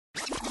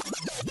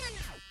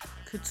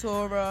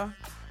Coutura,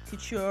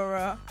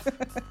 Coutura,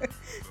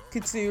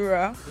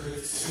 Coutura.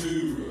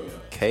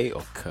 K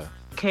or K?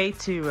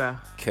 Coutura.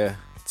 K.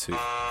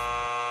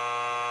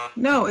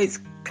 No, it's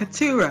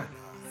Coutura.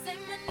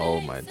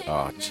 Oh my,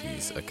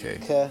 jeez, okay.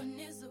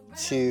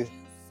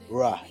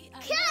 Coutura.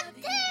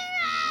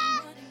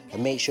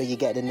 And make sure you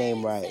get the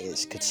name right.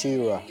 It's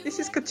Coutura. This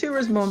is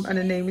Coutura's mom, and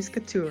her name is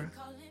Coutura.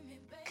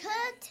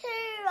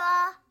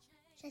 Coutura.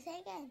 Should I say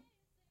it again?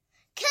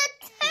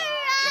 Coutura.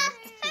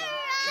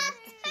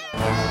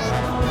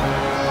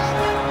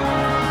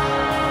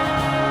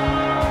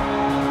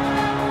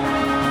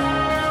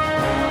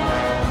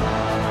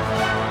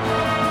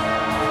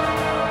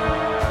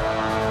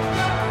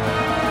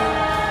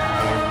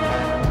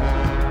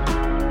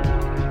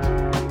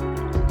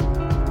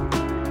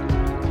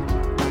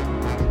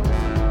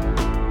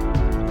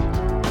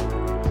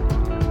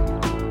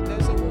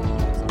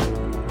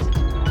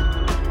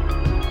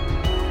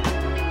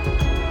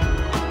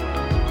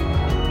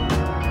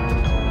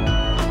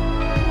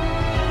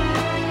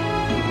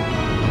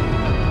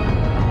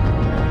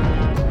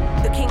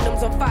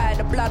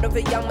 Of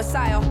a young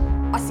Messiah.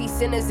 I see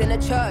sinners in a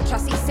church, I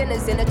see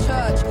sinners in a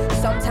church.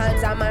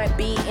 Sometimes I might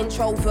be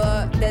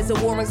introvert, there's a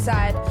war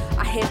inside.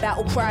 I hear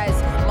battle cries,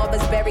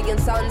 mothers burying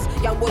sons,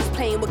 young boys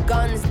playing with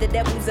guns. The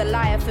devil's a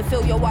liar,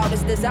 fulfill your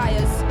wildest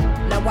desires.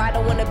 Now I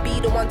don't wanna be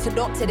the one to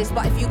doctor this,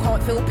 but if you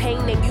can't feel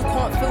pain, then you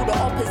can't feel the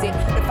opposite.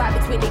 The fight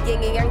between the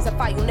yin and yang's a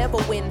fight you'll never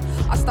win.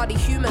 I study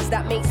humans,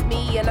 that makes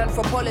me an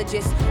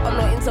anthropologist. I'm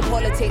not into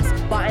politics,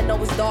 but I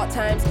know it's dark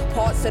times.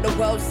 Parts of the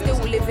world still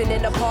living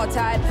in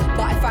apartheid.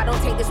 But if I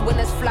don't take this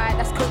winner's flight,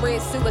 that's career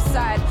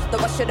suicide. Though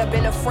I should have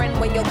been a friend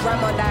when your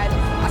grandma died.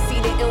 I see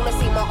the illness,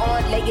 see my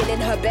aunt laying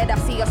in her bed. I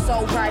see her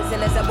soul rising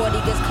as her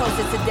body gets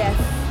closer to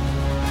death.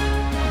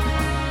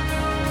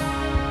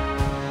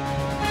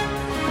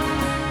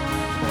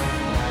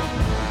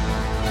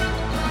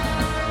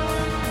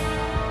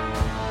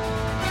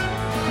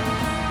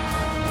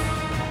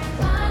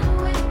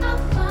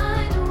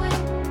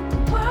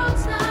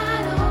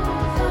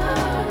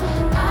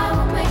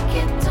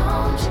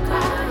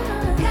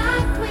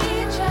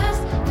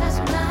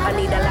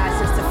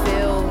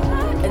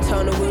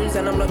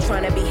 And I'm not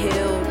trying to be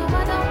healed.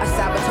 I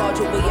sabotage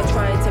what you're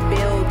trying to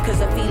build, cause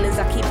the feelings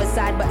I keep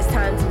aside, but it's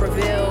time to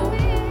reveal.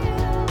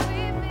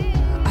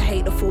 I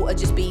hate the thought of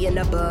just being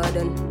a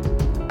burden.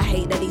 I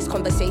hate that these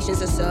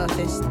conversations are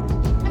surfaced.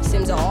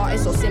 Sim's an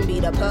artist or Sim be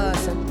the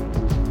person.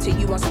 To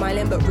you I'm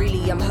smiling but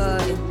really I'm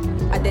hurting.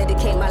 I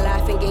dedicate my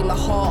life and gave my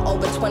heart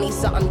over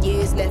 20-something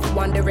years. Left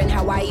wondering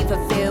how I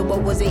even feel,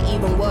 but was it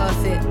even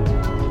worth it?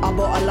 I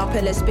bottle up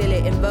and let's spill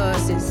it in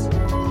verses.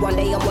 One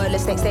day I'm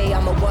wordless, next day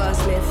I'm a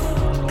wordsmith.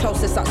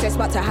 Close to success,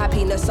 but to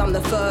happiness I'm the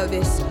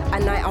furthest.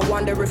 At night I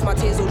wonder if my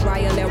tears will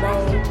dry on their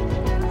own.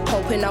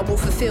 Hoping I will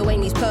fulfill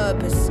Amy's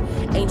purpose.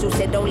 Angel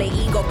said don't let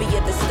ego be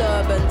a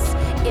disturbance.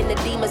 In the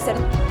demon said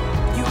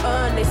you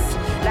earn this.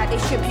 Like they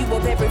strip you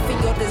of everything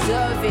you're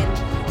deserving.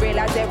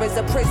 Realize there is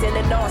a prison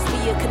and ask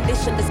me a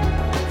condition that's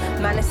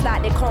man, it's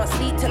like they can't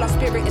sleep till our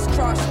spirit is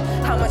crushed.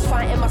 How much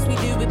fighting must we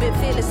do? We've been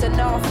fearless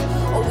enough.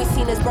 Always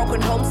seen as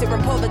broken homes here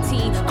in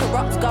poverty.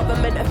 Corrupt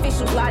government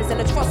officials, lies and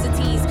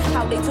atrocities.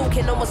 How they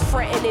talking almost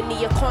threatening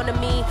the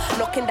economy.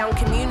 Knocking down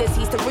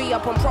communities to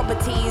re-up on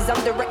properties.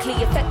 I'm directly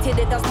affected,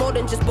 it does more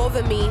than just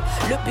bother me.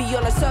 Look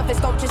beyond the surface,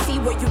 don't just see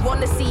what you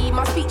wanna see.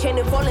 My speech ain't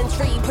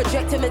involuntary,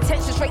 projecting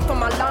attention straight from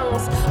my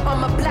lungs.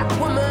 I'm a black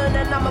woman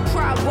and I'm a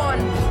proud one.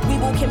 We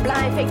walk in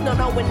blind faith, not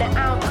knowing the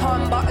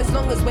outcome. But as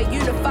long as we're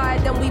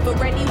unified, then we've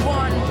already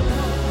won.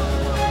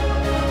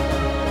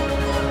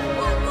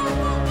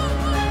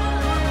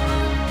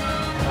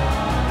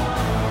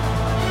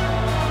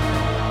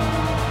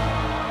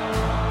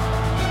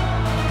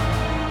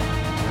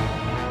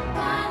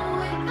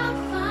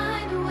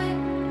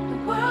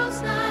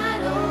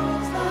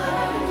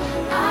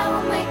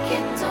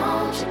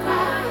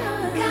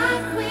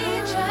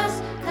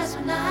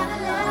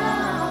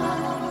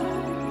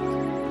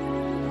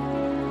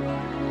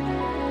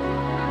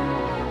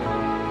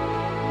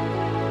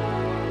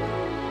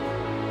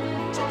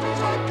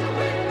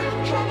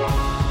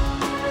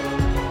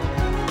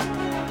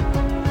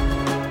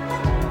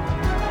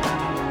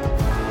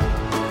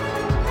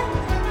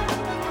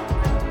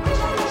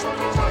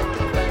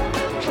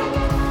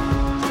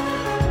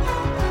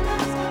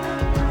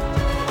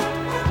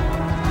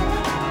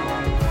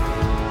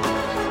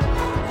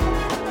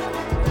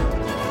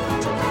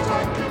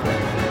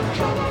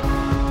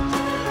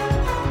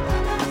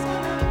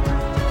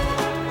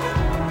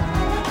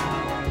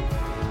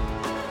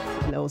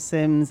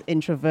 Sims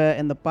introvert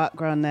in the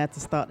background there to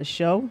start the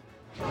show.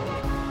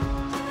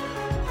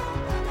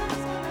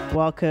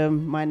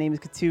 Welcome, my name is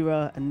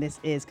Coutura and this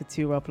is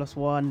Coutura Plus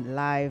One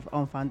live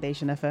on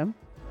Foundation FM.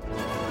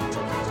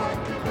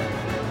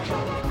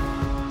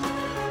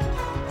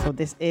 So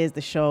this is the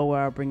show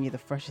where I bring you the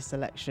freshest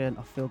selection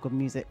of feel-good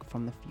music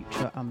from the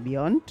future and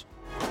beyond.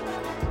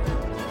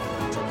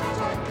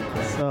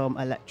 Some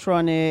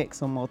electronic,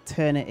 some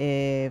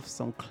alternative,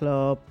 some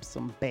club,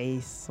 some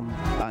bass, some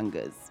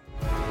bangers.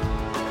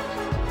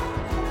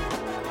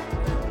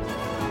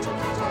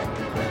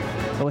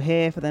 So we're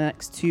here for the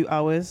next 2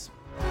 hours.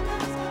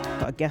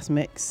 Got a guest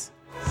mix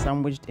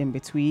sandwiched in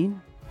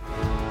between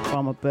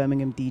from a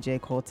Birmingham DJ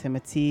called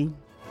Timothy.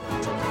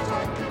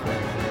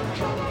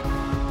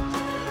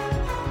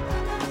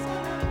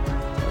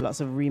 Lots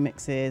of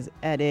remixes,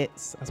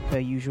 edits as per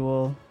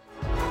usual.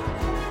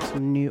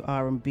 Some new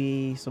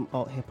R&B, some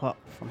alt hip hop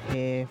from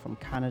here, from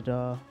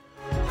Canada,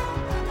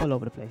 all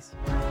over the place.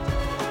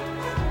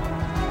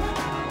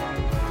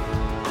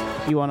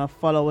 If you want to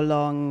follow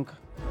along,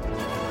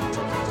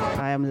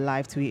 I am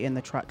live tweeting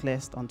the track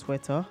list on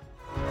Twitter.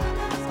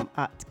 I'm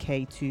at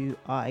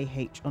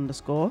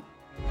K2RAH_.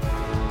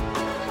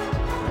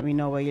 Let me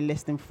know where you're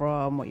listening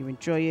from, what you're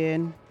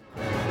enjoying.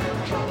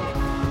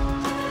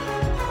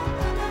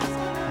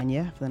 And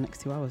yeah, for the next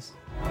 2 hours,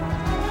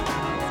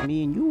 it's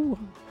me and you.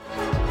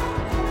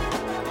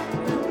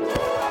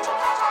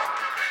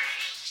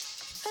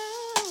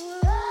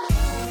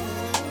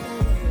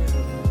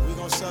 We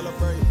gon'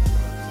 celebrate.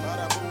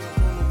 Bada boom,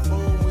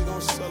 boom, boom, we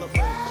gon'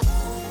 celebrate.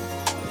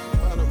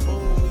 Bada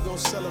boom, we gon'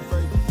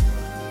 celebrate.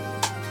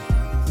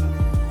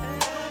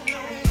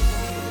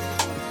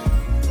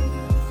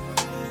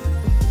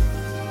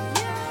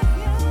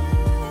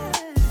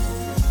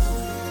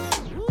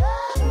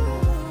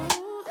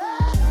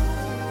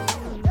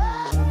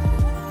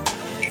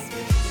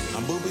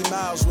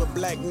 With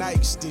black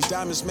nights, these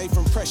diamonds made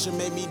from pressure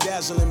made me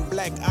dazzle in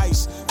black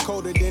ice.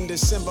 Coated in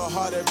December,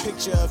 harder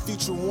picture, a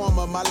future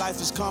warmer. My life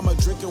is calmer,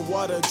 drinking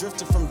water,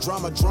 drifted from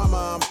drama.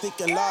 I'm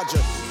thinking larger.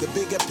 The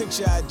bigger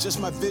picture, I adjust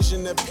my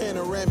vision, a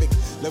panoramic.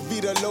 La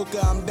vida loca,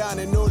 I'm down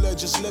in Nola,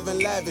 just living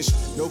lavish.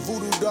 No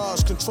voodoo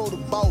dolls, control the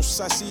boss.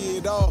 I see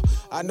it all.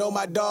 I know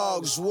my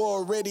dogs,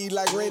 war ready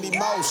like Randy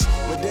Moss.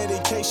 With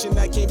dedication,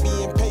 I can't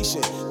be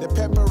impatient. The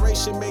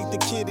preparation make the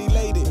kid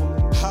elated.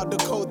 How to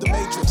code the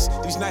matrix.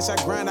 These nights I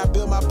grind, I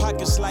build my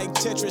pockets like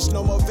Tetris.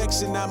 No more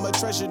vexing, I'm a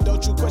treasure.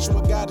 Don't you question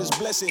what God is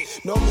blessing.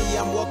 Know me,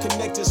 I'm well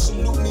connected.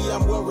 Salute me,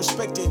 I'm well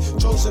respected.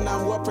 Chosen,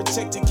 I'm well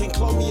protected. Can't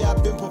clone me,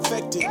 I've been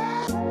perfected.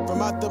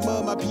 From out the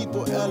mud, my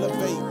people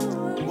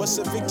elevate. What's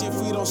a victory if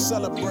we don't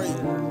celebrate?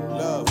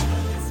 Love.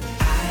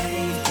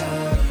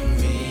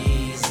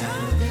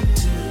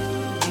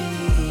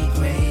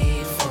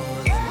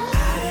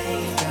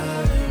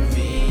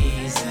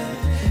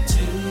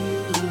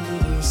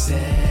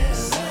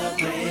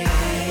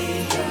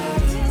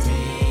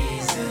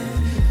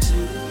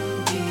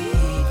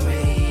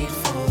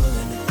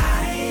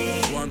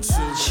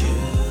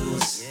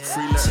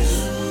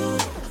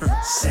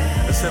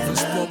 Heaven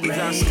spawned me,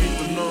 I escaped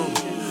the norm.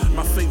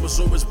 My fate was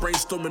always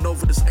brainstorming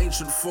over this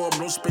ancient form.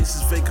 No space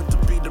is vacant to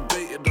be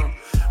debated on.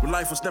 When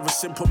life was never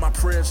simple, my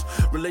prayers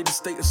relate the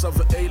status of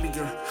an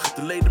alien.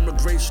 Delayed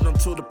immigration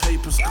until the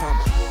papers come.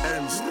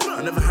 Ends.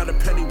 I never had a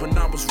penny when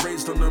I was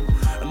raised on them.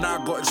 And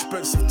now I got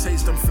expensive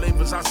taste and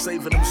flavors. I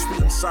savor them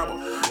sweet and sour.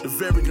 The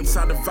variants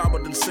I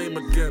devoured and same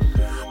again.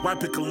 Why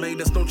pick a lane?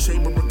 There's no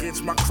chamber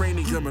against my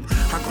cranium. And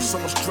I got so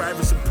much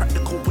drivers and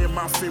practical where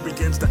my fear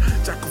against that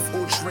jack of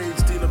all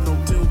trades, dealer no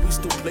deal. We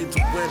still play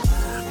to win.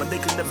 But they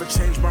can never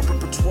change my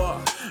repertoire.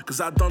 Cause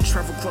I done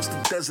travel across the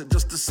desert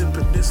just to sip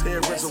in this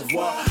here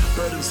reservoir.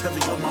 Burdens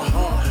heavy on my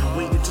heart,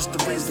 waiting just to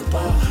raise the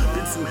bar.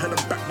 Been through hell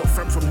and back, but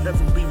fam from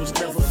heaven we was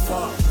never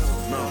far.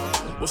 No,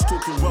 what's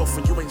talking wealth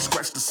when you ain't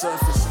scratched the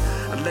surface?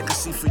 A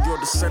legacy for your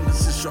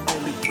descendants is your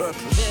only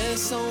purpose.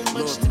 There's so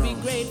much to be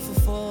grateful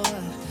for.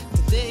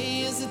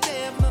 Today is a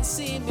day I've not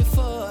seen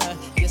before.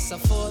 Yes,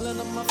 I've fallen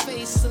on my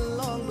face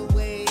along the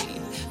way,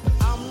 but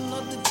I'm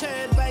not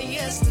deterred by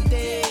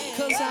yesterday.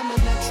 Cause I'm a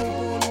natural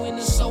born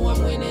winner, so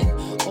I'm winning.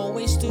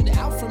 Always stood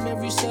out from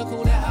every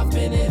circle that I've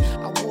been in.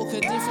 I walk a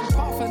different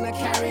path and I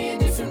carry a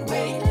different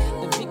weight.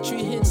 The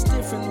victory hits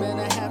different, man,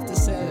 I have to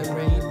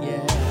celebrate,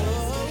 yeah.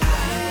 I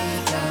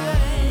got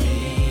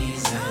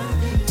reason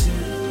to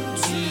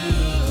be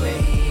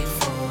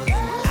grateful. I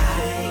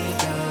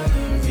got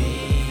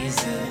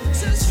reason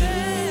to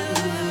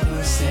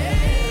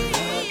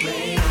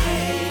celebrate. I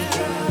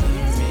got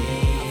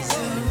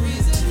reason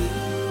to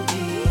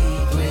be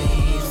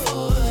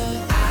grateful.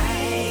 I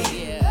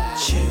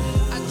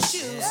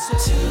choose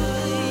to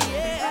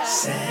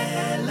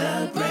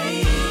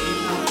celebrate.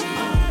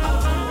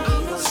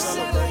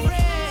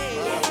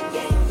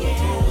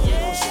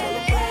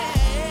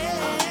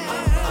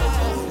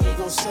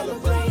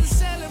 Celebrate,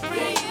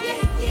 celebrate,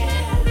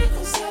 yeah, we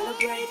gon'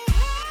 celebrate.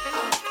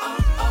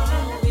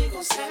 We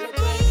gon'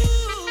 celebrate,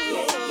 yeah,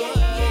 we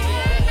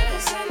gon'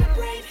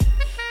 celebrate.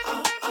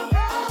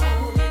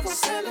 We gon'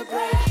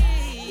 celebrate,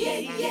 yeah,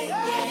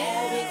 we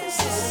gon'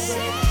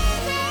 celebrate.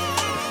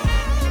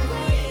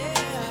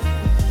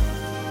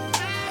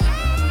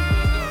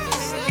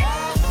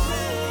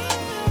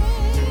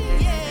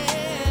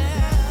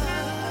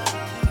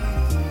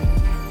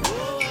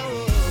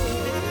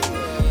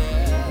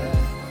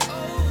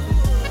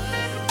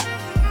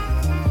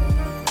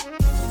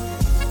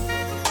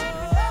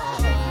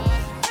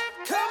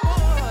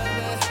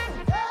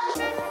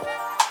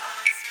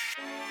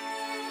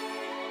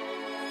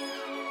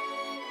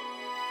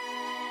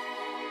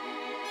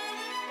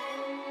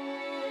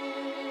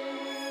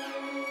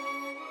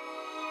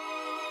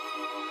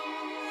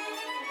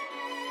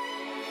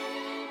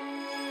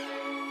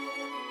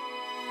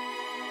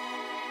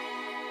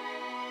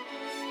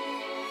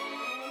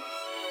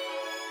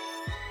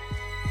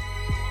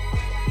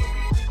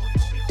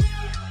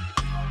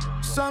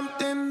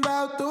 something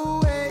about the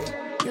way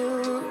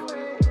you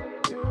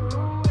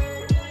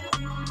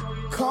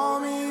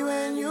call me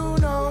when you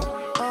know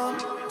I'm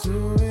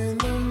doing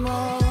the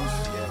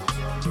most.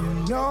 You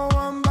know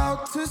I'm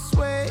about to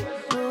sway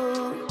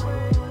you.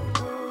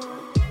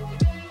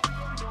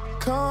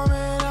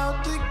 Coming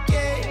out the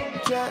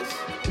gate, just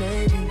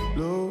navy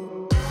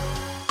blue.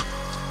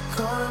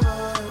 Call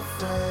my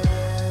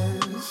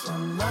friends,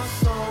 I'm not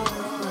so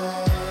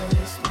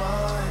impressed,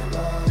 my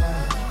love.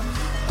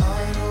 I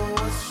know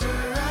what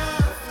you're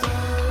after.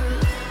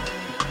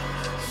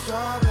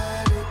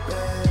 Strawberry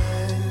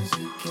bands,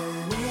 you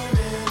can't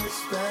even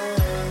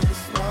express,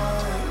 my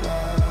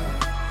love.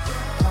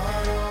 I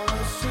know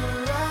what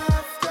you're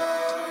after.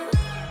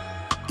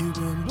 You've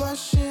been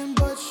blushing,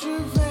 but your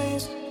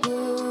veins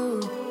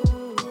blue.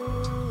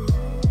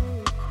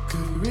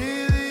 Could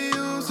really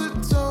use a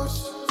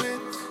toast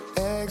with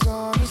eggs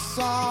on the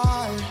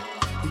side.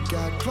 You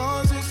got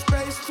closet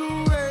space to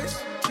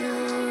waste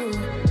you.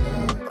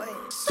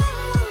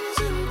 Someone's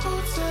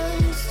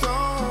important,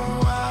 don't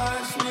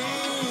watch me.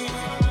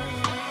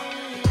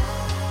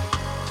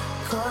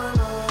 Call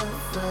my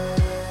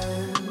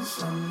friends,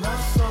 I'm not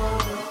so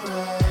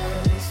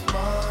impressed,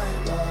 my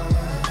love.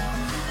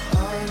 I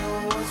know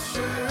what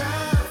you're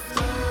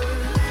after.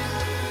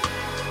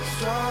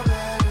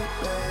 Strawberry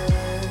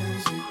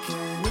bands, you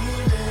can't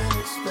even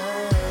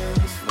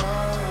express,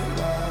 my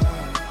love.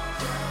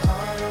 I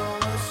know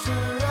what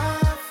you're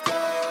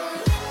after.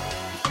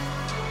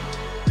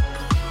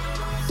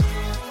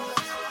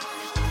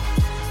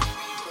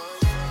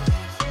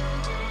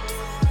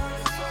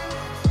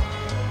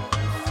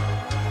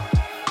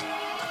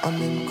 I'm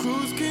in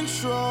cruise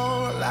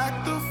control, I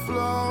like the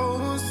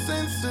flow,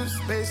 sense of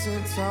space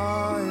and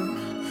time.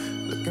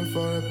 Looking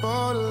for a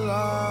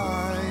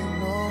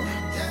borderline, oh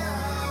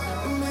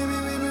yeah. Maybe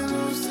we've been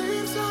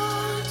losing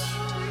touch,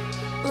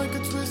 like a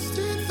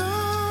twisted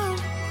thumb.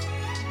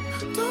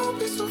 Don't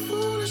be so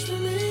foolish for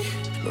me.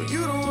 No,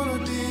 you don't wanna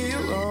be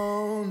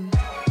alone.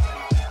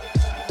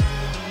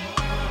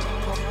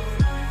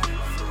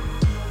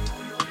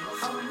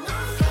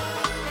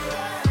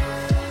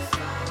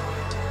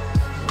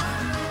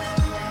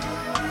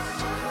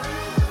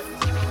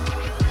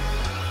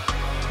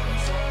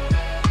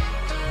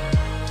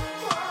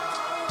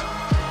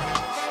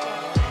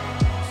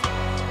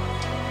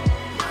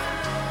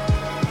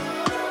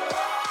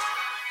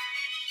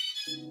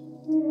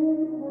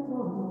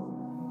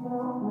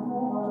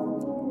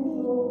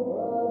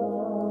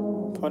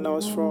 Pond I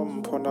was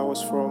from, pond I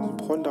was from,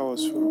 pond I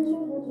was from.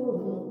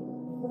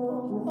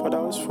 Pond I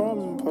was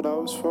from, pond I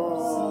was from.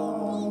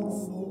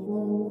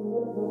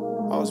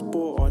 I was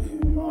bought on here,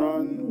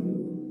 run.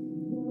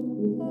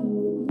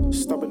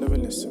 Stubborn, never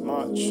listen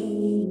much.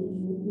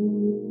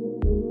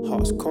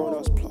 Heart's cold, I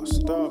was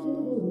plastered up.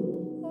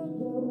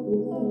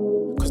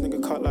 Cause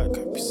nigga cut like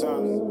Capri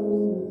Sun.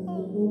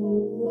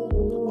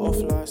 Off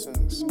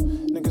license,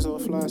 niggas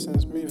off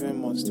license,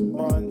 moving monster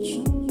munch.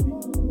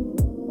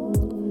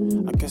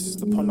 I guess it's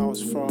the pond I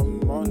was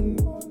from on.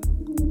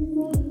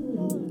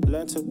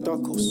 Learn to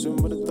duck or swim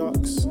with the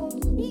ducks.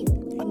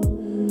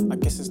 I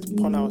guess it's the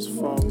pond I was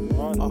from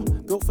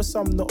on. Built for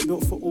some, not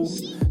built for all.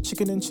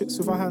 Chicken and chips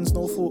with our hands,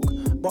 no fork.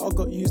 Butter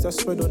got used, I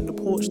spread on the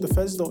porch. The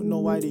feds don't know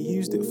why they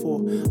used it for.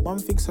 Mum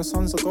thinks her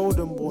son's a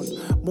golden born.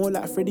 More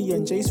like Freddie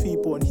and Jay's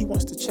reborn. He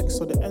wants to check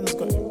so the ends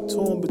got him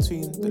torn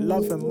between the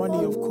love and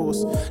money, of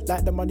course.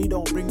 Like the money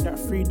don't bring that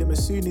freedom.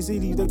 As soon as he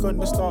leaves, they're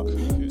gonna start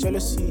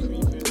jealousy.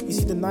 You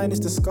see, the 9 is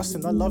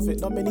disgusting, I love it.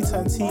 Not many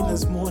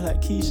Tantinas, more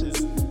like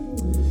Keisha's.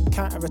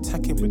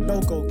 Counter-attacking with no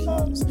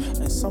goalkeepers.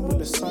 And some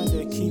will assign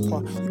their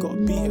keeper. You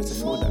gotta be here to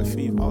feel that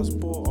fever. I was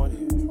bought on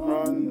here,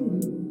 run.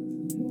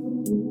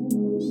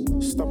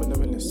 Stubborn,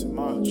 never listen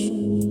much.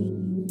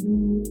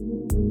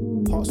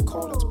 Parts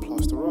cold, had to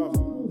plaster up.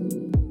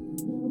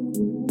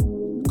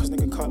 Cause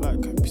nigga cut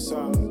like Capri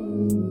Sun.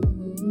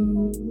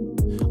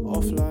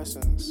 Off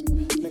license,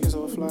 niggas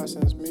off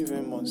license,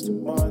 moving monster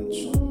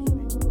munch.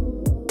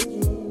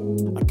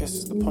 I guess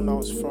it's the pond I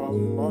was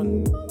from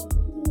on.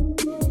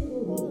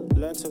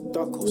 Learn to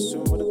duck or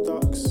swim with the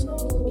ducks.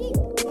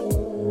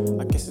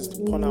 I guess it's the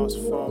pond I was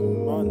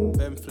from on.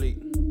 Benfleet.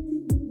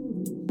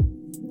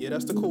 Yeah,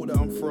 that's the court that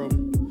I'm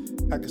from.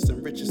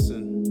 Haggerston,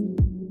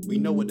 Richardson. We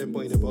know what them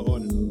boy they were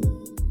on.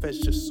 Feds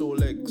just saw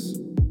legs.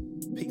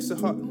 Pizza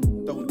Hut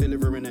don't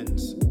deliver in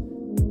ends.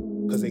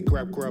 Cause they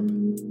grab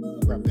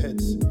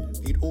heads.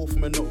 Viewed all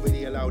from a not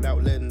really allowed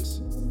out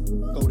lens.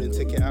 Golden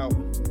ticket out,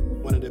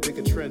 one of the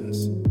bigger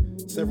trends.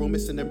 Several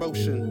missing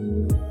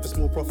emotion, for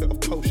small profit of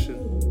potion.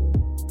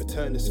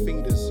 Returners,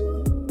 feeders,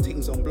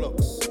 tings on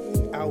blocks,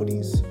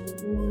 Audis,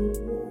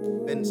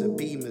 Benz and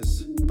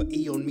Beamers, but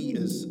Eon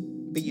meters,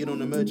 beating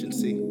on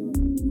emergency.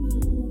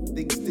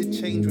 Things did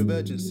change with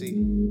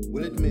urgency,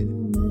 we'll admit.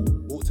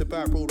 Walked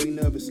about Broadway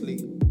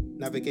nervously,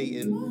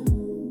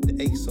 navigating the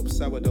Aesop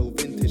sourdough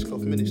vintage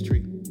cloth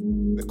ministry.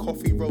 Where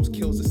coffee roast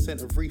kills the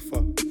scent of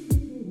reefer.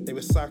 They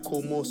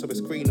recycle more so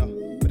it's greener,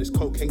 but this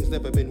cocaine's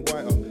never been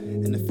whiter,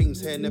 and the fiend's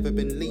hair never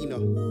been leaner.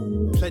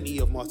 Plenty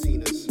of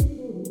martinas,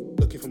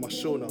 looking for my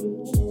Shauna.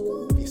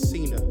 Have you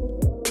seen her?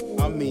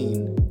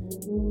 mean?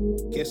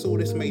 Guess all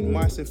this made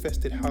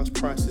mice-infested house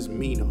prices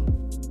meaner.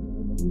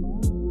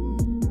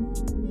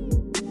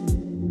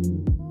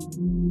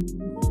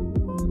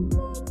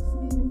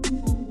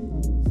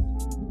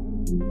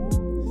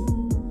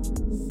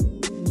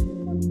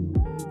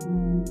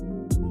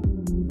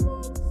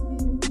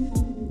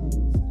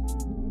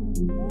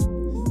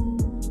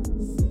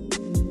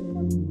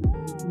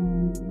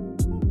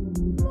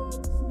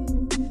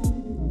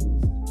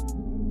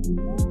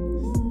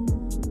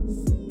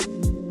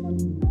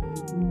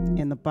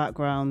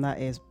 Background,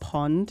 that is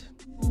Pond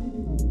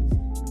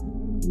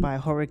by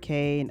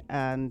Hurricane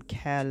and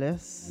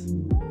Careless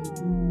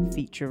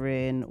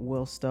featuring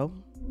Will Stowe.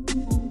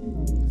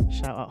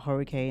 Shout out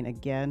Hurricane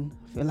again.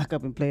 I feel like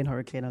I've been playing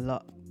Hurricane a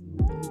lot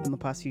in the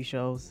past few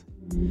shows,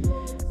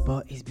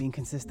 but he's been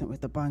consistent with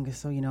the bangers,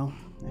 so you know,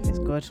 if it's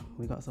good,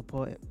 we gotta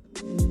support it.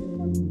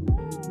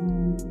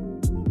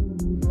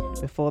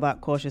 Before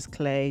that, Cautious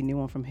Clay, new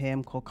one from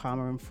him called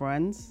Karma and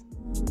Friends.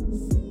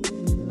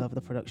 Love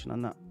the production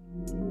on that.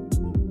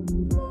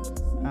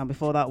 And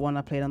before that one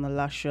I played on the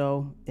last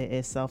show, it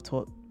is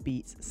Self-Taught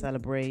Beats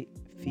Celebrate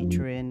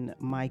featuring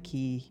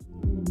Mikey,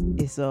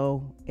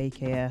 Isso,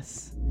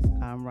 AKS,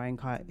 and Ryan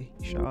Kite.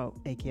 Shout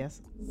out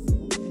AKS,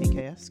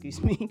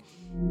 excuse me.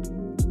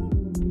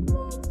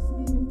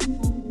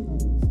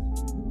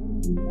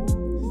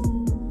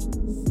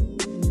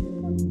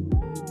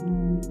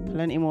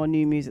 Plenty more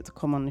new music to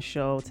come on the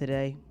show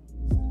today.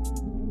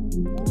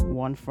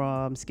 One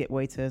from Skip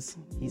Waiters,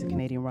 he's a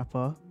Canadian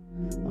rapper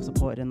I've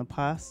supported in the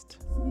past.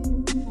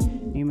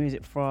 New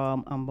music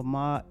from Amber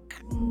Mark.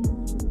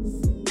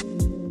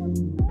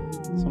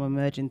 Some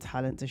emerging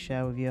talent to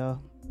share with you.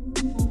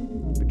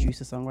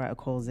 Producer songwriter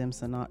called Zim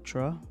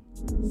Sinatra.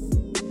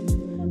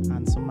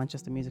 And some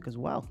Manchester music as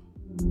well.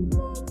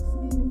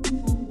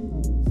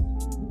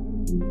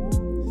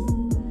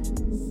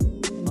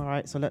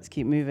 Alright, so let's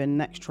keep moving.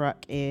 Next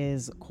track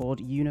is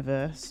called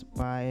Universe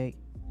by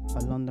a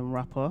London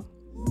rapper.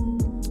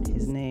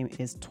 His name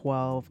is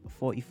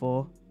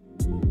 1244.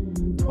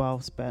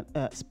 12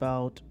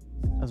 spelled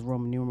as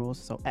Roman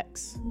numerals, so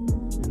X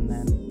and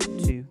then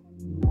 2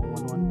 or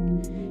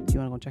 1 if you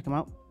want to go and check him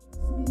out.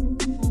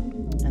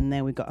 And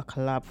then we got a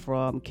collab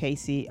from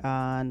Casey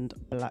and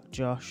Black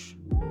Josh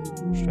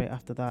straight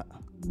after that,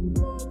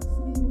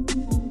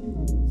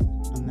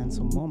 and then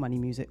some more money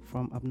music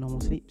from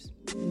Abnormal Sleeps.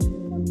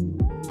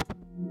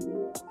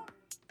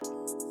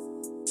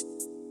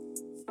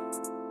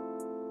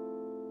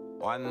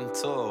 One,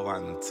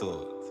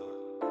 two.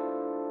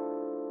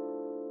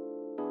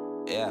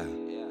 Yeah.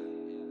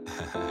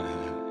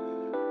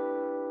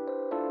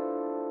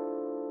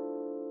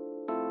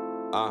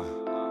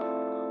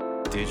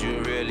 Did you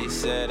really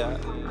say that?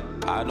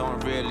 I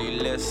don't really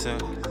listen.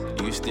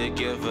 You still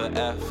give a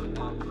F.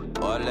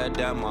 All of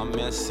them are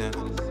missing.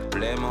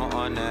 Blame it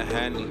on the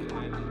Henny.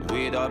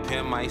 Weed up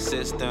in my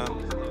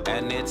system.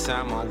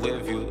 Anytime I'm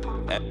with you,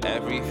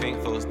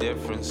 everything feels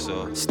different.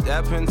 So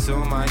step into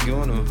my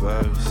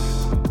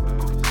universe.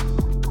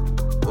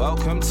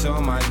 Welcome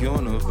to my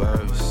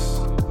universe.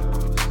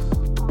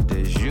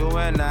 There's you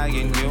and I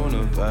in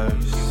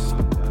universe.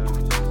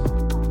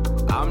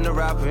 I'm the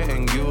rapper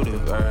in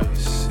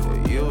universe.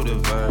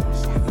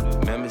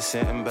 Remember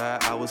sitting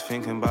back, I was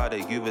thinking about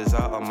it. You was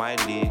out of my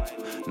league.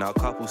 Now a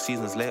couple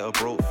seasons later,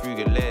 broke through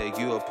your leg.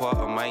 You a part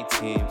of my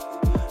team.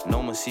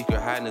 No more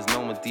secret hidings,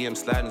 no more DM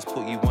slidings.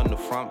 Put you on the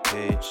front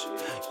page.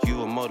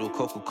 You a model,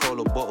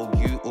 Coca-Cola bottle.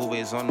 You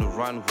always on the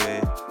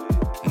runway.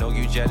 Know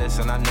you jealous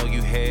and I know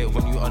you hate.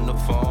 When you on the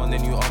phone,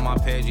 then you on my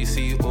page. You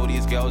see all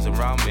these girls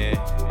around me.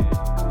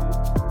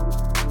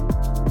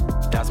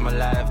 That's my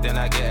life, then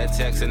I get a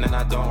text and then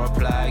I don't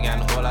reply.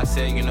 And all I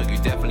say, you know you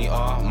definitely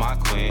are my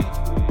queen.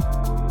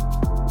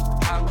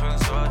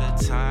 Happens all the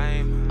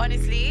time.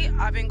 Honestly,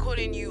 I've been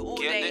calling you all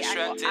Get day and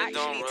you're distracted,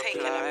 actually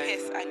taking a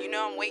piss, and you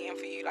know I'm waiting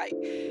for you. Like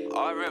if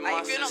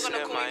you're not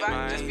gonna call me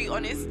back, just be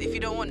honest. If you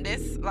don't want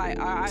this, like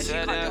I actually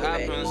can't deal with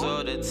it anymore.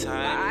 All the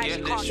time. Like, I Get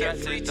actually can't get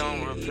through distracted, to don't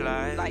you.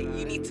 reply. Like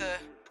you need to.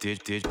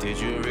 Did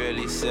you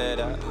really say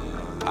that?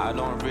 I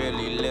don't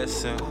really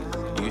listen.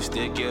 You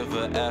still give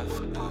a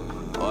F.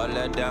 All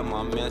of them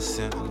are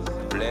missing.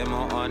 Blame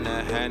it on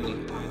the Henny.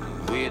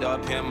 Weed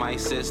up in my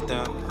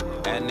system.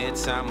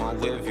 Anytime I'm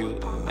with you,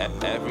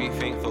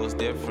 everything feels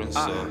different.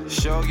 So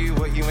show you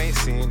what you ain't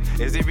seen.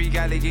 Is it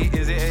reality?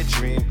 Is it a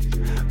dream?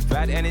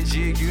 Bad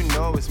energy, you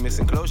know it's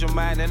missing. Close your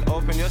mind and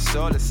open your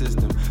solar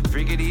system.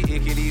 Freakity,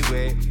 ickity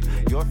way.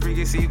 Your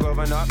freaky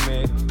growing up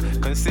me.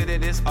 Consider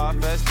this our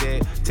first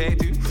date. Take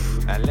 2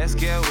 and let's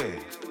get away.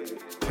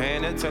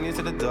 Pain and turn you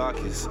to the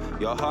darkest.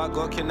 Your heart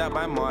got kidnapped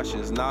by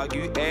Martians. Now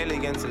you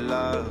alien to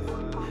love.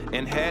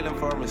 Inhaling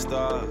from a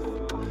star.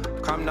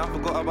 Come now,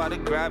 forgot about the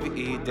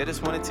gravity. They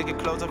just wanna take it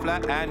close up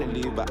like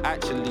annually. But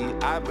actually,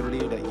 I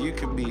believe that you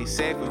could be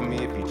safe with me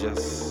if you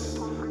just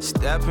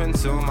step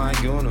into my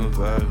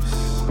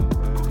universe.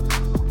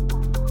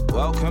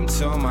 Welcome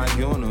to my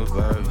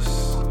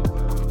universe.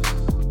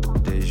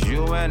 There's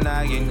you and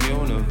I in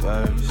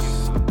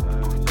universe.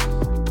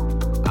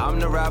 I'm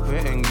the rapper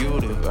in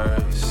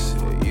universe.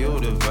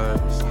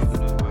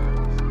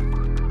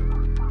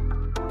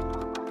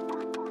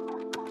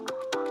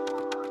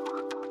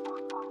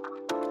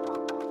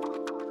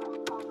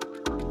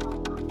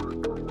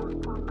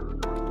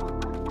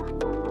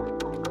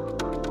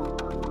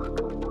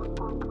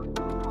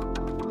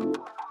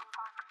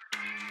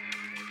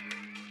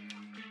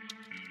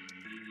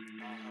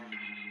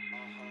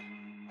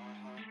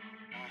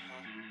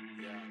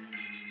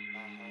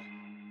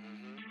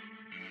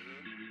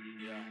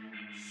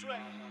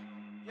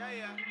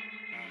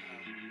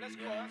 Let's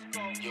go.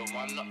 Yo,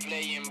 I'm not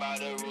playing by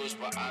the rules,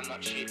 but I'm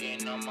not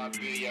cheating on my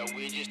boo. Yeah,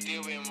 we just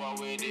doing what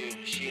we do.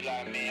 She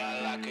like me,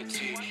 I like her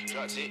too.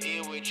 Dropped it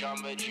here with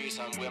jumbo juice.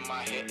 I'm with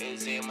my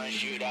hitters, aim and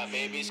shoot that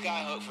baby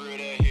skyhook through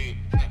the hoop.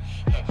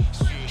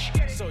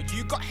 So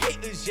you got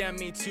haters, yeah,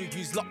 me too.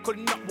 You's lot could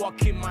not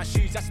walk in my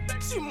shoes. I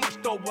spent too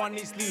much, don't want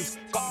is loose.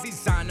 Got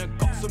designer,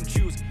 got some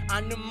jewels.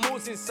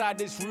 Animals inside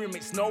this room,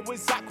 it's no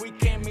exact we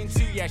came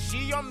into. Yeah,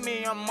 she on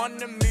me, I'm on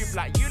the move.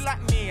 Like you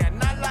like me,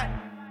 and I like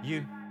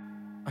you.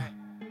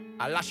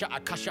 I lash out, I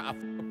cash out, I f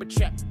up a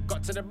check.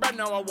 Got to the bread,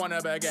 now I want a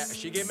baguette.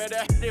 She gave me the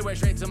head, it went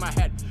straight to my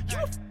head. You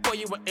boy,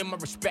 you were in my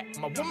respect.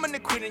 My woman, the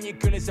queen, and your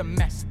girl is a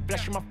mess.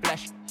 Flesh in my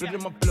flesh, blood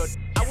in my blood.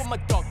 I want my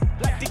dog,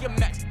 like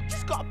DMX.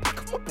 Just gotta pack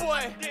up my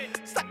boy.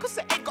 It's like cause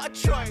I ain't got a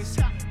choice.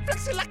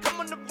 Flexing like I'm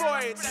on the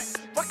roids.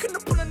 Rocking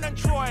up on an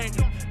Android.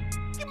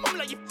 Your mum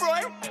like you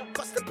Freud.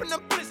 Got slipping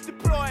and bullets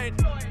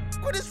deployed.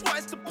 What is what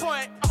is the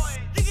point?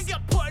 You can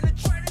get put in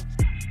the train.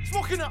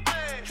 Smoking it up,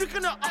 drinking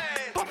it up,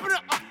 popping it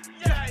up.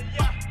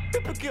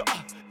 People get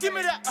give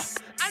me that,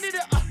 I need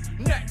it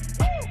neck.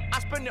 I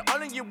spend it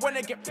all on you when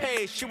I get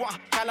paid. She want a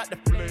guy like the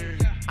flame.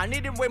 I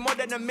need it way more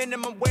than a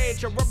minimum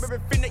wage. I rub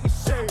everything that you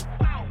say.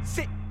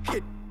 Sick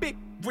kid, big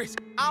risk,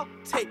 I'll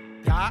take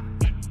that.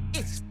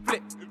 It's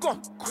flip,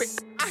 gone quick,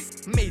 I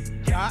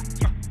made that.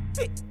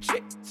 Big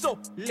chick, so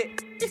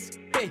lit, it's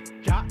big,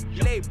 yeah.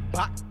 Lay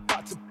back,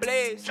 about to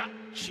blaze.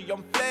 She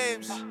on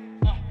flames.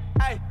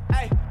 Ay,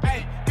 ay,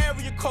 ay,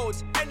 area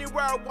codes,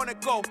 anywhere I wanna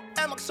go.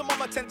 MX, I'm on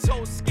my 10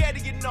 toes, scared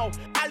of you know.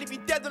 I'll leave you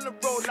dead on the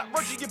road, like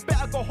Roger, you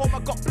better go home. I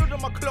got blood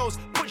on my clothes,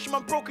 punch him,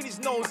 I'm broken his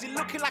nose. He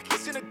looking like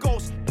he's in a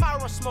ghost,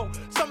 power or smoke.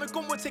 Something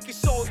gun will take your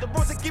soul, the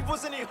roads I give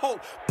us any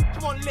hope.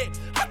 Come on, lit,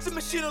 had to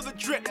machine on the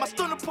drip. My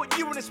stunner put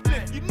you in a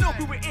split, you know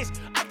who it is.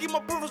 I give my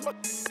brothers my,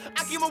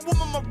 I give my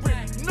woman my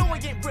rip. No, I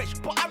ain't rich,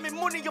 but I make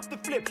money off the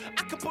flip.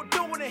 I can put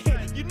dough on a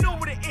hit, you know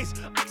what it is.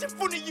 I in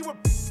front of you,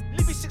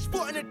 leave me 6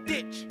 foot in a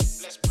ditch.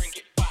 Let's bring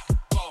it back,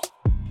 go.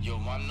 Yo,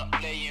 I'm not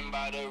playing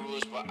by the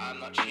rules, but I'm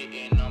not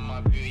cheating on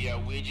my boo. Yeah,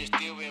 we just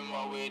doing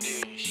what we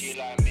do. She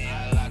like me,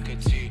 I like her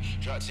too.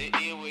 Dropped it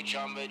here with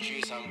jumbo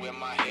juice. I'm with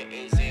my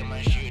hitters, aim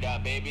and shoot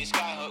that baby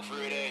skyhook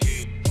through the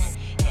hoop.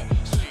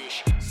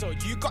 So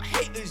you got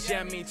haters,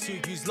 yeah, me too.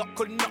 You's lot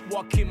could not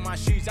walk in my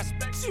shoes. I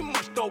spent too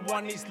much, don't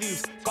want these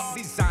leaves. Got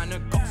designer,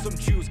 got some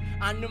jewels.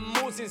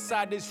 Animals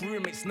inside this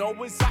room, it's no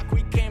exact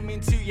we came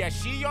into. Yeah,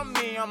 she on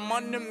me, I'm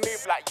on the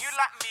move. Like you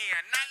like me,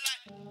 and I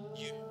like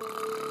you.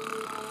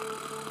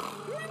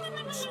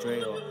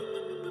 Straight up.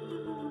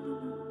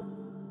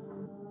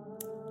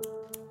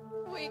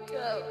 Wake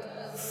up.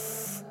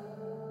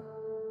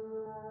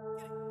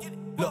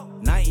 Look,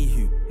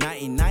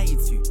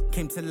 1992,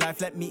 came to life,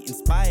 let me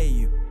inspire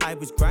you. I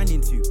was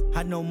grinding too,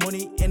 had no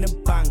money in the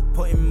bank,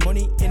 putting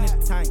money in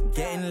the tank,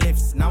 getting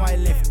lifts, now I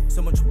lift.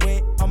 So much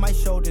weight on my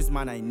shoulders,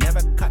 man, I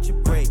never catch a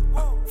break.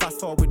 Fast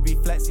forward,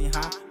 reflexing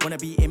high, wanna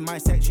be in my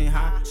section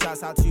high.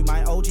 Shouts out to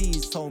my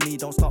OGs, told me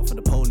don't stop for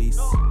the police.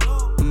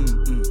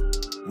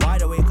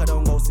 Wide awake, I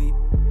don't go sleep.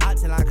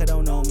 Acting like I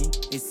don't know me,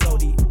 it's so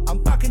deep.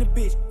 I'm back in the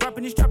bitch,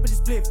 rapping this, trapping this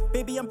spliff.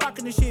 Baby, I'm back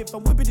in the shift,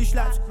 I'm whipping the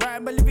slaps.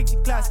 Writing my lyrics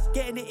in class,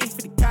 getting it in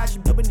for the cash.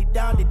 I'm dubbing it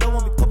down, they don't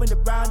want me coming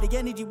around. The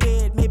energy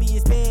weird, maybe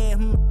it's fair.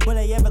 Will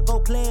I ever go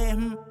clear?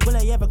 Will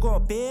I ever grow a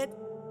beard?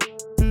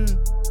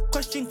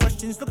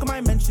 Questions, look at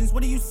my mentions,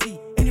 what do you see?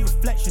 Any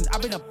reflection,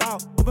 I've been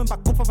about, moving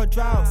back up off a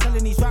drought.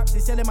 Selling these raps, they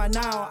selling my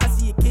now. I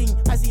see a king,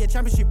 I see a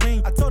championship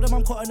ring. I told them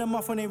I'm cutting them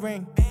off when they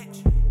ring.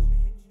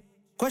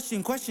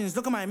 Questions,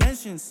 look at my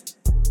mentions.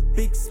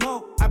 Big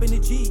smoke, I've been a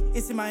G,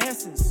 it's in my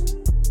essence.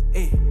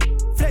 Ay,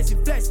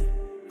 flexing,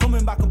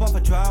 coming back up off a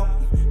drought.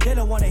 They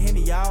don't wanna hear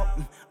me out,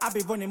 I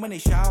be running when they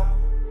shout.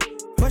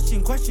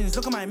 Questions,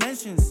 look at my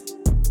mentions.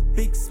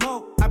 Big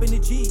smoke, I've been a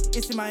G,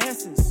 it's in my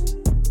essence.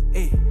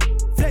 Ay,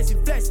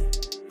 flexing,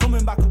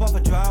 coming back up off a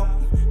drought.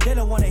 They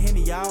don't wanna hear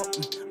me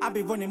out, I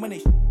be running when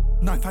they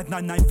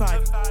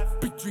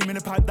 95995, big dream in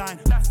a pipeline.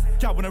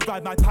 Y'all wanna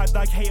ride my pipe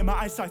like hating my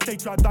eyesight. They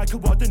drive by,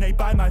 coordinate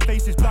by my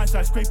face is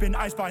blindside. Scraping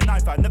ice by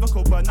 9-5, never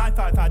called but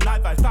 9-5, had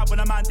night vibes. Fat when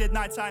a man did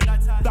night time.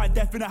 Light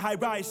death in a high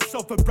rise,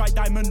 sulfur bright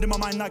diamond in my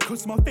mind like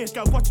cuts my face.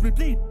 Girl, watch me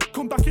bleed.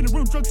 Come back in the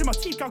room, drugs in my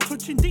teeth. Girl,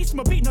 clutching D's to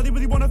my beat, now they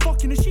really wanna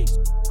fuck in the sheets.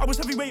 I was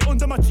heavyweight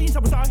under my jeans, I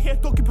was out here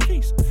ducking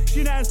police.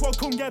 She knows what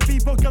come get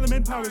beat, but girl, I'm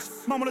in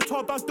Paris. Man wanna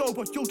talk about dough,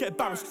 but you'll get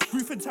embarrassed.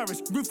 Roof and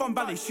terrace, roof on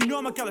valley. She knew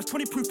I'm a gallus,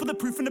 20 proof for the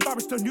proof and the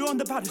barrister. Knew I'm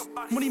the baddest.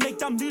 Money make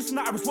damn news from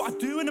that hours, what I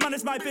do and the man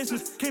is my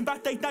business. Came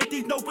back day night,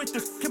 no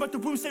witness. Came out the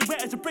room, say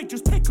wet as a break,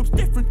 just pickups,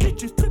 different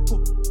ditches,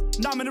 triple.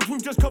 Now I'm in a room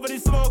just covered in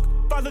smoke.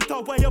 By the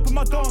dog way up in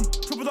my dome.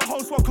 Trouble the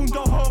host, so I couldn't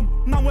go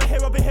home. Now we're here,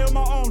 I'll be here on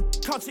my own.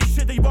 Can't see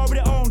shit that you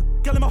already own.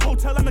 Girl in my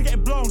hotel, I'm not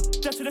getting blown.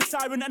 Death to the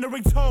siren and the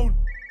ringtone.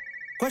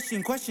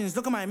 Questions,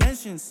 look at my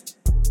mentions.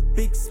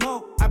 Big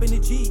smoke, I've been a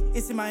G,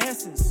 it's in my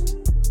essence.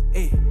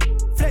 Ay,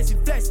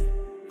 flexing,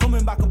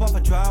 coming back up off a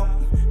drought.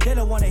 They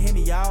don't wanna hear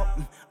me out,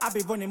 I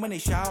be running when they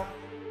shout.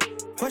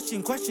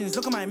 Questions,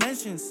 look at my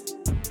mentions.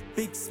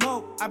 Big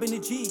smoke, I've been a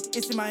G,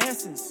 it's in my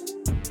essence.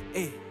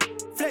 Ay,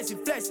 flexing,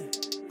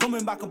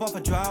 Coming back above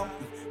a drought.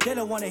 They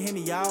don't wanna hear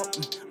me out.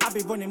 I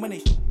be running when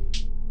they.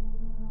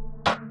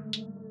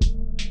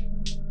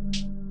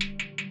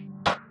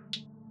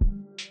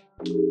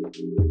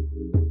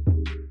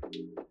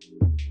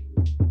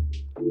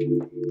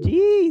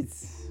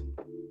 Jeez.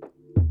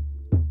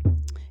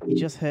 You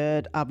just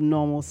heard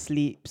Abnormal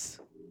Sleeps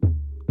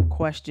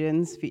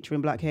Questions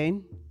featuring Black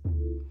Cane.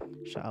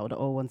 Shout out to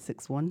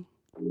 0161.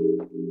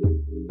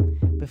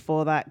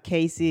 Before that,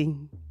 Casey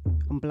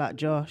and Black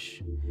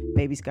Josh,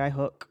 Baby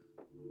Skyhook.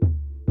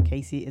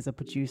 Casey is a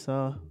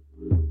producer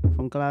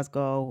from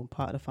Glasgow,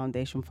 part of the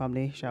Foundation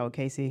family. Shout out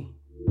Casey.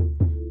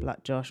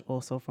 Black Josh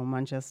also from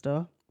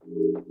Manchester.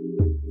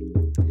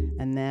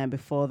 And then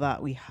before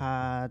that, we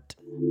had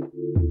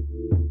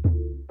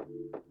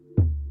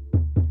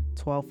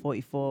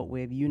 1244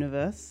 with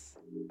Universe.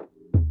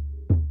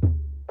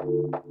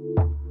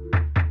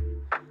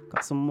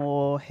 Got some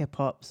more hip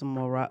hop, some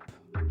more rap.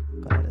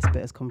 Gotta let the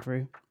spitters come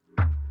through.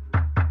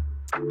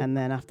 And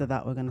then after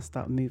that, we're gonna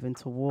start moving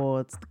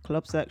towards the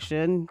club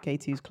section,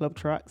 K2's club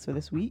tracks for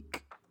this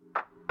week.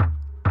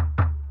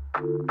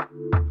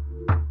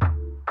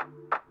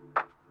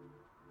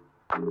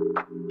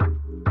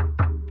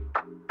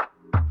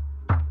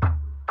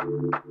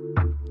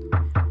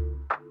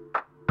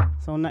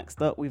 So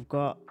next up, we've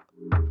got,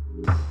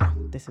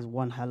 this is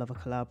one hell of a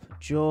collab,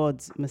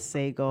 Jords,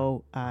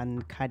 Masego,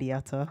 and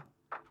Kadiata.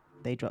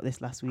 They dropped this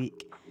last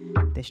week.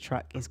 This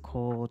track is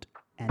called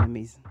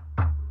Enemies.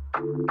 I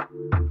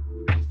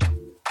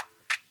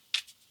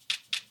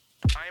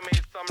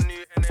made some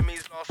new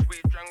enemies last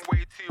week, drank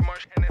way too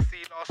much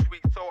Hennessy last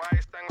week, so I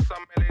sang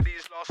some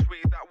melodies last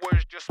week. That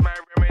was just my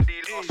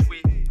remedy last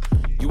week.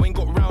 You ain't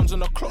got rounds on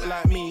the clock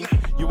like me.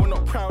 You are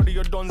not proud of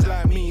your dons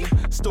like me.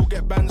 Still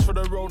get bands for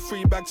the road,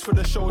 3 bags for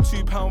the show,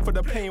 £2 for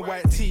the plain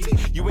white tee.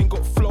 You ain't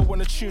got flow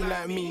on a tune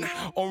like me.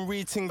 On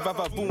reading,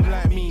 vava boom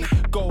like me.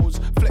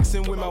 Goals,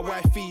 flexing with my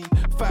wifey.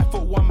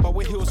 5'1", but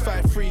with heels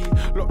 5'3".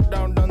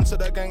 Lockdown done, so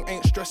the gang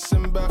ain't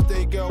stressing.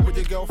 Birthday girl with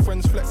your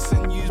girlfriends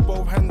flexing. Use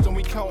both hands and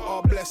we count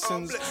our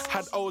blessings.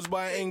 Had O's but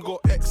I ain't got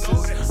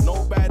X's.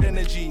 No bad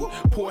energy.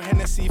 Pour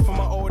Hennessy for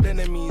my old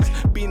enemies.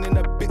 Been in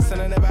the bits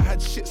and I never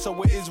had shit,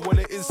 so it is what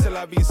it is. C'est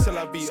la vie, c'est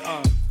la vie.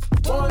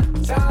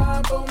 One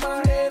time for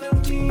my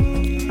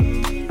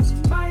enemies.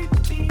 Might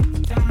be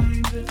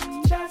time to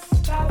just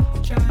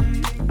stop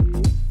trying.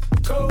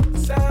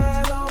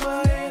 Co-sign on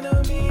my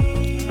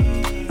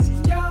enemies.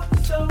 You're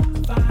so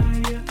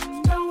fire,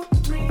 don't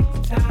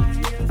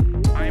retire.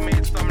 I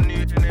made some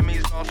new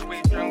enemies last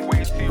week. Drank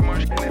way too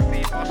much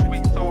Hennessy last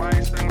week, so I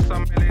sang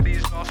some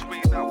melodies last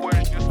week. That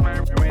was just my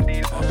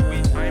remedy last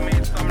week. I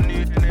made some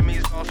new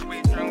enemies last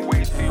week. Drank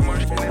way too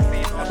much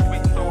Hennessy last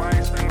week, so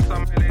I sang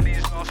some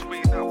melodies last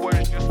week. That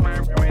was just my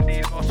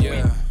remedy last week.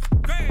 Yeah.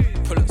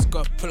 Pull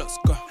up,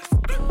 Scott.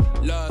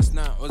 Last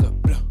night was a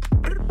blow.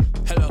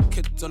 Hello,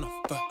 kids on the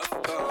phone.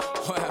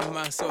 Why am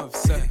I so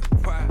upset?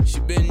 She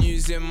been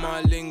using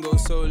my lingo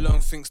so long,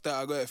 thinks that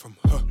I got it from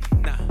her.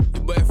 Nah,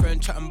 your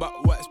boyfriend chatting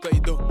about whites, but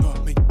you don't know.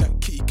 Make that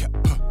kitty cat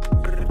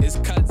purr. It's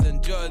Cads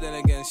and Jordan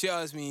again. She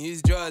asked me,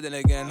 who's Jordan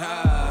again?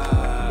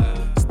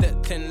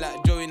 Stepped in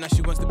like Joey, now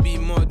she wants to be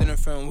more than a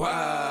friend.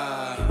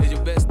 Why? Is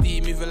your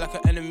bestie moving like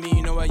an enemy?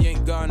 You know I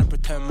ain't gonna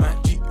pretend, man.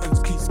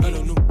 G&'s keys, I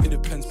don't know, it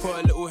depends. Pour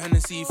a little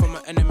Hennessy for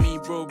my enemy,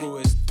 bro,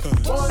 it's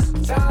turns.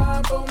 One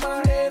time for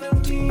my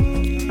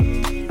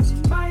enemies.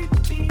 Might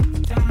be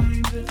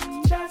time to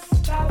just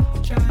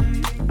stop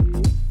trying.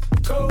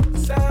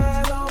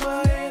 Co-sign on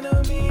my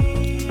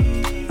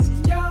enemies.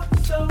 You're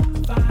so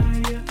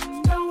fire,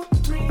 don't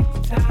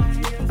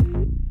retire.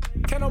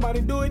 Can't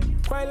nobody do it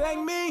quite like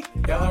me.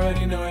 Y'all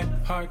already know it,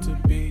 hard to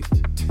beat.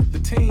 The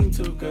team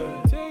too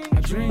good,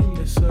 I dreamed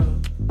this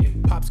up. Yeah.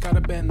 Pop's got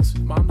a Benz,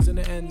 mom's in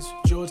the ends.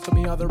 George told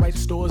me all the right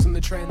stores and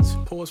the trends.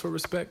 Pause for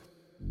respect.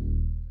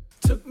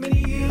 Took many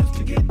years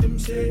to get them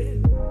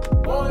said.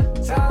 One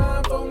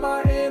time for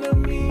my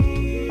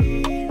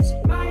enemies.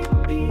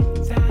 Might be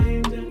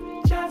time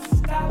to just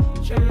stop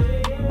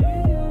trying.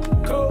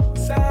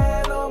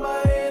 Co-sign on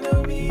my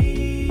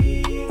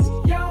enemies.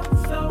 You're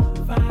so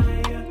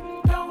fire,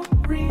 don't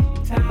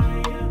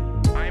retire.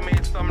 I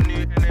made some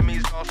new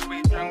enemies last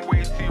week. Drank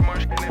way too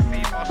much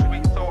Hennessy last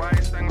week, so I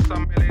sang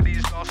some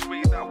melodies last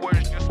week. That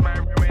was just my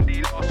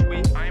remedy last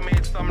week. I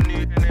made some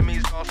new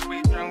enemies last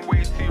week. Drank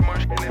way too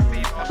much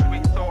Hennessy last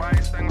week, so I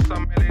sang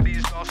some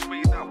melodies last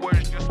week. That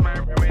was just my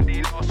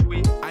remedy last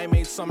week. I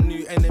made some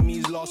new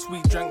enemies last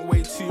week. Drank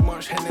way too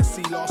much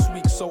Hennessy last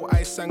week, so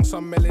I sang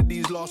some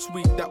melodies last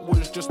week. That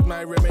was just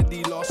my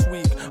remedy last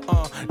week.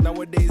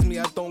 Nowadays me,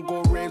 I don't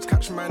go raves.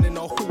 Catch man in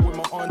a hall with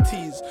my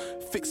aunties.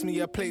 Fix me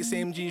a plate,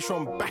 same G's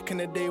from back in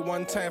the day.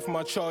 One time for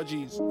my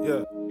charges.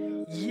 Yeah.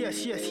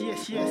 Yes,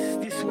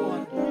 this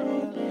one.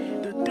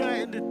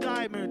 The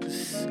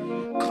diamonds.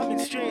 Coming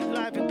straight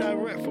live and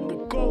direct from the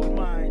gold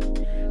mine.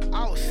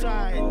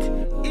 Outside,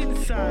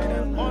 inside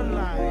and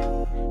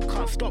online.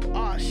 Can't stop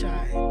our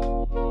shine.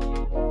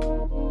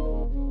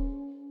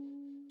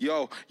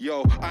 Yo,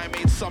 I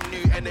made some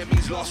new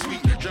enemies last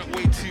week. Drank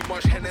way too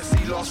much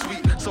Hennessy last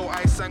week, so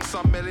I sang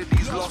some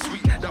melodies last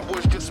week. That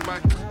was just my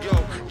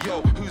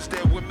yo, who's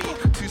there with me?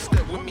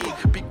 Two-step with me,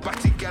 big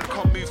batty gal,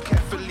 can't move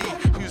carefully.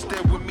 Who's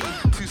there with me?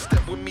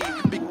 Two-step with me,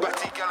 big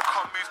batty gal,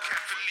 can't move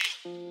carefully.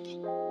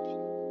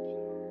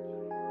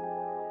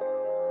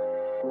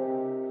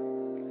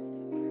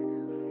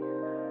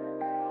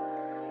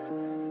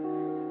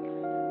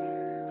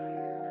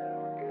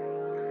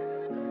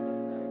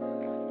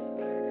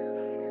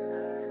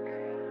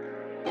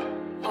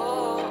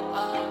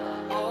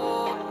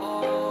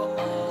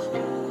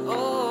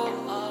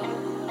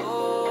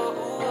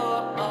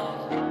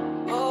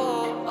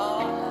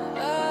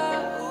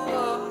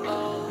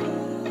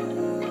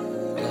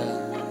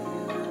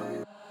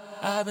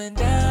 I've been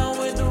down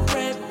when the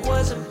rent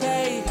wasn't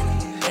paid,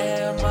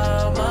 and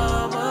my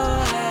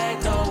mama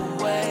had no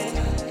way,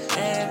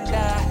 and I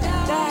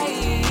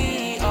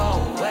die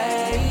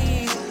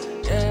always,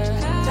 yeah,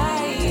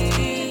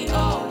 die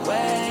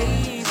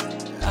always.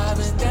 I've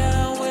been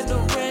down when the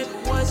rent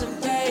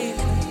wasn't paid,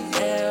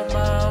 and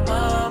my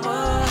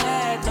mama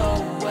had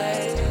no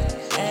way,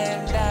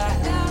 and I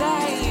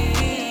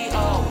die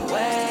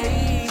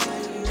always,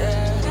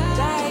 yeah,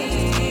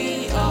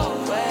 die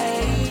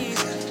always.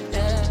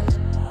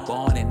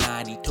 Born in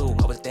 92,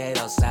 I was dead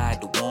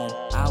outside the womb.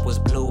 I was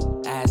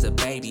blue as a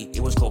baby, it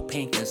was cold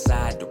pink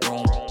inside the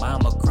room.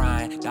 Mama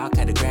crying, dog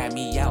had to grab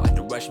me out, had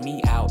to rush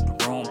me out the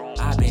room.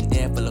 I've been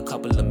there for a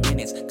couple of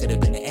minutes, could have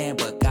been the end,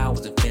 but God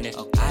wasn't finished.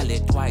 I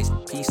lit twice,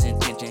 peace and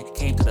tension,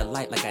 came to the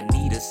light like I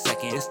need a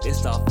second.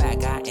 It's all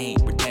fact, I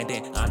ain't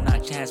pretending. I'm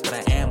not chance, but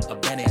I am a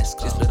Bennett.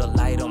 This little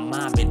light on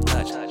mine been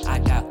touched. I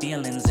got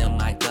feelings in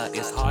my gut.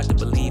 It's hard to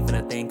believe in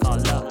a thing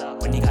called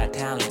love when you got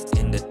talent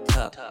in the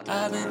tuck.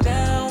 I've been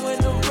down when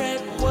the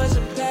rent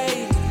wasn't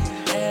paid,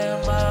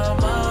 and my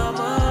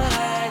mama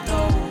had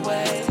no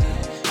way,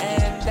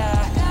 and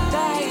I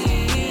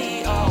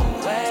die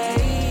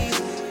always,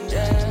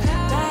 yeah,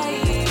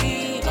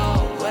 die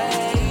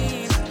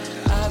always.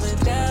 I've been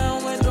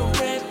down when the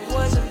rent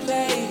wasn't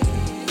paid,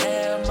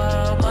 and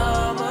my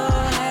mama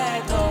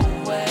had no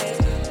way,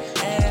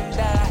 and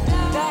I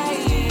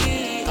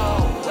die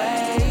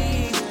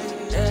always,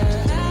 yeah,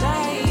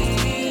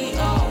 die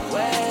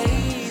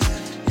always,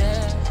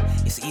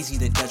 yeah. It's easy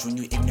to judge when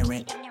you're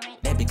ignorant.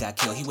 Baby got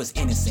killed, he was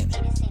innocent.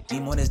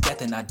 Beam on his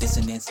death and not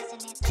dissonance.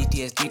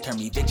 PTSD turned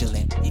me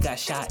vigilant. He got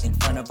shot in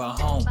front of our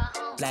home.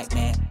 Black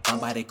man, run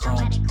by the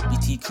chrome.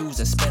 BT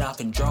Cruiser sped off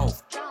and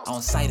drove.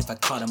 On sight if I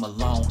caught him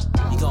alone.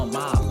 He gon'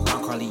 mob,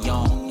 Don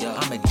Corleone.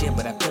 I'm a jit,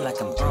 but I feel like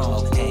I'm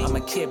grown. I'm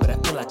a kid, but I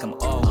feel like I'm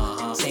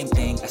old. Same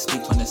thing, I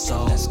speak from the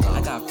soul.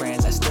 I got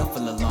friends, I still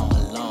feel alone.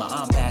 My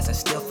arm passed, I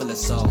still feel a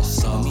soul.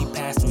 When we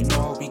pass, we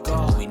know where we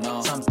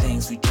go. Some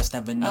things we just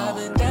never know. I've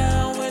been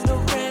down when the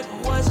rent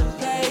wasn't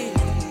paid,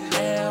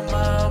 and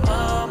my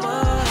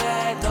mama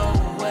had no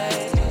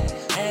way,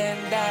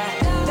 and I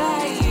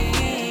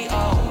die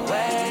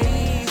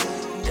always,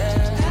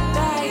 yeah,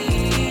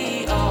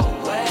 die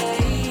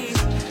always.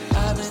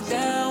 I've been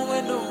down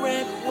when the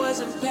rent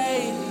wasn't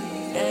paid,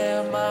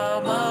 and my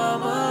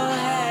mama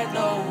had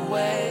no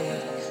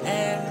way,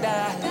 and I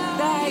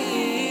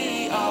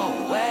die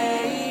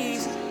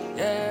always,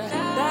 yeah,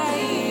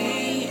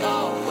 die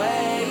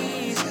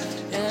always,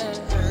 yeah.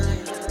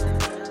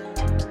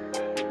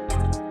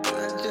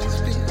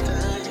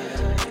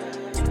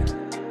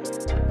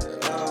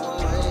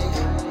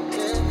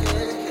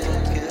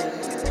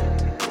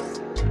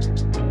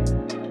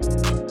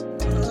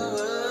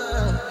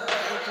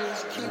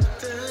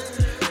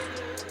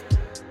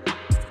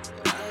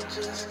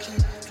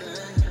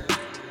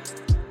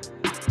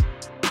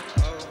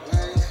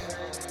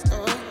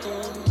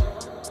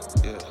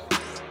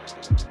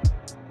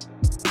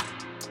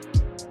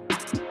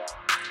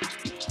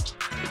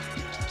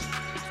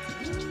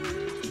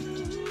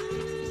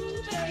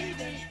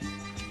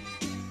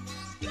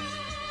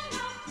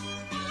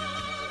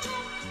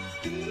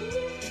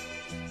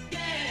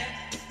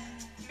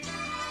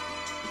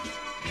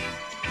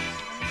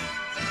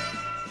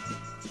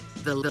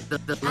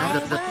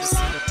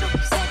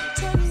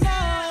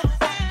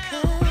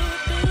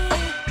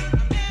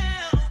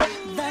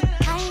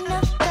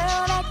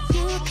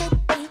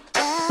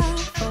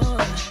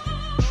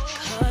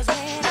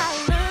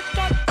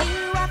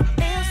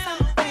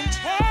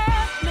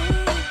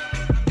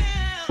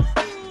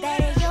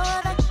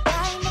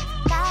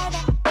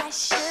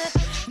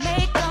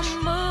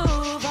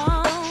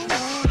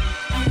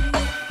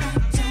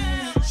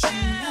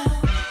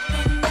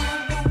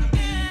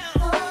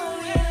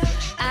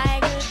 I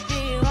could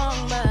be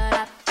wrong, but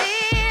I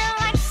feel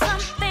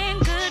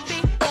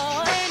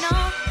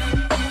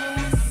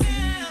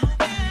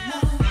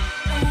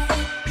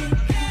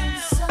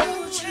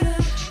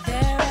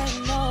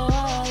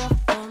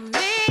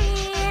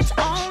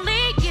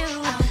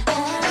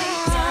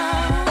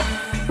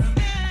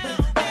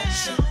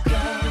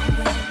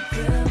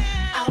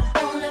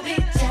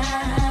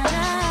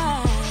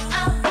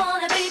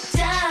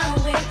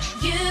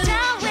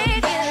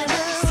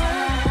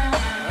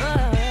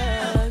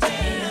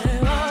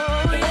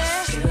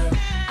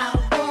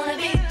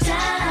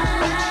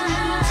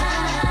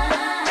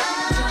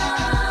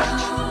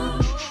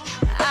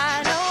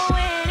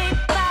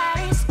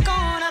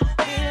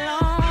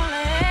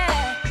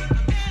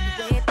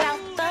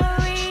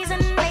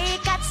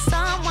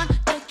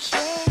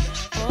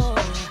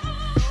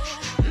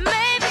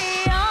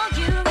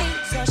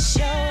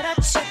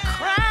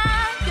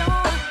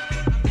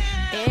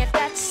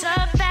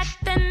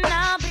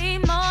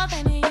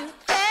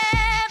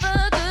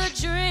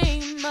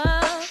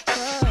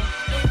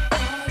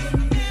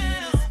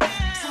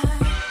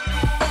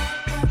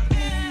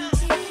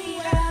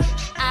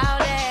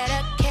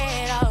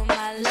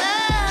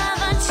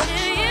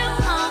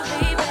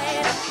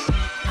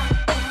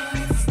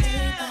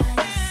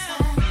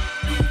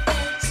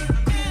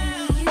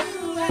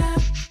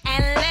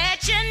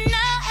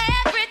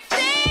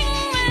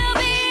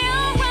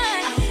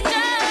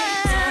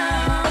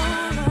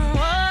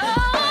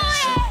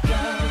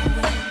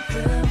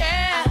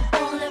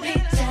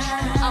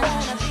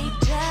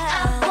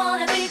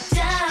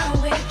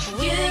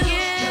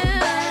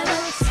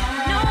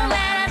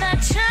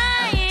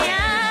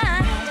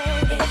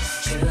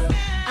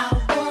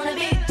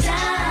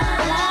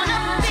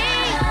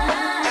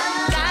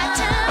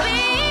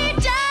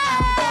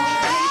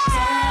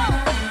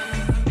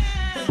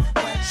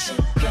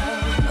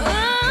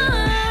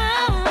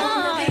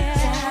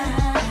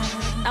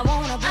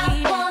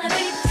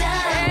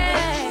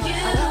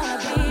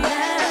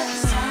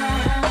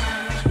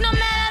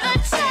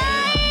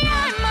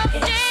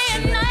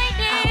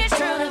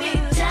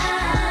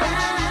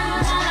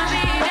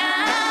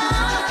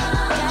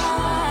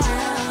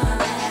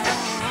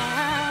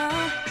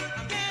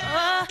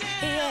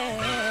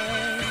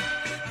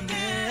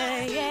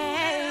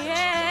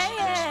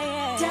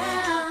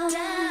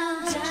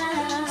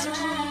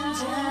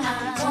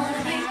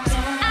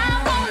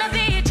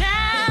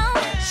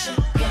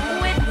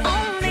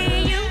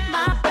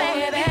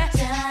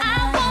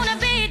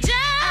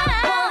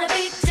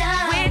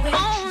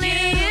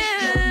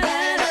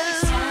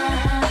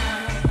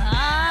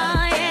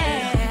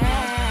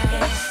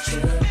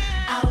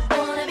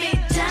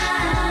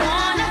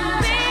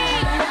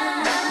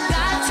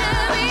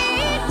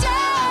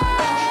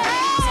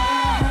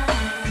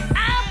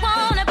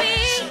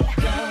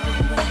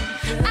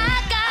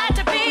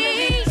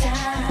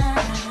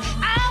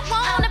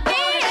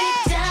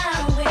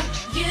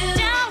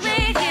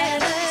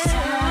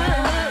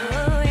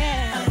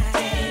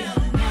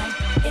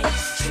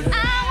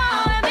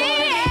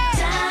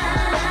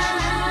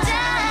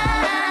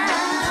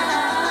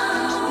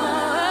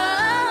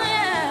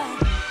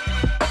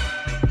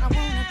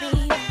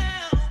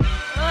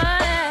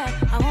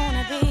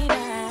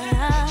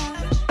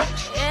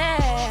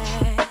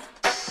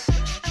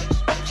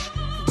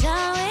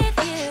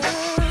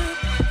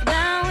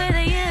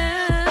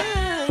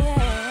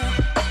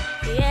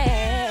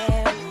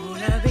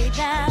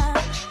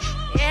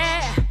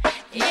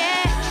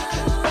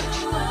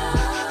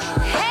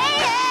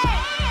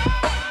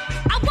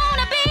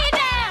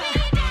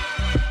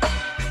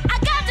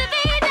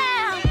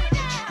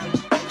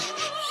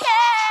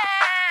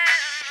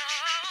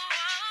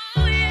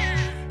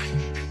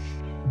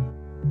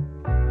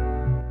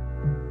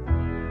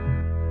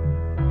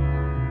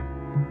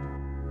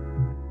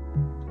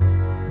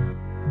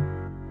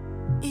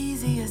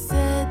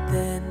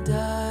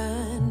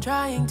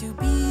trying to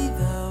be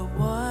the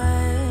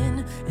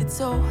one. It's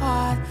so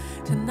hard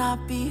to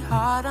not be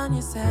hard on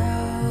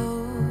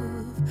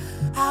yourself.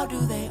 How do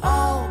they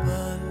all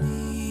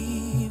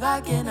believe?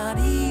 I cannot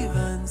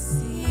even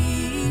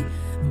see,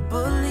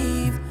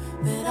 believe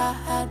that I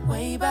had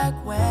way back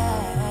when.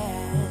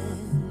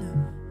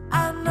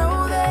 I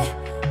know that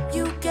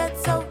you get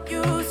so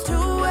used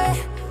to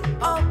it,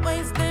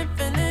 always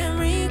living in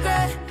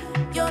regret.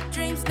 Your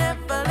dreams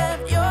never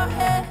left your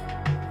head,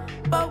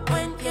 but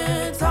when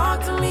you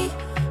talk to me,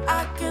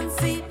 I can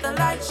see the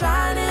light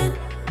shining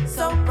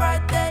so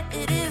bright that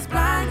it is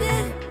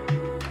blinding.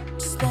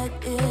 Just let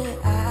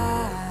it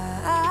out.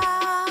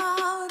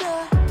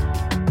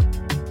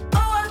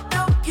 Oh, I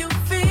know you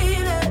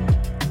feel it,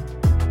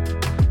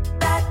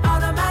 that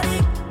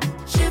automatic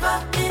shiver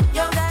in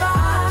your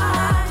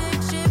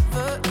spine,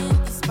 shiver in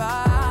your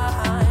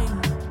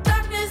spine.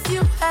 Darkness,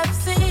 you have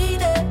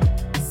seen it,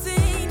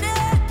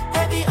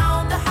 heavy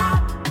on the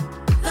heart.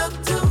 Look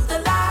to the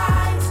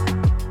light.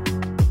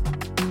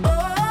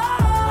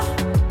 Oh,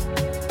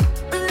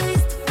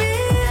 release the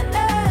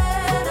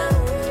feeling.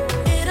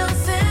 It'll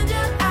send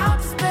you out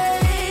to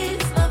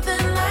space.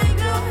 Nothing like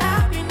your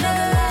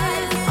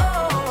happiness.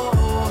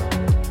 Oh,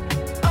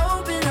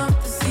 open up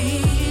the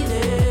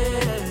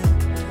ceiling.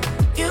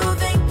 You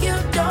think you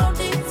don't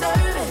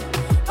deserve it,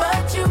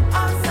 but you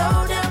are so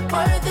damn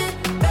worth it,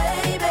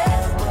 baby.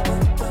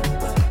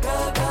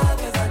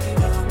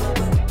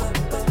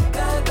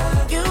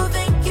 You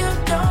think you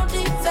don't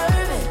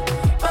deserve it,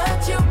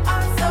 but you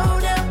are so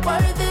damn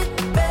worth it,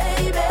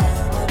 baby.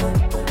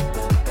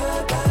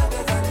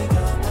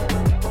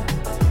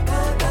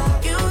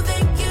 You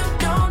think you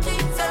don't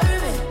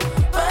deserve it,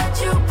 but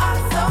you are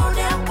so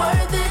damn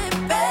worth it,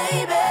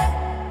 baby.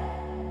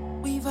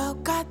 We've all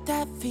got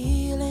that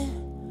feeling.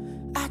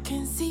 I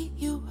can see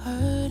you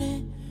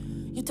hurting.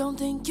 You don't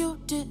think you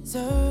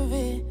deserve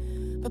it,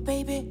 but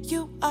baby,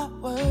 you are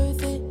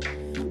worth it.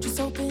 Just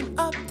open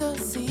up the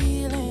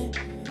ceiling.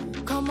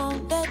 Come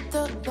on, let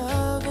the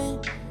love in,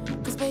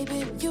 'cause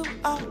baby, you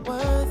are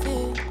worth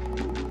it.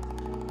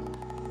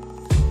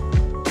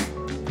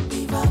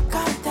 We've all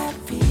got that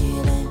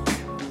feeling.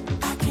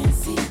 I can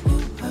see you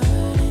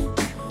hurting.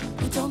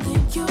 You don't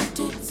think you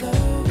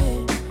deserve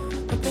it,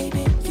 but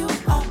baby, you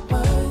are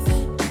worth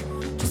it.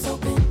 Just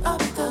open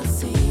up the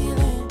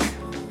ceiling.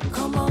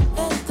 Come on,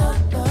 let the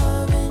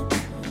love in,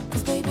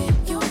 'cause baby,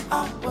 you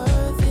are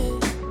worth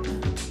it.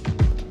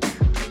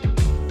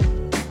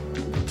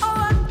 Oh,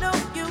 I know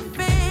you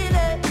feel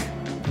it,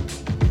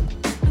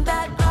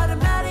 that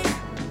automatic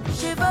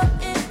shiver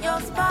in your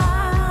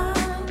spine.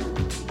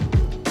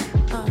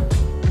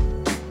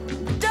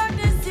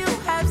 Darkness, you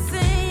have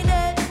seen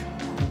it,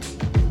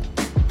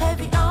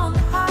 heavy on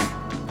the heart.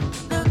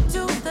 Look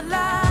to the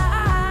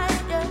light.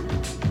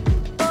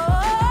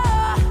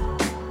 Oh,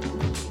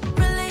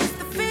 release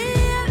the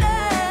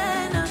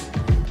feeling.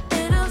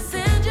 It'll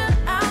send you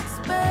out to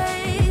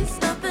space.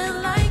 Nothing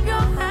like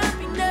your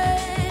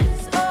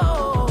happiness.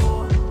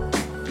 Oh,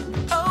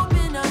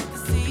 open up the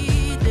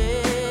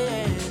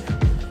ceiling.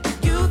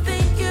 You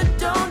think you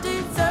don't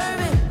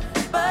deserve it,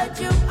 but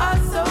you are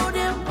so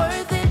damn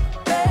worth it,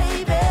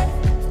 baby.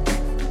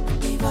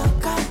 We've all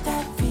got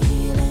that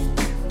feeling.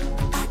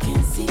 I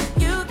can see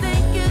you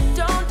think you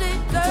don't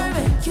deserve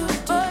it,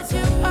 but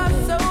you are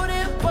so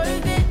damn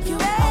worth it,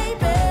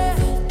 baby.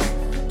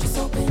 Just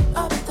open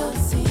up the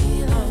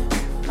ceiling.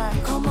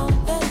 Come on,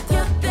 let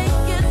you think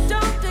you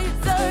don't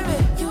deserve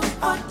it,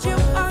 but you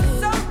are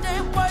so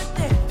damn worth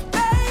it,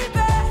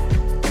 baby.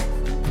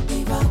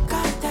 We've all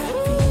got that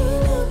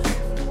feeling.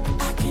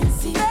 I can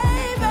see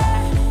baby.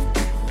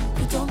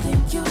 You don't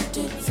think you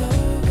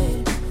deserve it,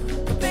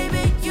 but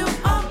baby, you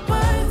are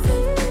worth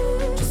it.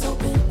 Just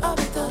open up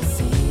the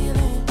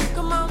ceiling.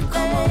 Come on,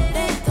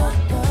 let the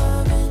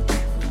love in,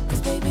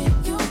 'cause baby,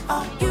 you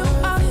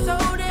are so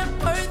damn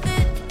worth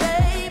it,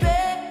 baby.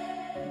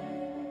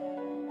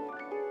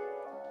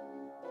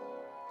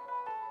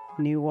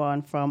 New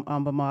one from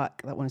Amber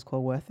Mark. That one is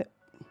called Worth It.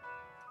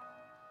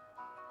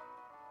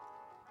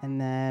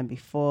 And then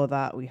before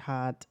that, we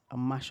had a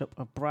mashup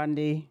of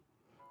Brandy.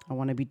 I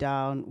Want to Be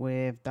Down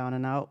with Down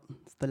and Out.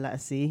 It's the letter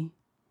C.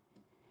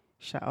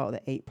 Shout out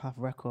the 8 Path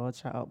Records.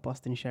 Shout out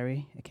Boston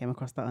Sherry. I came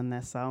across that on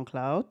their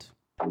SoundCloud.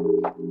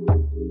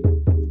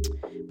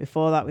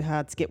 Before that, we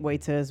had Skip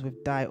Waiters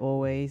with Die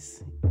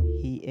Always.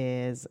 He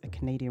is a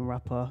Canadian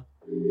rapper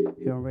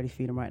who I'm really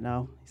feeling right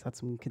now. He's had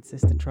some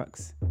consistent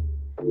tracks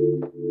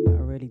that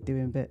are really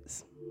doing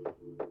bits.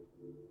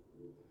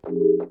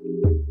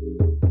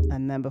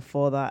 And then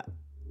before that,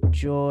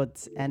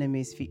 Jord's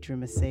Enemies featuring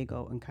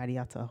Masego and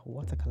Kadiata.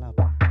 What a collab.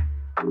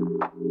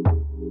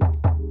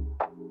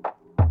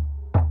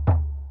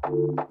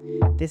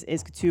 This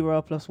is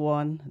Katura Plus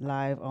One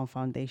live on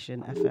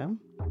Foundation FM.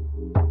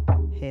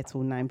 Here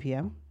till 9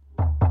 p.m.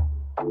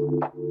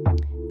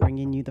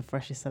 Bringing you the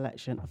freshest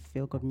selection of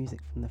feel-good music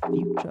from the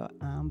future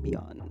and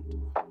beyond.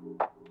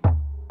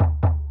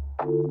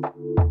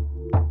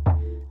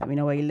 Let me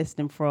know where you're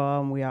listening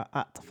from. We are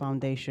at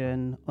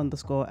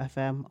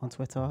foundation_FM on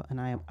Twitter, and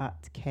I am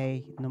at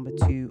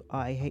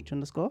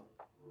K2RAH_.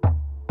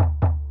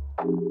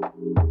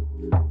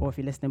 Or if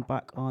you're listening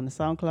back on the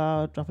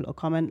SoundCloud, drop a little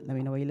comment. Let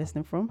me know where you're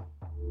listening from.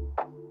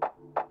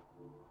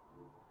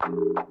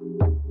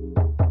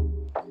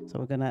 So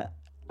we're gonna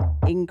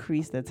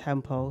increase the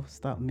tempo,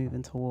 start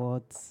moving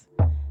towards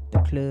the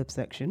club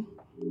section.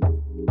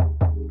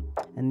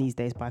 And these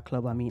days by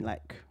club, I mean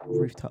like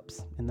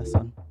rooftops in the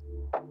sun,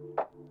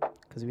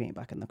 because we ain't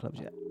back in the clubs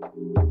yet.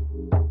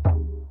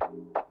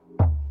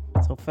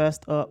 So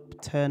first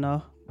up,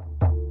 Turner,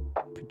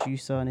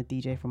 producer and a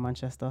DJ from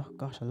Manchester.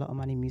 Gosh, a lot of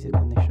money music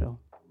on this show.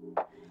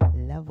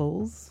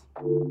 Levels.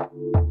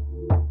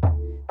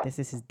 This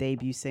is his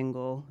debut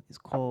single. It's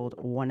called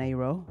 1A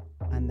Row.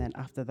 And then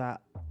after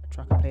that, a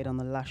track I played on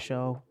the last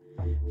show,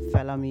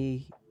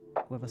 Felami,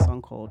 with a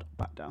song called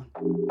Back Down.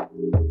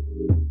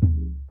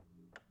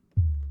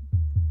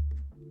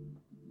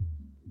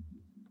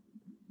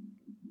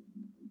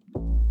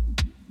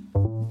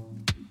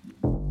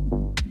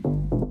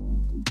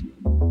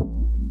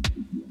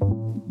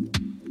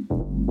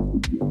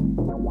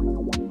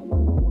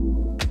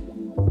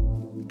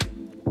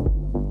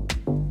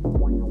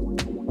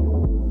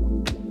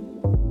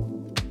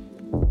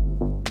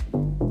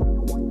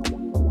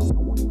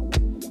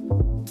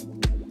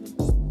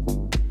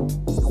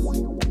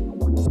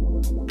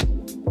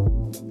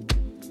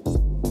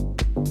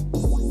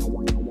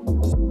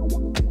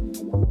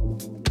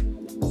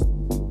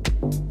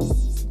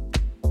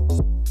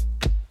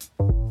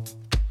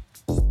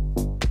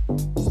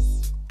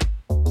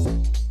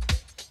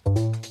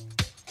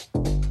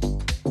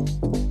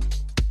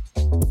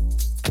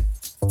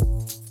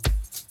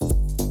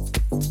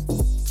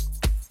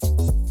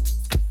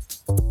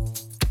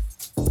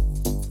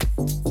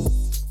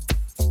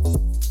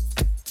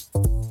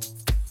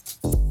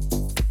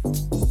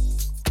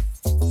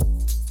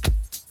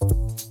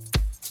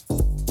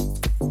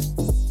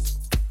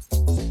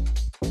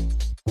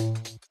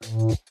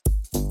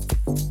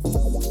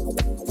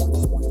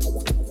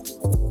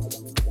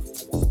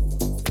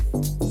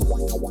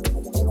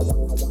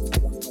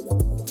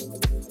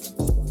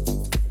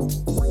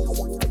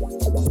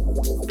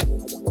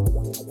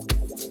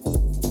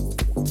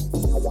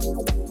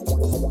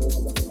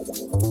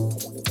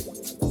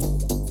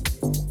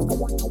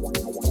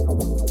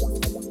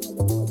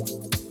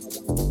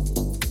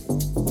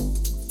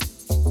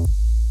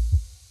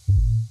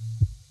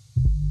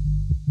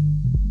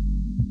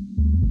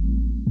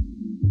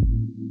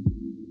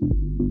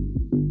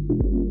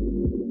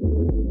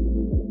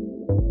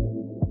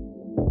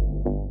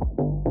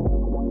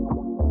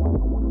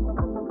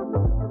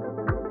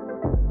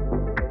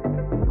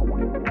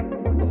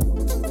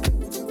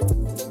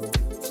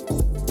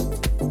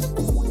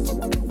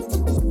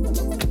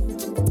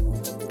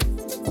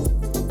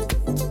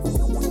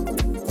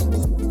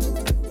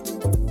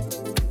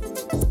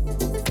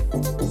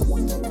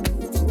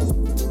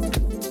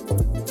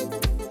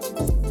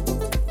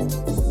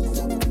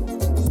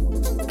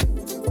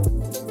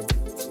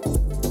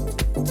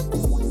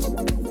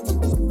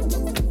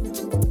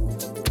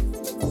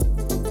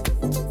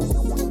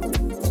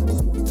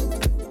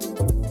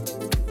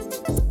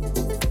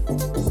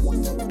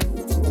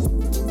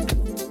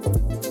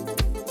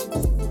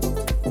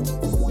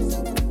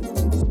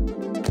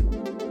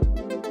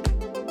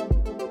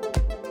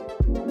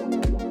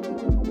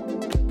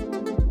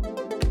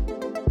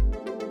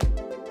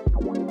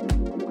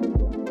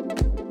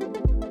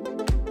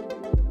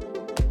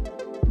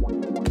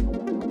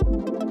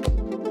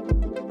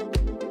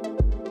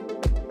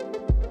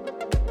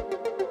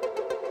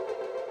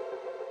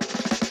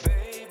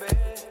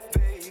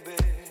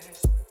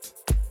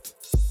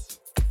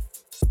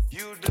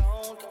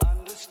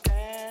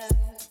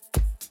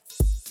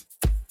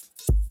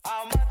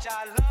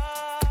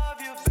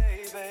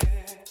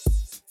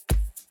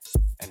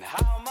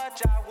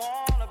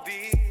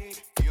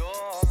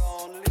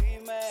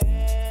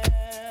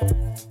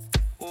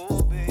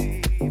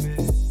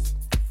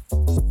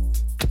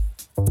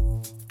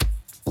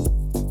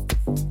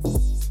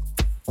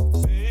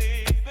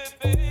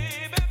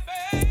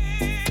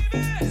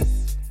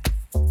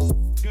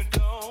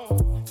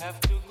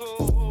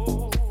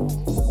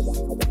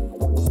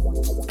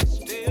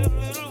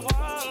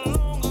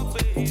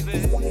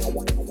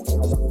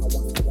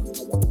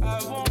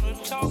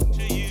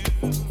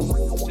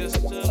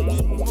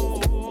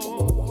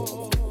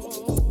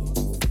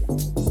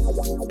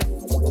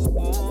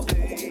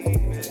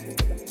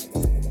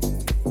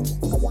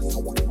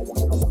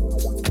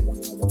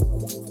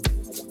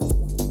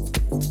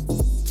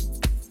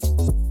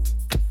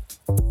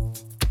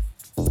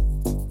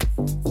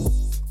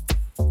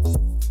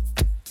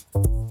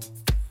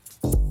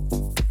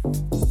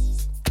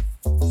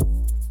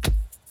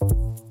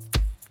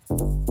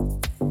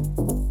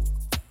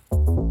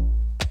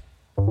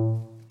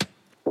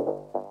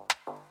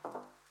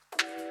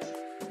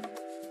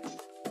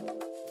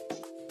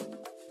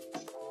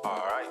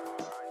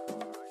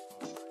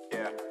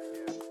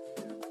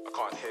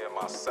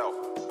 myself,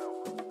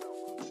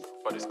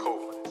 but it's cool.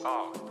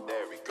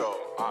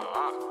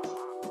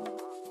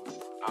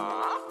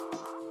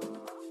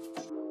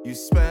 You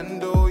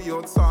spend all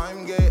your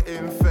time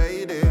getting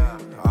faded.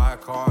 I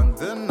can't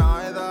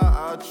deny that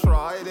I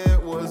tried,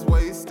 it was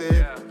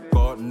wasted.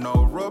 Got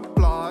no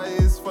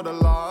replies for the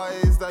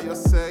lies that you're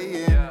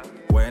saying.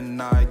 When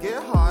I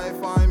get high,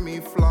 find me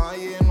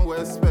flying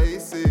where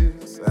space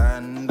is.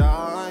 And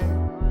I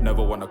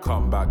never wanna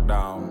come back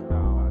down.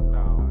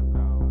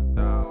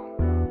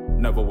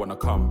 Never wanna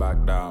come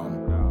back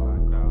down.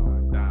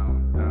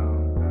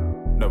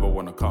 Never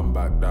wanna come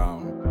back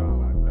down.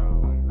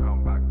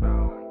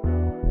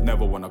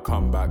 Never wanna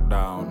come back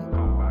down.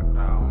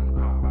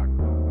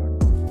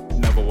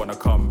 Never wanna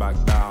come back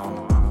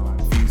down.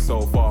 Feet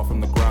so far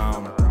from the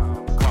ground.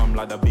 Come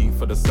like the beat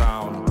for the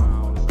sound.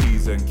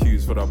 P's and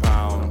Q's for the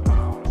pound.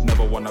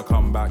 Never wanna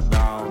come back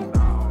down.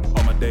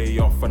 On my day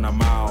off when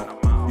I'm out.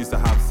 Used to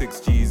have 6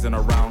 G's in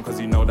a round, cause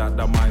you know that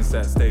the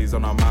mindset stays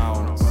on our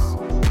mounts.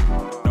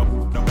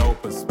 No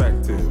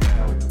perspective.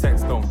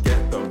 Text don't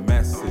get the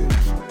message.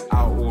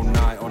 Out all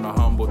night on a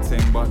humble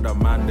ting, but the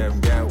man them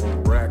get all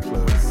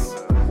reckless.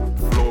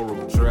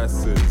 Floral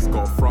dresses,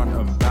 got front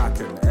and back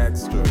and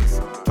extras.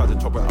 Tried to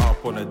chop it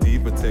up on a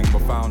deeper ting,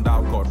 but found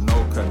out got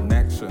no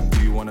connection.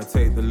 Do you wanna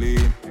take the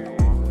lead?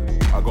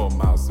 I got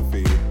mouths to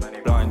feed.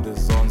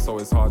 Blinders on, so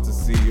it's hard to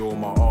see all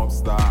my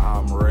ops that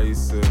I'm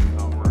racing.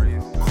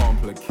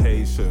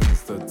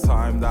 Complications, the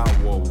time that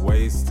we're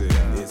wasting.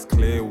 It's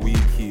clear we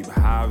keep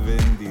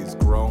having these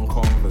grown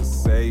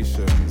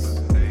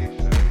conversations.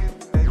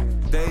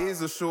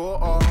 days are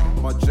shorter,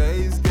 my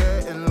J's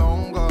getting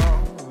longer.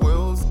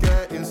 Will's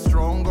getting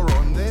stronger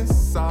on this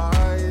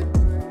side.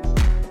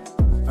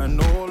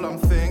 And all I'm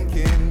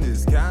thinking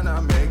is, can I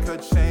make a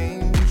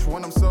change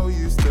when I'm so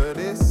used to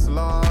this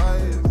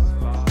life?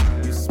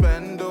 You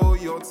spend all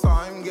your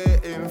time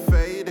getting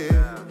faded.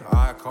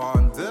 I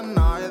can't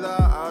deny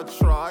that I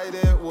tried,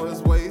 it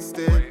was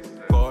wasted.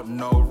 Got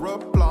no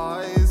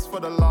replies for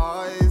the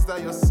lies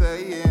that you're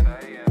saying.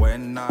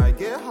 When I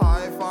get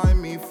high,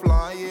 find me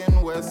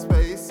flying where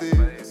space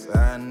is.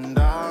 And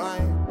I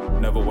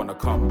never wanna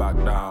come back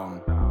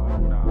down.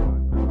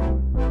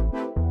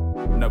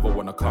 Never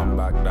wanna come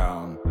back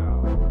down.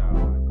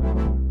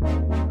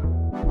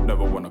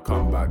 Never wanna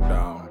come back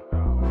down.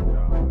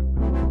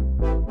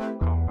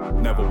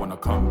 Never wanna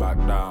come back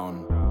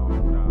down.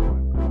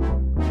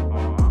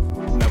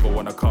 Never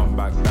wanna come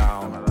back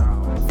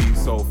down. Feet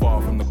so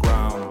far from the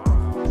ground.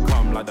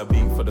 Come like the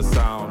beat for the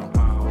sound.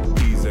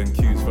 P's and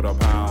Q's for the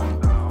pound.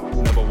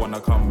 Never wanna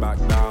come back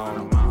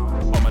down.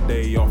 On my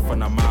day off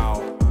when I'm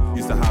out.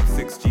 Used to have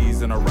 6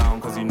 G's in a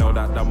round, cause you know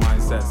that the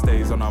mindset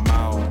stays on our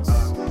mounts.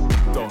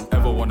 Don't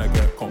ever wanna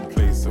get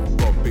complacent.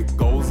 Got big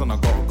goals and I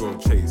gotta go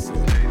chase it.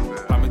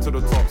 Climbing to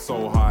the top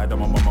so high that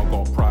my mama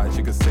got pride,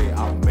 she could say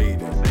I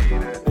made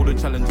it. All the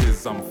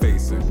challenges I'm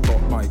facing.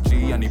 Got my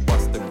G and he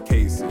bust them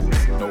cases.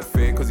 No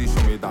fear cause he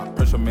showed me that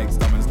pressure makes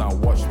diamonds, now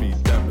watch me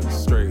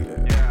demonstrate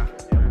it.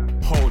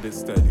 Hold it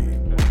steady.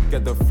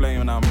 Get the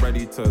flame and I'm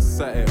ready to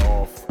set it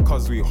off.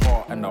 Cause we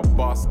hot and the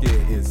basket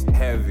is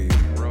heavy.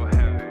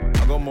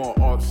 I got more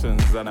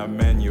options than a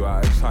menu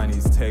at a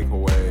Chinese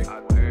takeaway.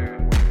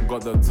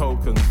 Got the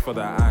tokens for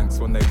the angst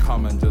when they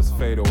come and just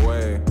fade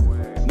away.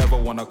 Never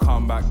wanna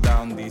come back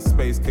down, these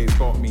space caves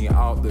got me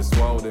out this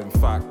world. In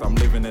fact, I'm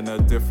living in a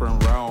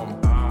different realm.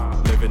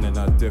 Living in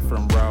a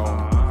different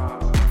realm.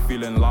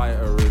 Feeling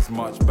lighter is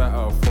much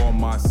better for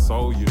my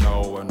soul, you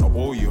know. And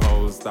all you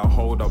hoes that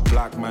hold a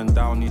black man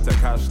down need to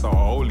catch the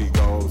Holy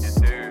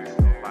Ghost.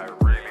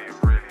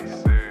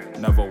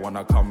 Never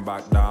wanna come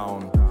back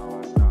down.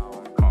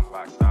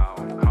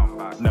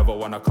 Never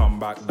wanna come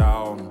back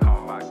down.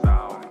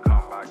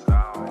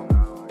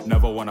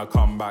 Never wanna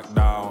come back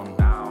down.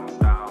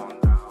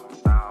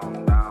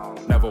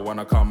 Never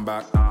wanna come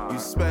back. You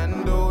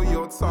spend all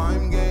your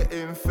time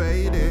getting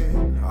faded.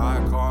 I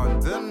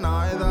can't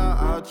deny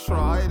that I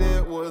tried,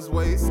 it was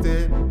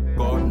wasted.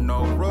 Got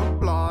no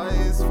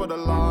replies for the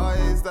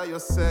lies that you're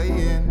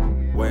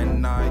saying.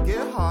 When I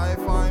get high,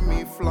 find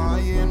me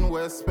flying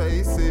where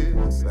space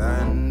is.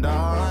 And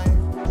I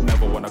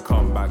never wanna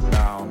come back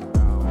down.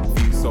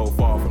 Feet so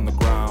far from the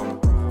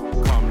ground.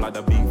 Come like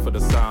the beat for the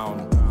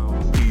sound.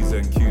 P's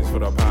and Q's for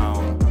the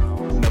pound.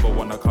 Never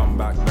wanna come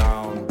back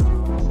down.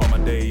 On my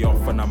day off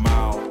when I'm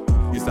out.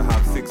 Used to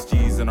have 6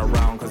 G's in a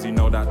round, cause you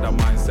know that the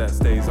mindset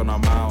stays on our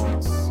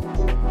mounts.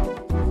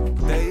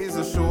 Days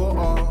are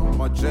shorter,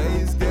 my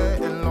J's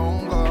getting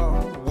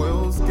longer.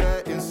 Will's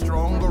getting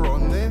stronger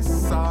on this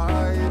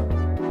side.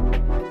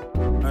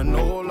 And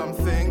all I'm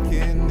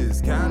thinking is,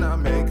 can I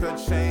make a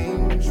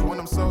change when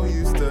I'm so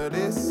used to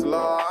this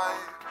life?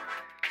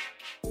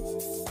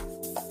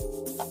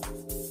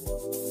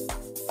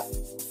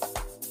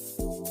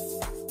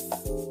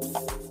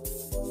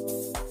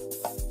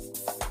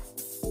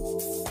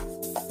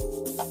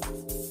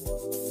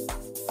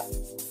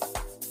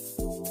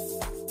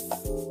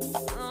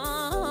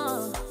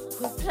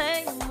 Quit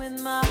playing with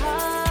my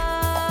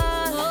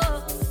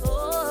heart.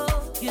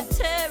 You're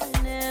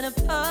tearing it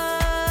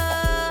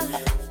apart.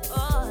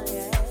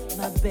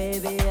 My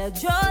baby, I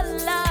draw a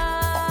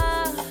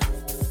line,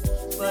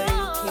 but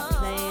you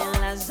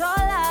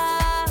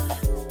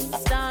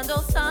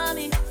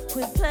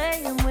quit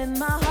playing with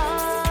my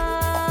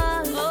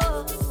heart.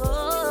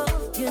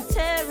 You're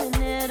tearing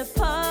it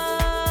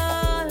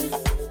apart.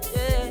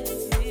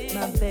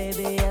 My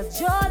baby, I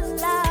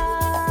Jola.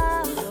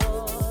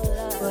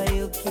 But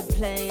you keep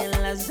playing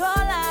La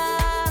Zola.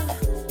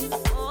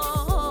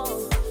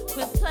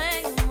 Quit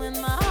playing with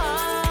my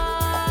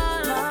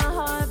heart. My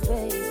heart,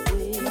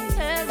 baby. You're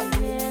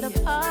tearing it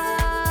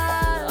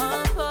apart.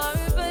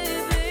 Apart,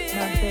 baby.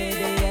 My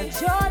baby, I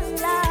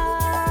Jola.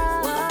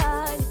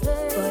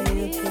 But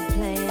you keep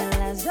playing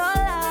La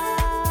Zola.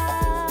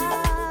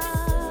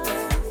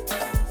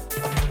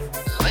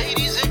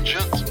 Ladies and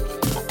gentlemen,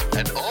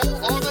 and all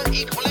other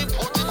equally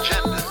important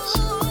genders,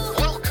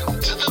 welcome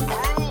to the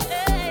groove.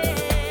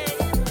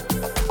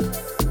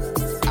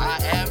 I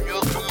am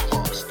your groove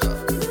master.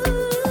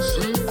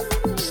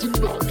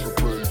 Sinatra,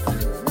 baby.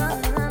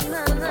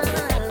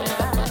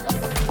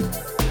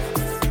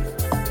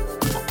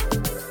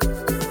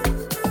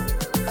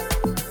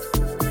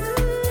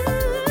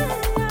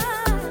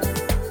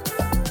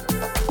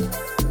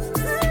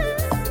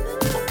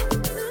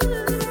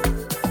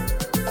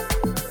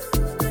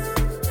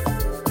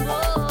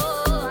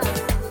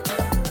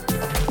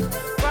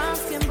 Brown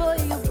skin boy,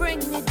 you bring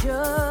me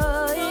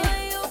joy.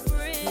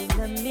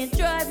 Let me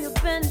drive your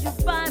Benz, you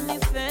find me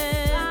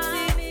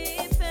fancy.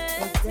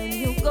 But then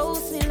you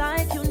ghost me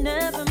like you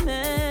never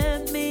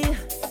met me.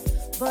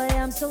 Boy,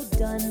 I'm so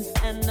done,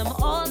 and I'm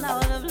all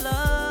out of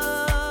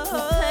love.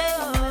 You're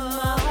playing with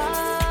my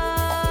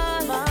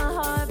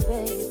heart,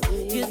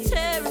 baby. You're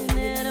tearing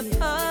it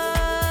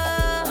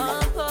apart,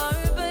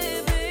 apart,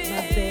 baby.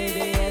 My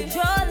baby, I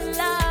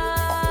Jola.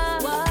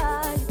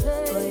 Why,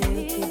 baby? Boy,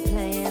 you keep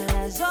playing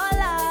La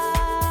Zola.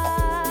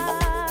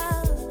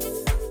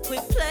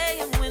 Quit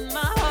playing with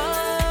my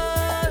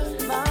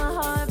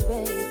heart,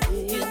 baby.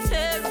 You're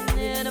tearing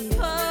it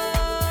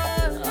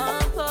apart,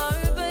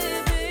 apart,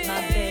 baby. My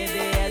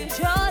baby, I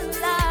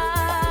Jola.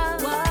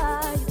 Why,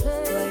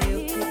 baby? Boy, you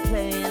keep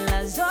playing La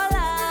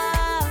Zola.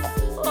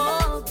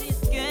 All these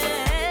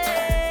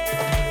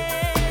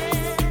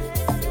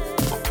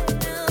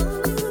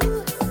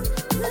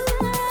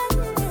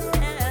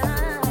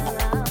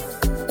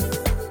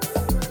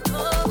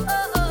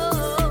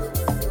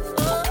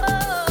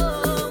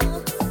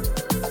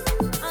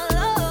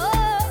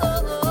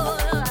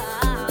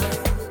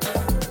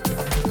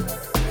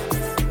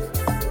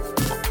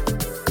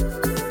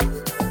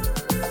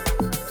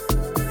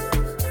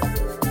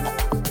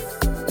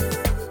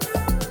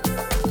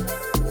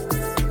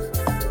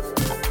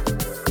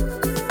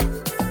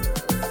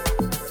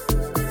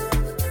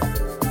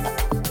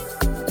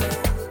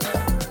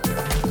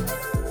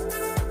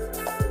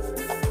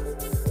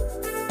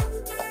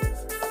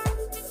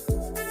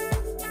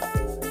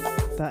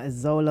That is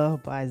Zola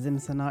by Zim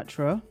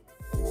Sinatra.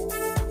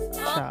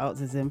 Shout out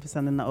to Zim for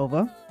sending that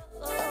over.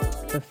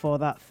 Before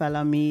that,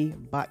 Fella Me,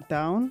 Back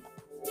Down.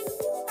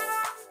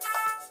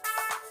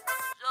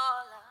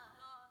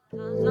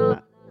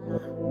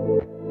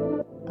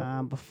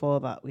 And before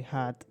that, we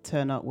had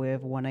Turn Up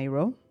with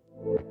 1A-Row.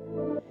 So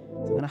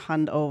I'm going to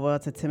hand over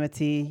to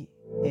Timothy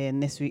in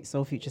this week's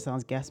Soul Future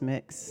Sounds guest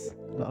mix.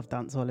 A lot of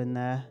dancehall in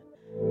there,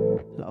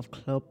 a lot of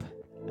club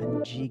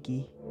and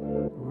jiggy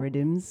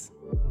rhythms.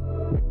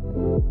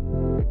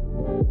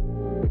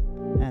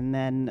 And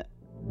then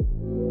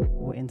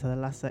we're into the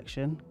last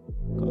section.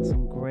 Got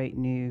some great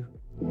new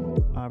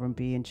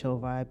R&B and chill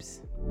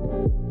vibes.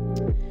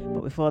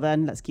 But before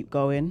then, let's keep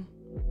going.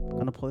 I'm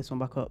gonna pull this one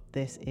back up.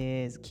 This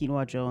is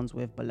Quinoa Jones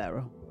with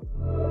Bolero.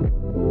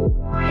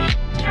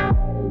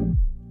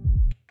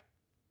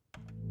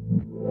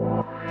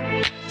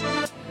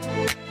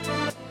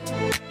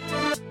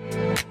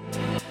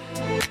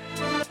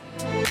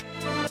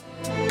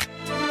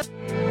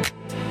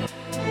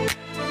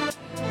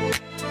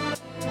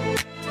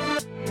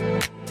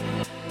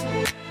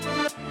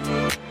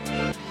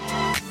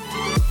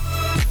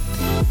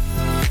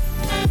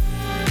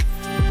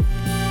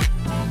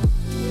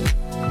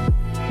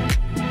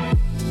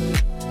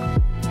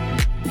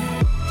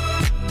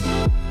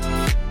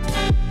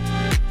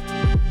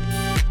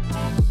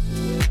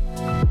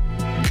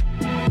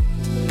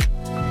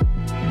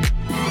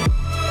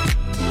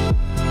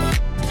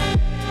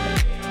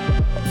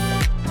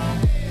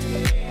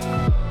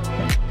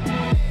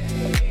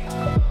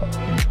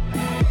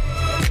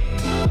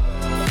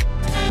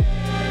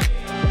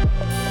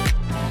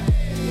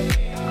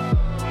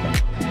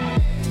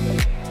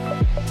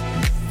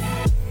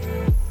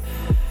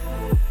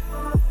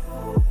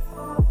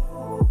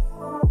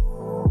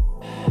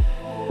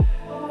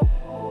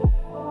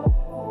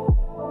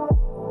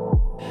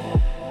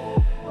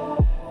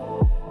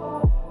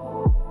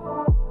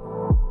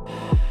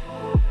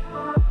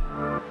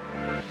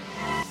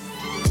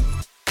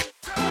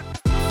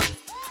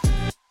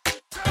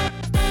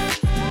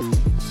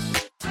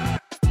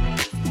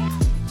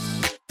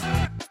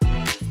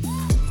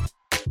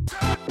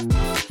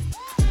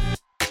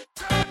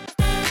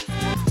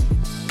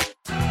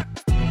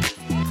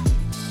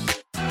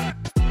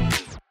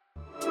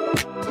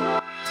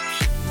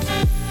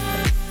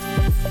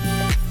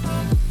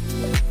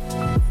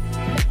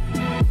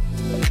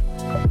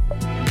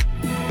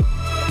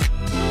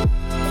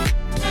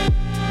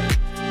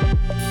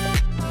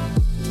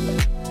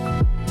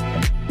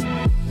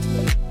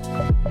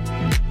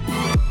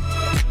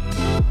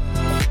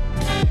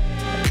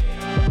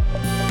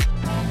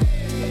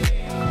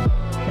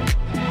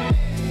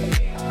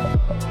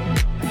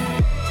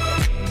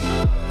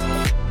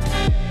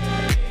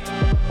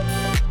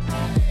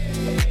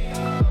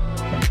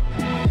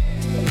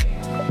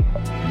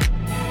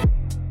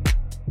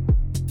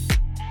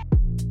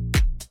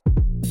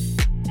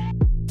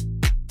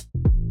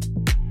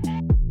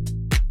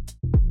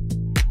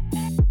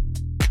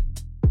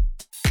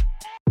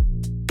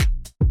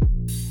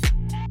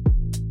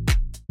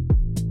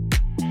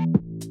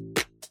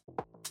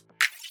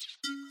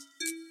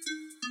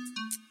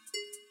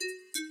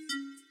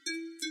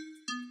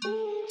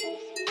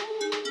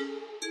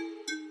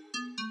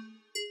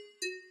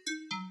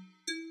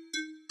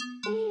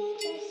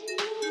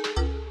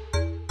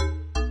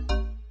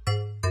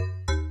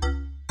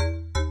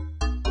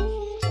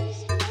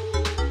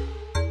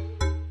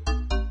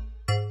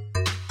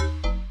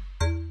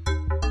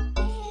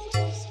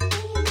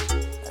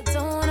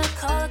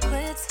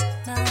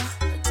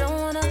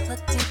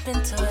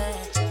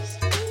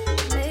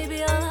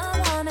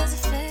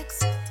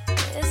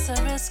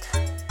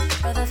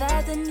 Rather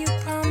that than you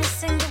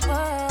promising the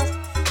world.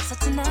 So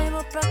tonight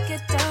we'll break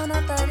it down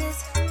our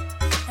bodies.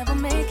 And we'll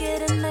make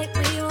it a night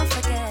we won't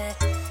forget.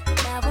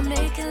 Now we're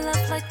making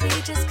love like we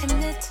just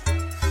commit.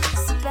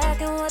 Sit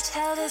back and watch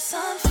how the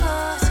sun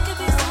falls. It could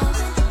be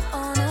something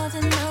or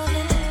nothing,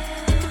 nothing.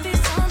 It could be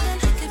something,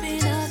 it could be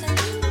nothing.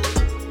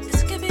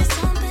 This could be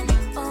something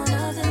or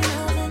nothing,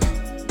 nothing.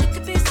 It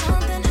could be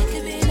something, it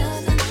could be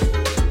nothing.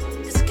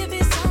 This could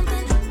be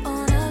something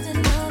or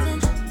nothing, nothing.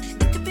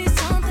 It could be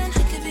something,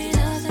 it could be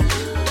nothing.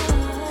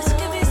 This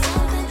could be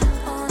something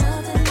or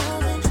nothing,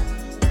 nothing.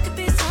 It could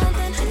be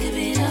something, it could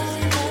be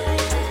nothing.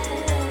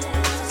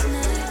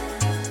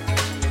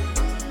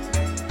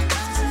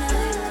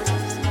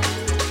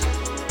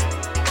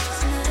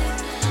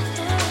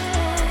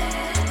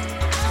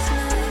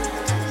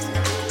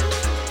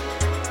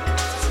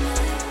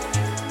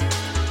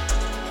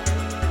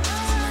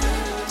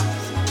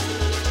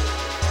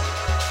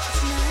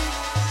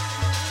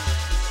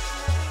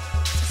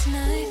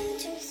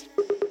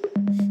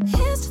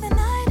 Here's to the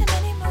night and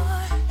many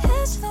more.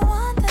 Here's to the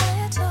one that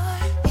I adore.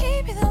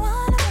 He be the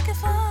one I'm looking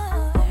for.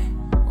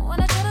 When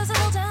I try to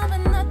settle down,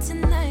 but not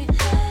tonight.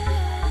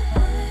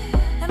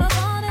 Am I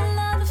falling in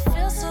love? It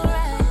feels so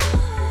right.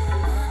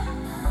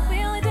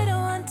 We only did it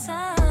one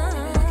time.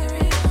 Maybe we can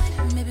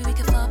rewind. Maybe we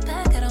can fall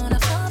back. I don't wanna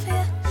fall for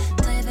you.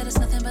 Tell you that it's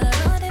nothing but a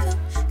rendezvous.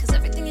 'Cause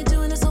everything you're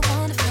doing is so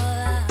wonderful.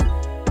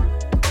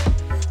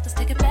 Let's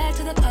take it back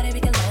to the party. We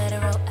can let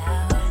it roll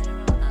out.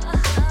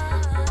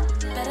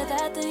 Better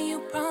that than you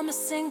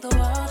promising the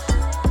world.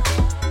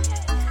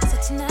 So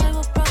tonight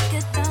we'll break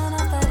it down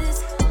our bodies.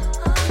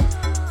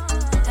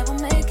 And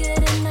we'll make it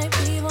a night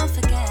we won't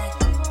forget.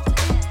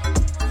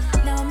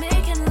 Now we're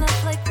making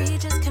love like we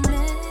just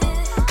commit.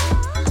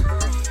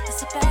 Let's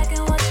sit back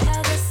and watch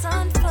how the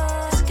sun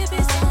falls. It could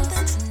be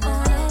something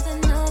or nothing,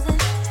 nothing.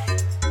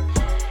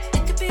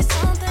 It could be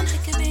something,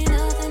 it could be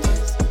nothing.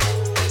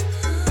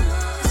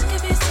 This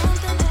could be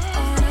something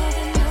or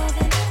nothing,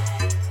 nothing.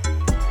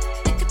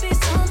 It could be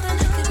something,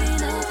 it could be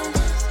nothing.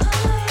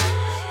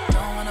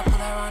 Don't wanna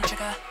pull her on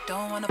trigger.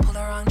 Don't wanna pull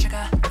her on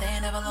trigger. They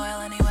ain't never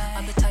loyal anyway.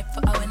 I'm the type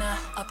for a winner.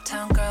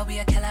 Uptown girl, be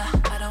a killer.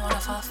 I don't wanna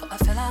fall for a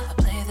filler. I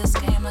play this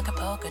game like a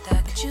poker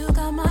deck. But you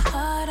got my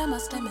heart, I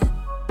must admit.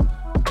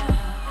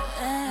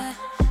 Yeah.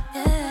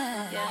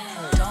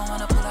 Don't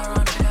wanna pull her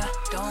on trigger.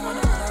 Don't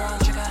wanna pull her on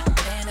trigger.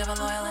 They ain't never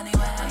loyal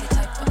anyway. I'm the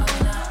type for a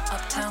winner.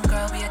 Uptown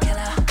girl, be a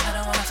killer. I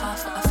don't wanna fall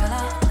for a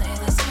filler. I play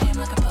this game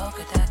like a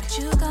poker deck. But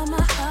you got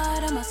my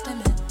heart, I must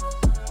admit.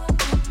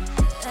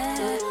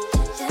 Yeah.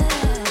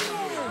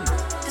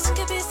 'Cause it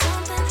could be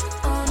something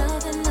or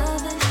nothing,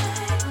 nothing.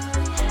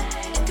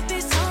 It could be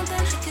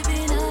something, it could be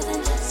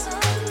nothing.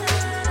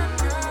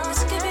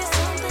 This could be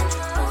something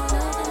or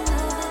nothing,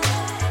 nothing.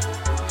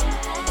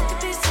 It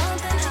could be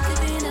something, it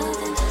could be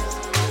nothing.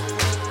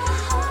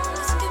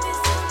 This could be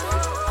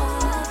something or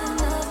nothing,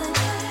 nothing.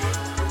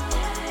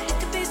 It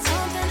could be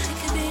something, it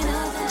could be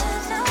nothing.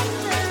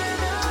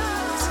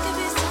 This could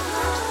be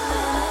something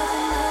or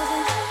nothing,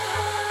 nothing.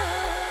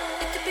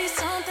 It could be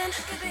something,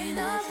 it could be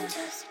nothing.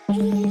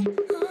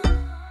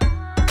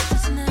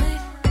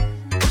 Tonight.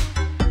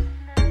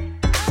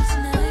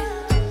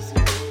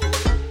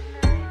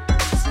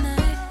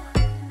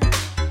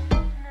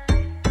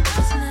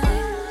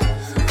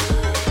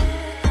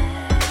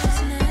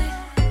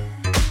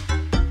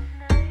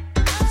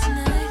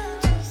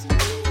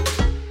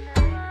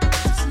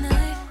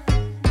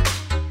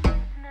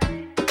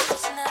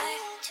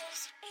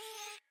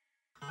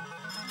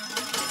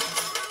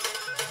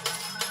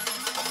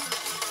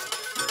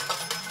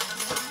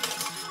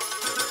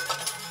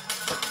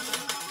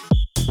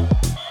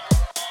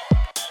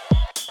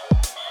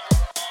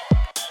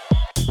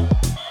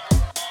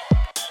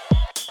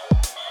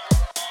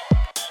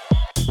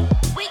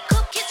 Wake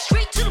up, get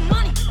straight to the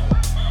money.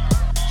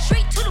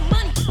 Straight to the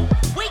money.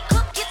 Wake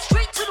up, get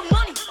straight to the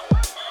money.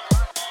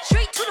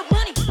 Straight to the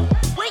money.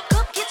 Wake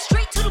up, get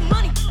straight to the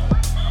money.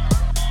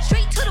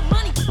 Straight to the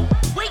money.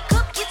 Wake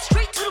up, get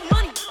straight to the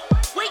money.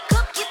 Wake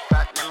up, get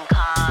Fuck them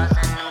cars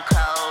and them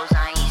clothes.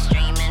 I ain't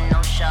streaming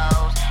no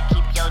shows.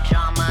 Keep your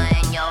drama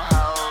and your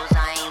hoes.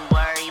 I ain't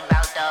worried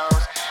about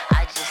those.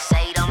 I just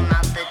say them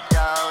out the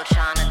door.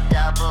 Tryna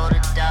double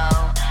the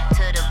dough.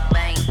 To the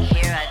bank,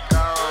 here I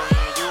go.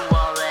 Yeah, you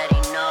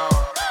already know.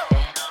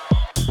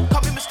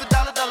 Call me Mr.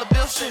 Dollar Dollar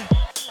Bill shit.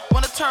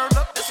 When I turn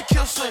up, it's a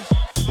kill switch.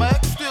 My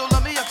ex still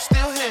love me, I can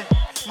still hit.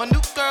 My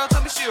new girl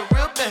tell me she a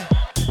real bitch.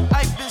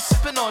 I ain't been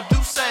sipping on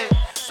Douce,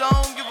 so I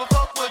don't give a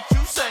fuck what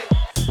you say.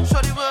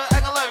 Shorty was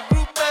acting like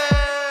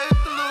groupies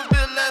a little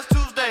bit last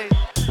Tuesday.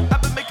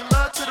 I've been making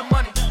love to the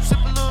money. Sip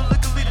a little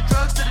liquor, lead the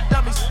drugs to the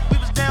dummies. We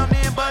was down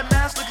there, but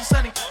now it's looking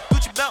sunny.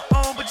 Gucci belt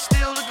on, but you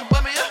still looking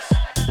bummy.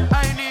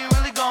 I ain't even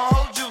really gonna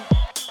hold you.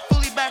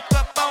 Fully backed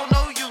up, I don't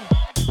know you.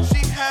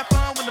 She had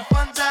fun when the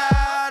fun's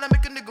out. I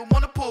make a nigga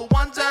wanna pull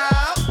ones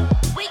out.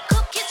 Wake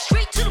up, get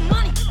straight to the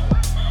money.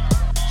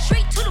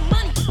 Straight to the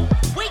money.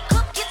 Wake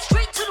up, get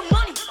straight to the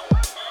money.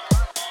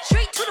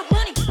 Straight to the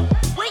money.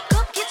 Wake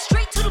up, get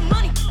straight to the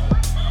money.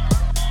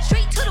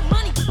 Straight to the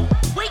money.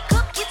 Wake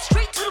up, get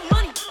straight to the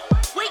money.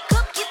 Wake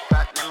up, get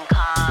Fuck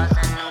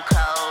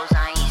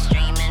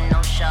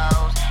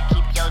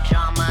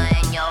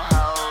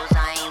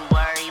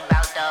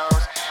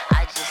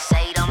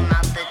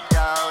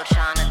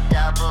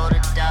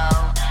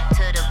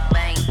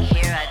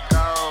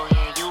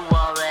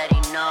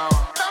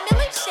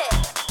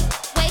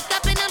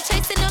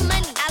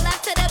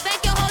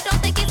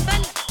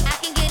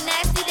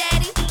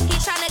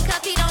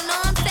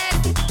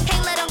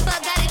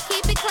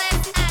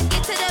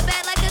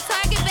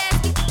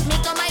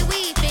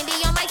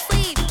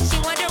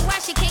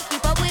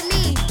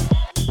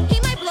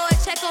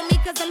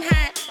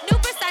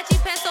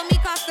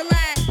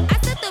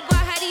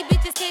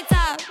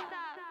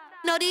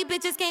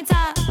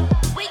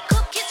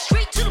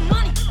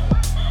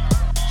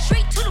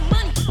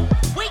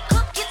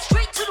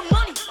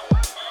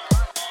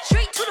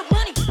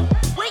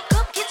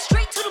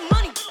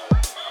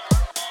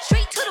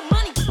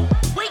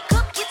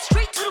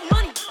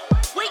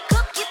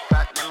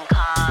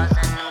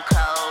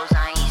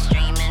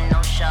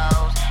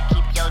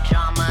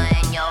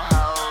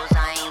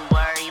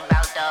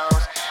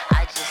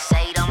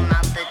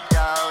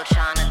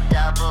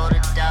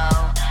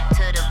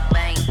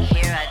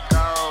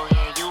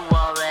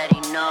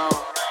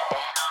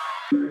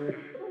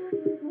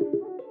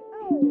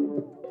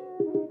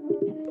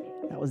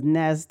was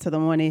Nez to the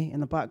Money in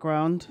the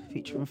background,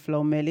 featuring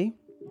Flo Milli.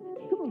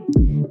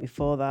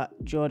 Before that,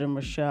 Jordan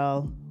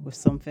Rochelle with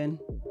Something.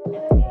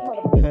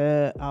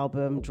 Her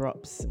album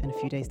drops in a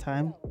few days'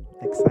 time.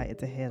 Excited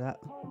to hear that.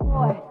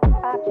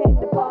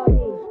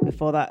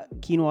 Before that,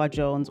 Quinoa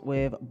Jones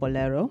with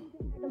Bolero.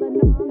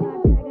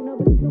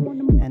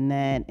 And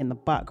then in the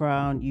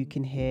background, you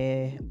can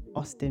hear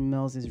Austin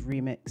Mills'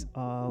 remix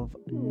of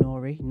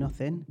Nori,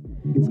 Nothing.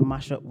 It's a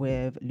mashup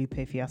with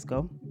Lupe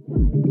Fiasco.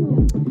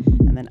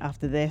 And then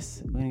after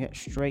this, we're going to get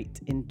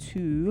straight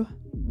into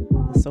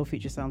the Soul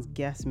Future Sounds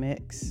guest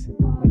mix,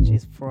 which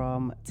is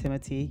from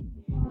Timothy.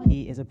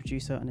 He is a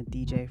producer and a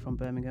DJ from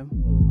Birmingham.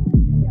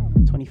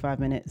 25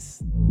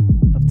 minutes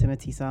of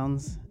Timothy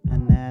sounds,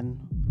 and then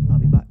I'll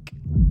be back.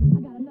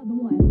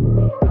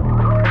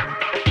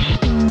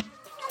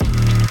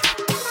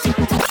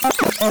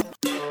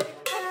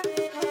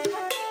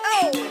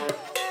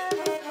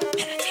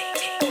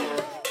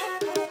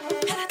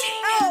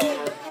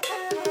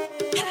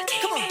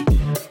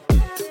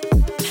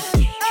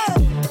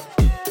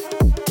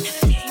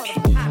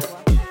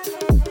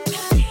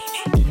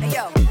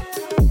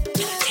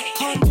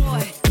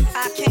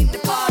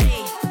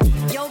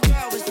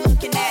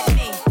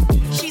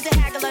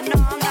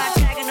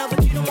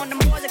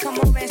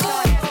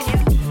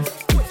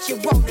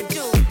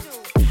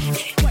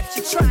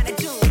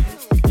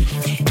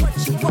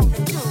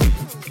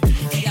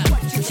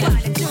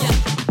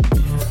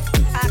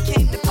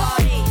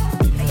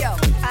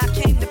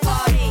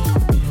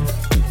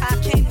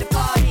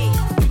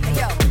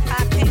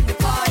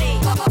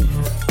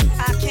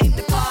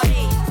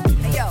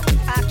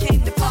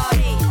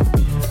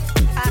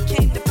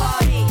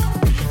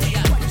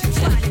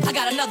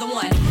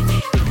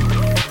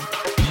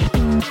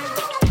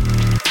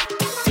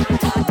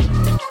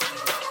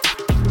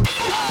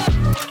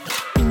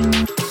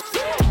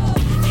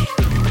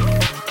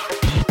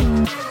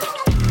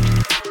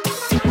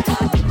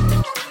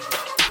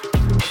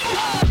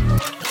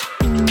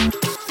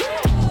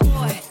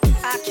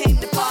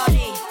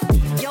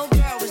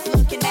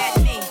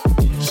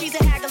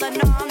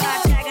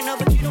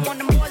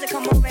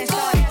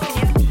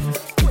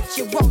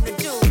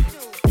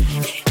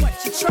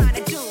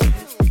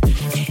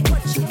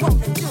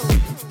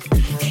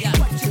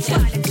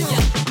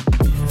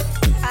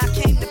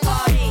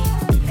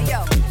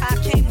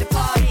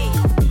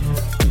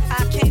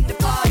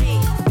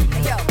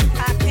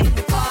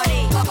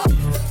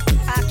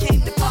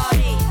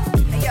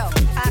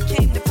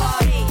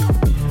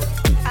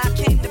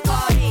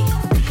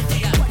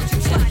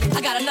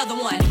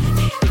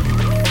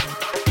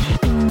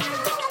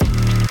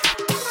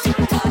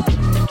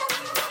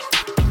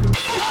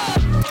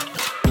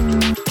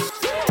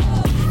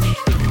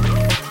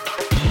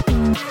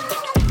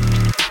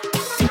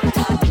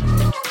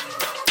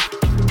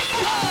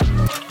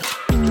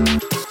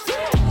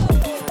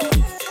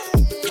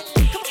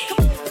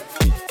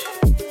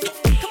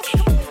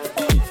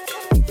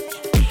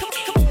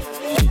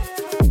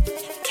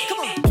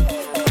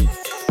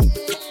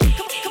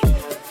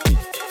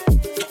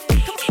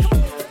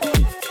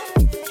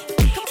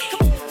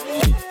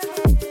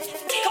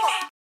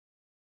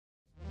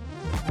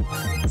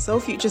 Soul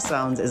Future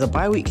Sounds is a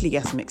bi-weekly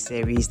guest mix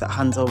series that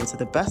hands over to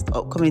the best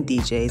upcoming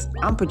DJs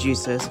and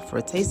producers for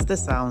a taste of the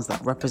sounds that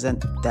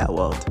represent their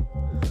world.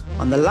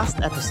 On the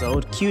last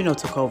episode, Kuno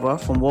took over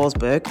from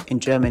Wolfsburg in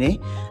Germany,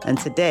 and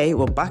today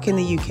we're back in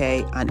the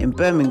UK and in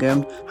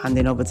Birmingham,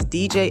 handing over to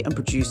DJ and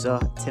producer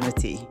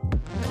Timothy.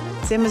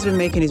 Tim has been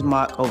making his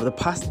mark over the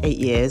past 8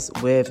 years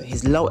with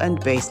his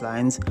low-end bass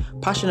lines,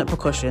 passionate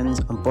percussions,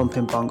 and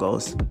bumping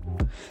bongos.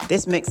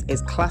 This mix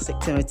is classic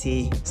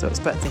Timothy, so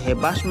expect to hear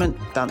bashment,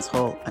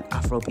 dancehall, and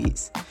Afro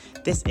beats.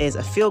 This is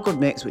a feel-good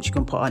mix which you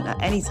can put on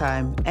at any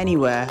time,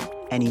 anywhere,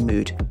 any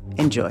mood.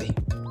 Enjoy.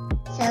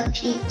 Soul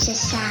Future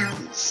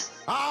Sounds.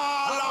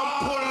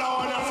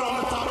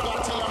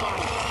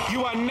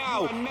 You are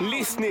now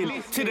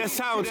listening to the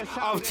sounds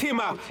of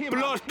Timmer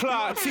Blood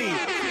Clot T,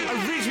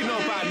 original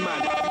bad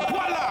man.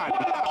 Voila!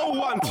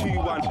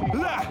 0121.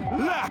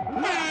 La.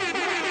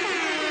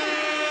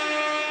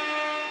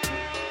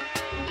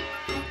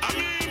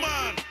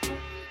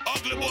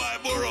 Ugly boy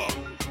Burrow,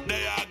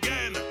 they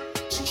again,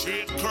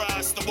 straight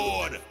across the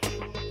board.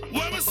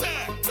 What was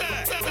that?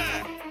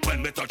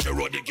 When me touch the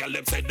road, the girl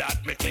them say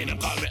that me clean. Them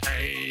call me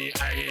hey,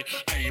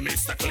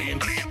 Mr. Clean.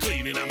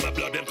 Cleaning on my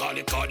blood, them call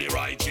it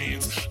right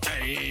jeans.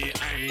 Hey,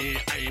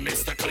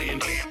 Mr. Clean.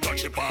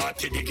 Touch the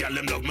party, the girl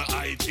them love my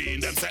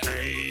hygiene. Them say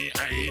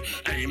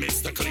hey,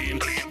 Mr. Clean.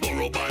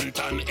 Burrow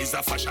Banton is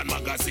a fashion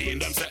magazine.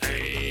 Them say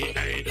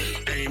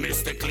hey,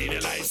 Mr. Clean.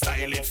 Your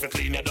lifestyle it for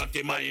clean, your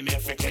dirty mind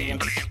it for clean.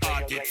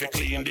 Heart it for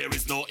clean, there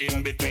is no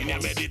in between.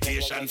 Your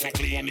meditation for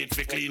clean, it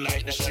for clean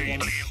like the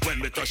stream. When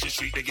me touch the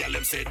street, the girl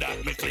them say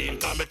that me clean.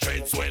 Cause me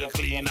treads well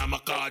clean and my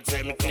cards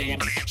them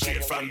clean.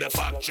 Straight from the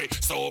factory,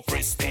 so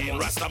pristine.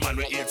 Rasta man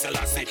we eat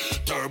Selassie,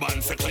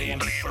 turban for clean.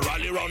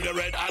 Rally round the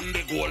red and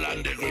the gold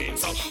and the green.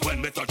 So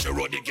when me touch the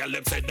road, the girl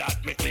them say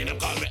that me clean. Them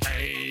call me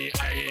hey,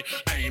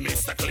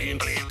 Mr. Clean.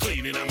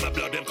 Cleaning on my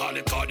blood, them call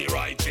it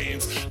right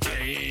jeans.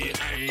 Hey,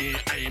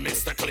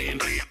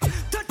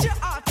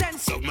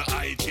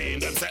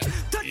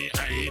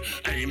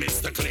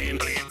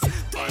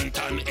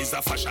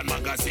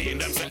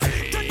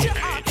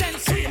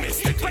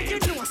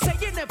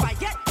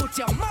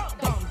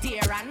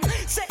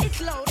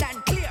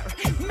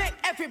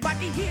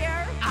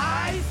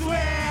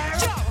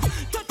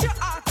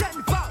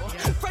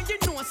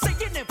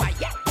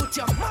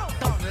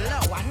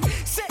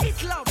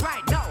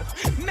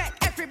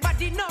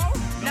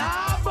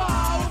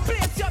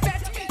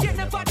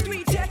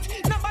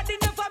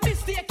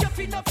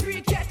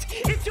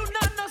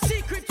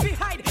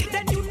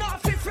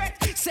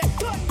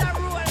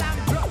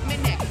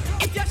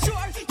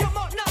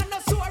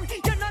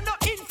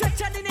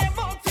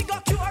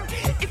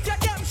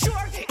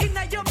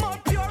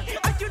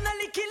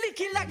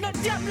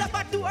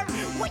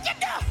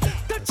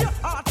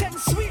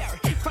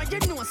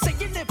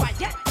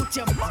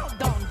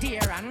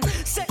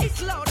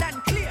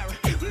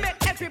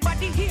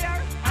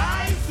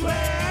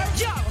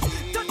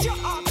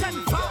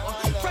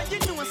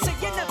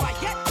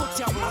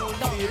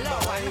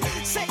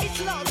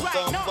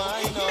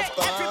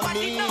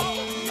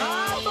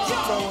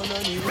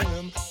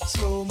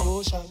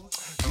 motion.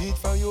 Beat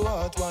from your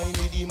heart, wine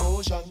with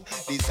emotion.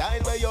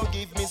 Decide where you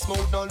give me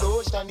smoke, no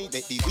lotion. It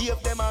make the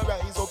wave them a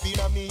rise up in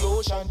a me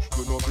ocean.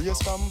 You know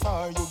brace from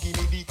far, you give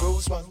me the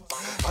close one.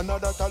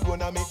 Another that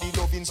alone I make the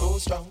loving so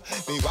strong.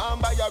 Me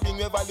want buy a ring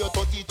we value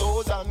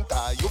 30,000.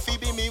 Cause you fi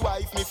be me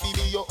wife, me fi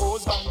be your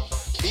husband.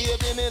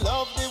 Baby, me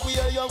love the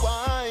way you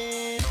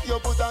whine. You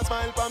put a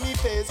smile on me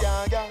face,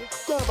 yeah, girl.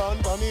 Grab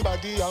on for me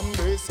body,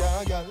 embrace,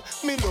 yeah, girl.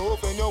 Me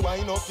love when you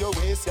wind up your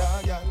waist,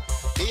 yeah, girl.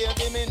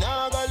 Baby, me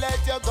nah go let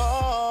you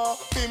go.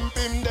 Pim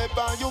pim dep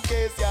on you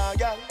case, yeah,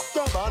 girl.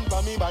 Grab on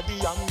for me body,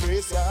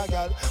 embrace, yeah,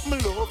 girl. Me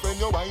love when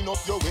you wind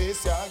up your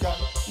waist, yeah, girl.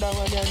 Now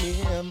on your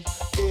name,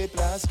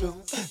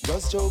 8+2.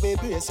 Just show me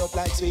brace up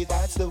like sweet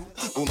hearts do.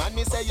 Woman,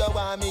 me say you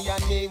want me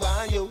and me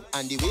want you.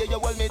 And the way you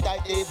hold me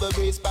tight, every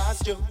breeze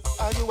past you.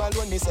 And you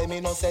alone, me say me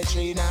no say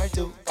 3 nor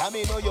 2. Cause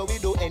me know you will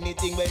do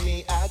anything when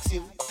me ask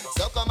you.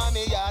 So come on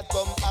me yard,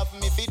 come have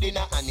me for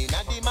dinner. And in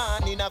the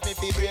morning, have me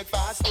for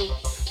breakfast too.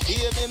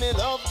 Baby, me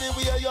love the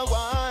way you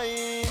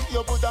whine.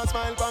 You put a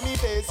smile on me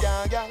face,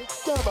 yeah, girl.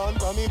 Grab on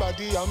for me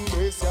body,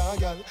 embrace, yeah,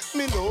 girl.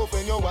 Me love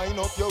when you wind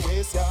up your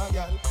waist, yeah,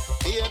 girl.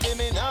 Baby,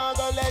 me nah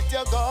go let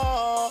you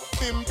go.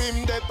 Pim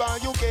pim dep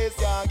on you case,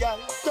 yeah, girl.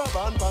 Grab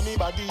on for me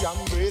body,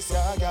 embrace,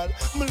 yeah, girl.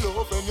 Me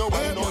love when you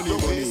wind up your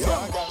waist,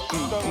 yeah,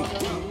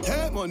 girl.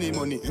 Hey, money,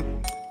 money.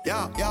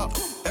 Yeah, yeah.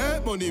 Hey,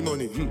 money,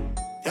 money.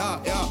 Yeah,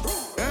 yeah.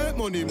 Hey,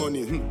 money,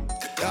 money.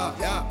 Yeah,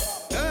 yeah.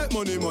 Hey,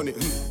 money, money.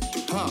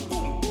 Ha.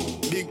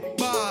 Big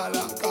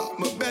baller, got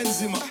my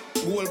Benzema.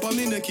 Goal for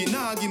me neck,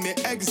 nah give me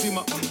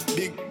eczema.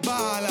 Big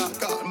baller,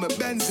 got my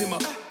Benzema.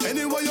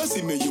 Anyway you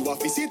see me, you a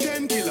fissy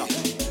 10 killer.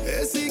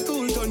 AC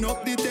cool, turn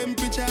up the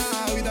temperature.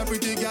 With a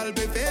pretty girl,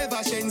 be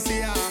favor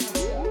Shensia.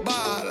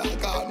 Baller,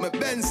 got my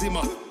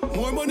Benzema.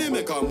 More money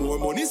make her, more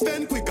money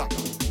spend quicker.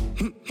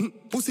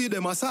 Pussy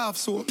them a soft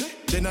soap.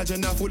 Jenna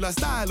full of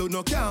style who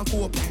no can't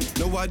cope.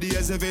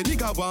 Nowadays every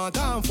nigga want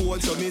and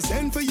fold. So me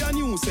send for your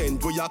new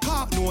send for your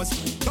cock nose.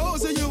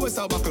 Those of you is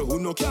a buckle who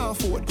no can't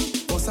afford.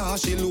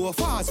 Versace low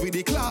fast with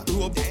the clock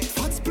rope.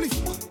 Hot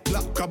spliff,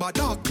 black crab a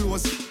dark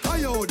clothes.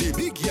 I owe the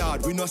big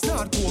yard we no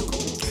start coke.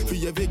 For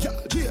every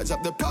girl change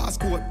up the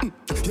passcode.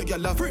 Your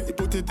girl a free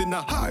put it in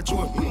a hard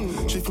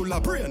joint. She full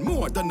of brain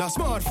more than a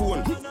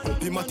smartphone.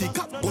 The matty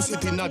cat bust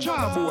it in a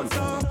jawbone.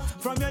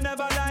 From you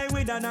never lie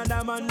with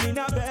another man in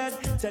a bed.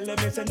 Tell them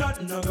it's a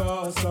nothing no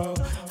go so.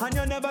 And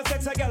you never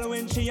sex a girl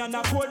when she on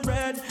a cold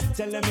red.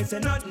 Tell them it's a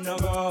nothing no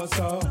go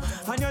so.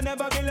 And you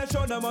never build a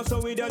shoulder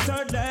muscle with your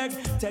third leg.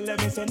 Tell them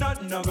it's a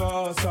nothing no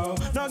go so.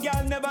 No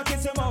girl never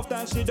kiss him off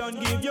that she don't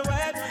give you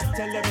head.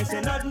 Tell them it's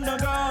a nothing no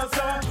go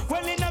so.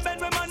 Well in a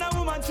bed with man and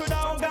woman should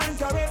have gone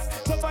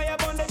caress. So fire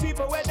upon the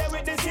people where they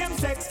with the same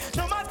sex.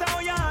 No matter how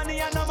you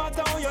honey and no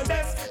matter how you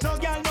less. No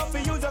girl no fi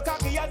use your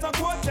cocky as a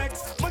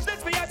cortex. Much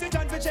less for your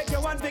attention to check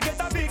your one to get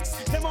a fix.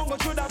 Them won't go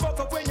through the buck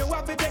up when you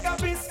have to take a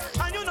piss.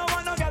 And you know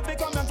one no girl fi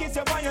come and kiss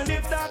you on your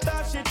lips.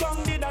 After she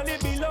tongue did a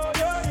live below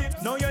your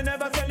hips. No you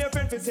never tell your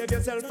friend to save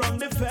yourself from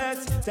the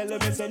feds. Tell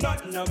them it's a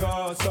nothing no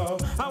go so.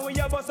 And when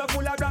your bus are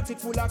full of rocks it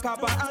full of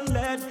copper and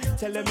lead.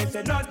 Tell them it's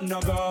a nothing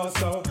no go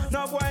so.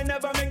 No boy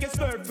never make you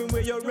squirt from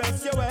where you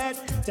rest your head.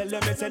 Tell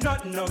them it's a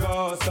nothing no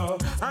go so.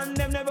 And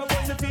them never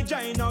want to fi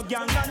join no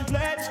gang and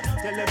pledge.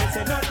 Tell them it's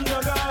a nothing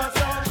no go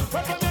so.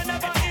 But from you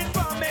never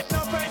inform make no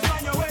friends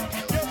on your way.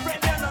 Your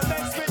friend they're not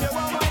best with you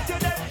one want you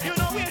dead. You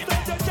know we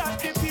don't to chat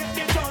the face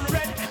get on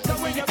red. So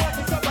when your boss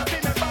is up I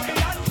feel me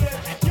Babylon dead.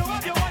 You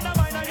have your one of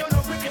mine and you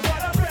know pretty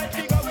what I'm red.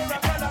 Big over a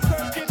color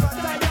curve keep on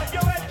tie up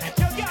your head.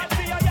 You can't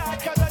see your yard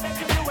cause I let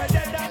you were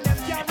dead. And them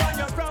can't run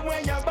you from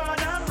where you're born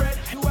and bred.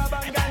 You have a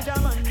ganja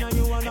man and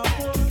you wanna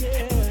poke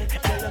it.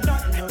 Tell them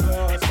nothing no go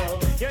so.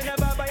 You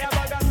never buy a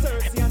bag of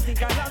thirsty and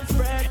think I'm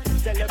spread.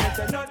 Tell them it's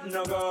a nothing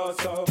no go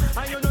so.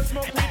 And you no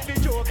smoke with the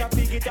joke and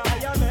pig it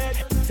on your head.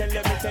 Tell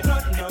them it's a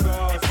nothing no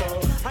go so.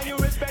 And you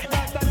respect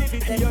that and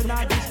liberty, you're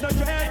not this no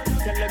dread.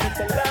 Tell them it's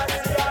a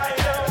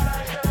lifestyle.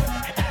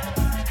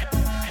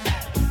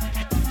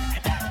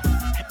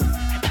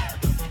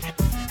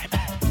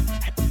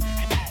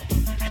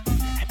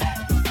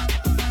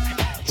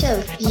 To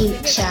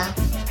future.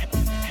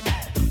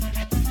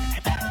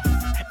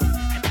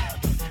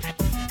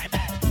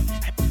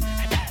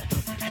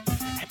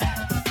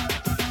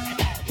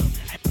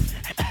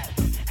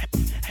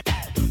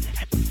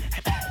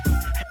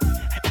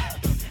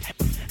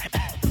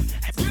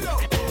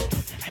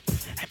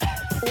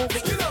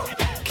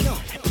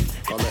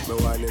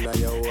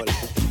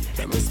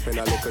 A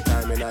little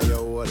time in your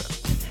hole.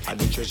 I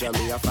the treasure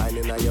me a find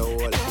in your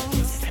hole.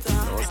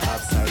 Don't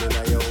stop signing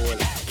in your hole.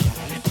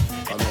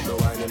 Come let me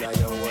wine in your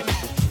hole.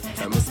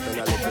 Let me spend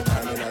a little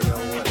time in your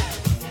hole.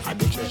 I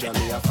the treasure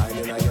me a find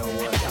in your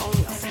hole.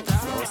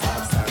 Don't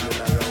stop signing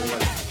in your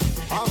hole.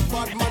 Half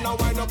bad man a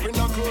wind up in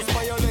a close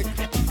by your leg.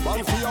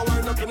 One for your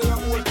wind up in your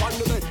hole on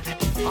the neck.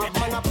 Half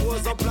man a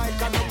pose up like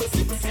a number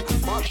 6.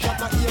 Back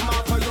shot a aim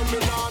off for your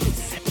miss.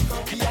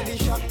 Cocky a the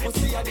shot,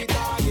 pussy a the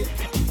target.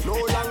 No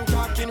long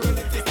talking,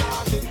 ready to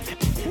start it.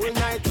 Whole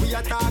night we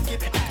attack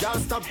it. Can't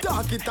stop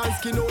talk it and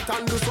skin out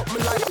and do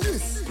something like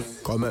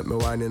this. Come at me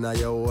wine in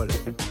your hole.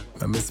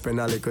 When me spend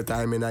a little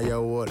time in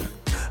your hole,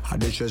 I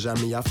the treasure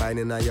me a find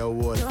in your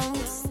hole.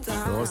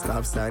 Don't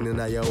stop signing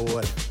in your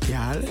hole.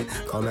 Girl,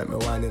 come let me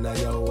wine in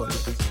your hole.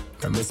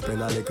 When me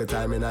spend a little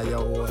time in your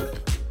hole,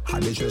 I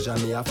the treasure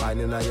me a find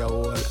in your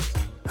hole.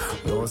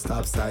 Don't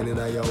stop signing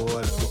in your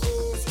hole.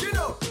 Skin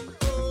up,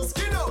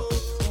 skin up,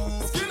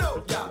 skin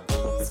up, yeah.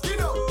 Skin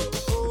up,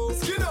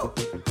 skin up,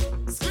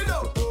 skin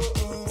up,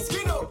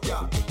 skin up,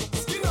 yeah.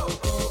 Skin up,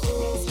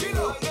 skin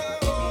up,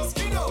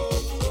 skin up,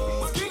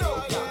 skin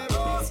up,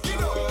 yeah.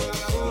 Skin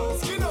up,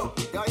 skin up,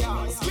 yeah,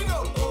 yeah. Skin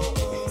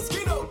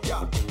up,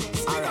 yeah.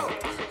 Skin up.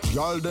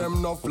 Y'all them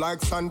enough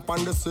like sand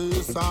on the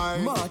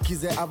seaside.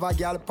 Marquis have a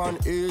gal on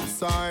each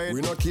side.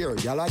 We not care,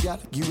 y'all a gal.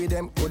 Give it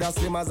them coulda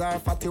slim as our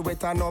fatty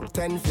wet and up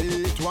 10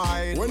 feet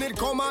wide. When it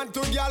come on to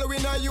y'all, we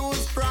not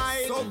use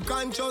pride.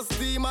 Subconscious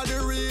steam of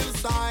the real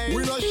side.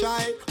 We not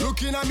shy,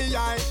 looking at me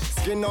eye.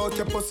 Skin out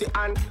your pussy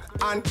and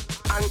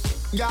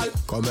y'all.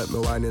 Come let me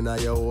wine in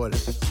your hole.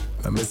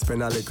 When me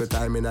spend a little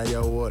time in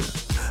your hole,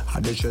 I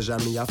the treasure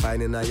me a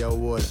find in your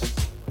hole.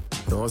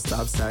 Don't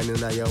stop signing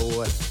in your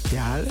hole.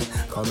 Y'all,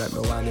 come let me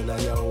wine in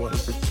your hole.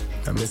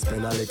 When me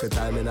spend a little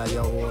time in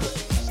your hole,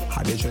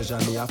 I the treasure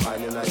me a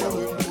find in your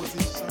hole.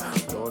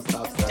 Don't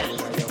stop signing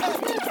in your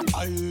hole.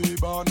 I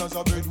born as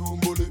a bedroom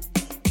bully.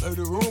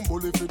 Bedroom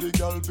bully for the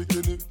girl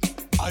bikini.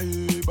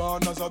 I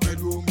born as a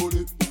bedroom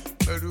bully.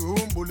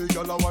 Bedroom bully,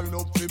 girl a wine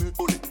up to me.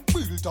 Bully,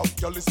 built up,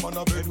 girl is man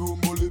a bedroom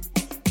bully.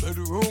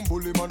 Bedroom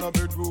bully, man a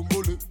bedroom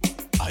bully.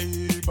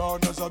 I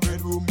born as a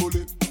bedroom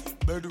bully.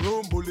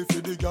 Bedroom bully for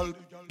the girl.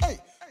 Hey,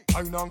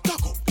 wine and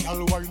cock up,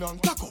 girl wine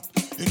and cock up.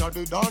 Inna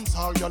the dance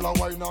hall, girl a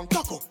wine and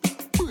cock up.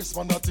 Brace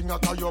man that thing a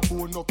tie your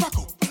bone no crack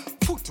up.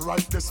 Foot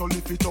right there so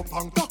lift it up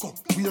and cock up.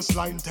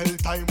 Waistline tell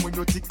time when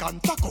you tick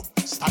and tack up.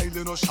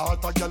 Style no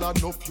short, a girl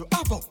enough you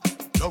have up.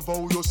 Love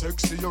how you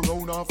sexy, you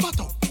round and fat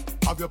up.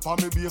 Have your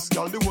palmy base,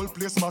 girl, the whole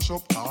place mash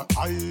up.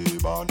 I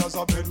born as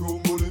a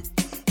bedroom bully.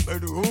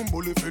 Bedroom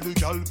bully for the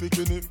girl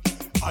bikini.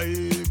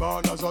 I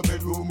born as a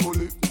bedroom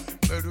bully.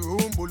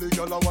 Bedroom bully,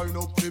 girl a wine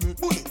up to me.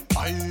 Bully.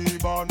 I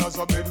born as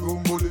a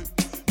bedroom bully.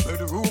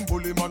 Bedroom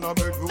bully, man a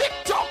bedroom.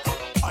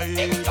 I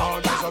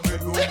born as a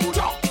bedroom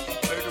bully.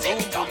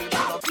 Bedroom bully,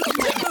 man a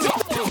bedroom.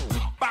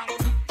 Bang,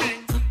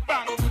 ding,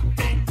 bang,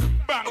 ding,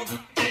 bang,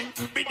 ding,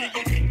 biddy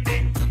ding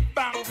ding,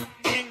 bang,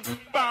 ding,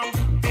 bang,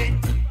 ding,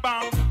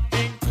 bang,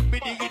 ding,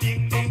 biddy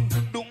ding ding,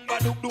 dum ba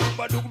dum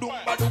ba dum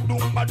ba dum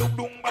ba dum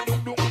ba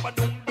dum ba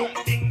dum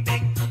ding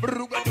ding,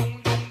 bruga dum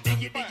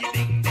diggy diggy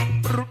ding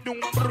ding, brudum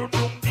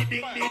brudum ding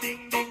ding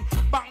ding,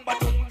 bang ba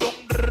dum dum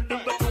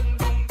dum ba dum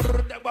dum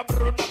bruda ba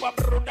bruda ba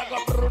bruda ba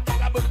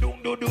bruda ba dum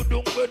dum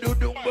dum ba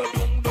dum ba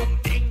dum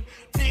ding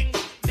ding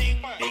ding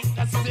ding,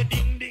 that's the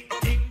ding ding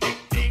ding ding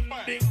ding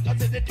ding,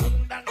 that's the dum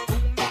dang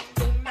dum dang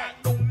dum dang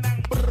dum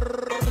dang,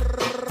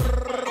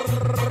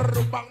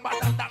 bang ba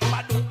dang dang ba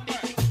dum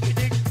ding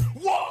ding.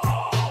 Whoa!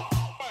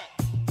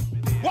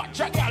 Watch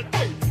a girl,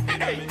 hey,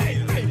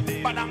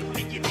 ba dang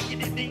diggy diggy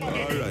ding ding.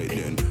 Alright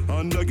then,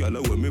 and the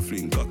girl when me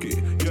fling cocky,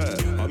 yeah,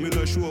 I'm in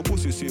a show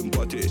pussy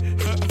sympathy.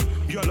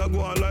 Girl a go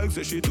on like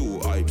say she too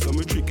hype, so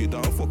me trick it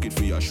and fuck it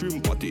for your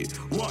shrimp patty.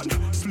 One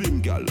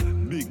slim girl,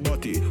 big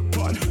body.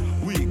 One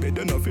weak bed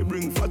enough to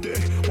bring fatty.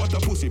 What a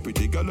pussy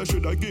pretty girl I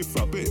shoulda give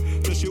frappe.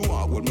 So she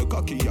walk with me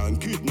cocky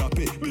and kidnap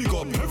it. Big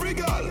up every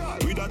girl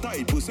with a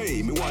tight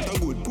pussy. Me want a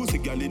good pussy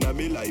girl in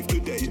me life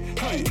today.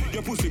 Hey,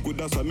 your pussy good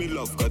that's why me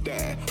love got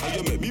there. And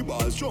you make me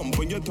balls jump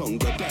when your tongue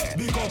got there.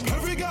 Big up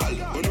every girl,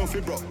 when you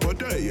feel broke but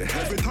day.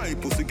 Every time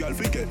pussy girl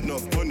fi get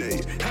enough money.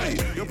 Hey,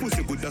 your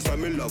pussy good that's why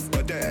me love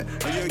got there.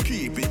 And you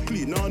keep it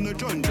clean on the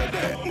jungle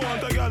there.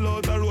 Want a girl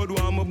out the road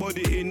want my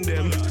body in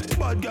them.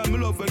 Bad girl me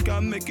love when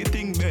can make it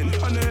thing bend.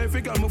 And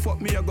every girl me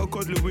fuck me I go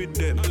cuddle with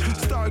them.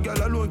 Star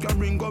girl alone can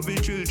bring up the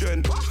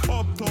children.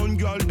 Uptown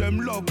girl them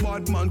love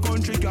bad man.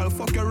 Country girl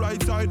fuck your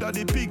right side of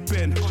the pig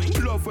pen.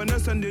 Love when I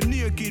send the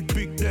naked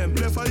pick them.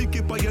 Left a hickey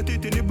on your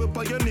teeth and nibble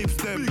on your lips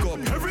them. Big up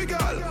every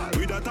girl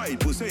with a tight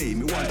pussy.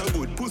 Me want a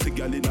good pussy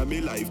girl in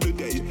me life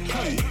today.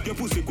 Hey, your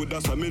pussy good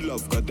that's why me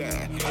love got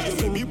there. And you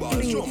make me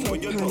balls jump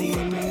when your tongue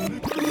got there.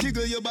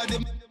 Jiggle your body,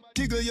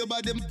 jiggle your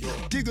body,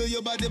 jiggle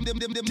your body,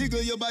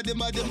 jiggle your body,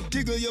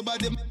 jiggle your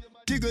body,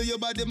 jiggle your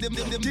body,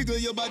 jiggle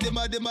your body,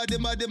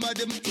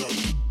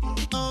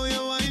 oh,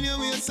 you whine your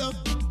waist up.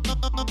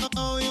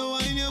 Oh, you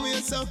whine your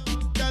waist up.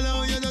 Girl,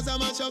 how you just a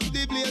mash up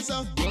the place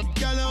up.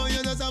 Girl, how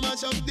you just a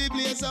mash up the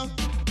place up.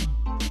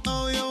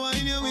 Oh, you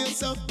whine your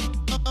waist up.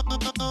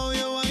 Oh,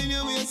 you whine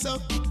your waist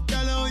up.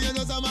 Girl, how you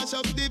just a mash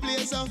up the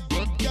place up.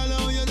 Girl,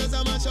 how you just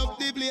a mash up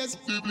the place.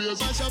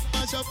 Mash up,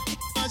 mash up,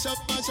 mash up,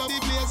 mash up the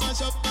place.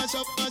 Mash up, mash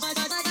up, mash up,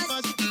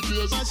 mash the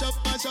place. Mash up,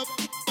 mash up,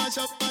 mash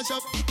up, mash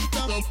up.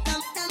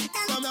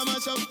 Come down,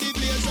 mash up the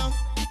place up.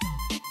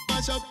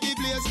 Mash up the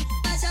place.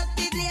 Mash up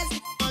the place.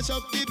 Mash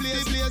up the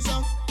place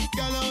up.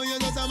 Girl, how you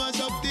just a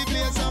mash up the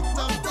place up.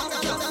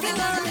 Give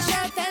her the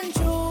shirt and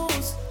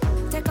shoes.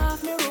 Take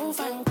off the roof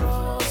and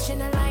clothes. She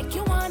not like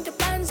you want the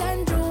pants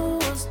and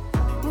jewels.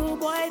 Rude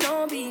boy,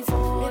 don't be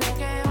fooled. Me don't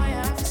care what you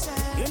have to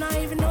say. You not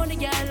even know the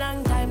girl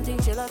long time.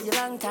 Think she love you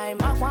long time.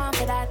 I want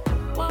for that.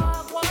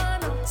 Walk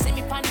one. See me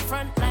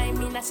front line,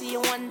 mean I see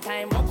you one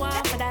time. What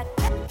want for that?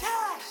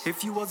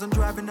 If you wasn't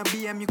driving a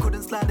BM, you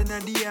couldn't slide in a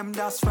DM,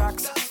 that's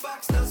facts.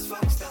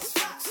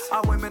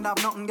 Our women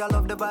have nothing, girl,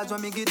 love the vibes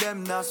when me give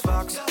them, that's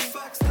facts.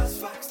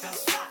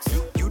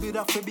 You did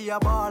have to be a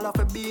ball, have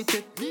to beat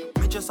it.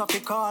 Me just have to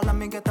call and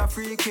me get a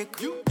free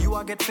kick. You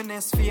a get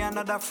finesse for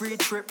another free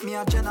trip. Me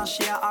a Jenna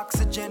share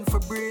oxygen for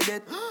breathe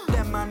it.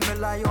 Them man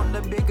rely on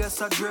the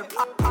biggest a drip.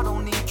 I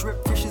don't need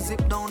drip, fish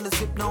zip down the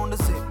zip, down the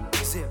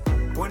zip.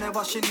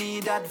 Whenever she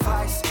need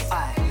advice,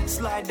 I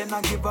slide then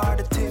I give her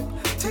the tip.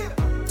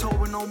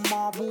 Towing on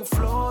marble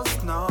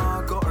floors,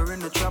 nah. Got her in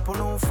the trap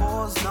on all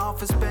fours. Now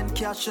if I spend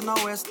cash in the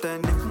West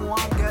End, if more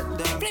I get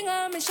them. Bring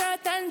on me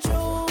shirt and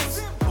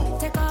shoes.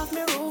 Take off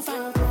me roof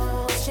and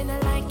clothes. She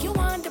not like you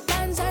want the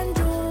pants and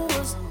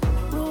jewels.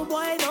 Rude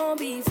boy, don't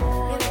be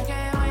fooled. You don't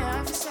care what you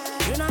have to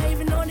say. You not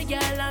even know the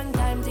girl long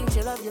time. Think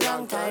she love you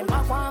long time.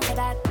 Walk one for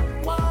that.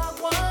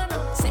 Walk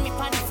one. See me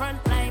on the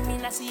front line.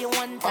 Mean I see you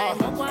one time.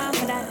 Walk one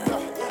for that.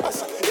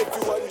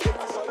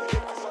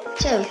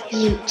 To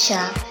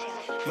future.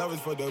 Love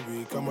is for the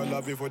week, I'ma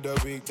love you for the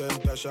week, then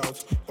dash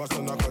out. Bust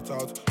on a cut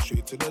out,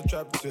 straight to the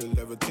trap till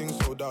everything's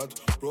sold out.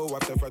 Bro,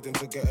 after fighting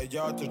to get a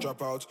yard to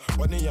drop out.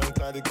 When young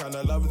Clyde, the kind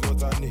of love is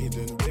what I need.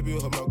 And baby,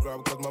 hold my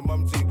grab, cause my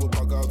mum teeth will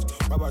bug out.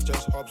 Baba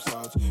just hops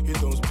out, he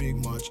don't speak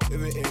much. If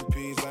it ain't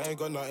peace, I ain't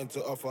got nothing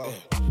to offer.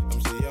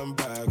 MCM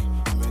back,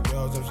 my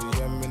girls,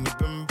 MCM in the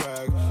bin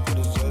bag. To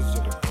the chest,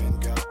 to the pen,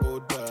 got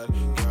old dad,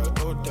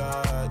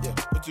 yeah.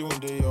 Put you in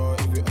the yard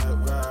if you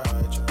act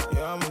right.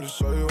 Yeah, I'm gonna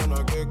show you when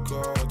I get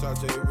caught. I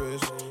take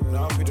risks,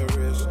 now I be the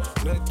risk.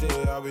 Next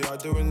day I'll be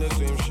out doing the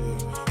same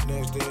shit.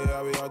 Next day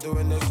I'll be out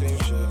doing the same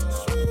shit.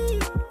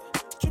 Sweet,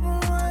 dripping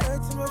my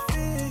head to my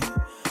feet.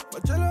 My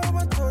jello on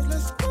my toes,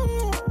 let's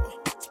go.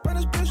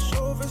 Spanish bitch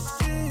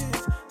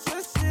overseas,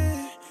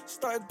 sexy.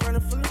 Started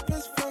grinding full of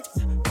piss facts.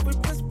 We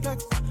piss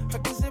blacks, I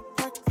can zip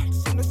back.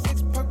 Send a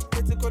six pack,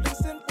 get to go to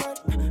send back.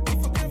 Need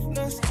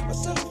forgiveness, I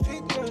said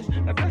figures.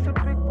 I guess a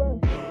big one.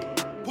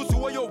 Pussy,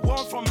 what you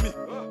want from me?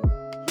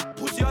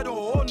 Pussy, I don't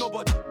owe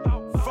nobody.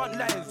 Front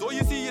lines, all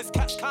you see is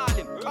cats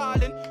calling.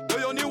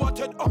 They only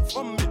wanted up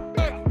from me.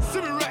 Hey,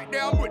 see me right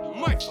there, I'm with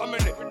my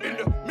family. In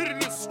the middle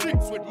of the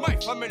streets with my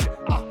family.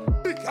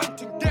 Big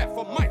hunting there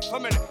for my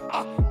family.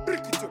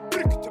 Brick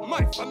it to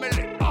my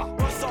family.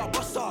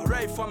 Bust up,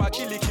 right from a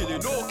killy,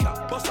 no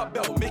cap. Bust up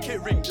bell, make it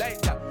ring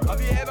like that.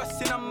 Have you ever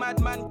seen a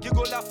madman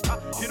giggle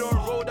after? You don't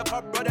roll up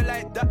a brother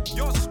like that. You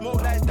don't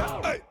smoke like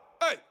that.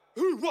 Hey,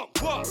 who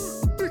want what?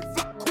 Big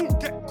fat cool,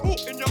 get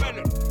caught in your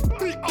melon.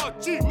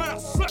 BRG, man, I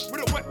slap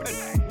with a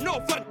weapon. No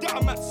Van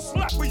Damme, man,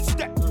 slap with your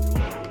step.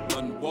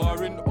 None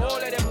warring, all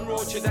of them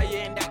roaches, I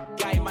ain't that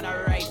guy, man,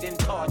 I rising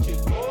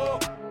torches. Oh,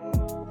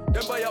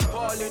 them by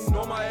appalling,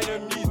 no my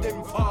enemies,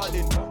 them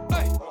falling.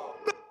 Hey,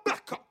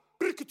 back up,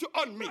 brick it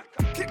on me.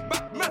 Kick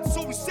back, man,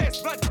 so we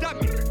says Van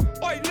Damme.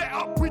 Oi, let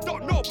up, we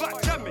don't know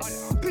about damage.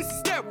 This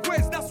is their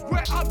ways, that's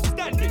where I'm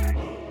standing.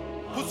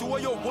 Pussy,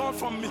 what you want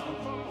from me?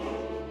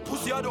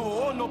 Pussy, I don't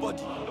owe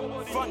nobody.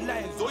 Front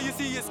lines, all you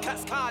see is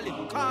cats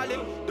calling.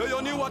 They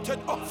only wanted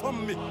up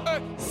from me.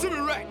 Hey, see me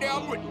right there,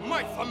 I'm with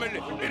my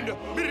family. In the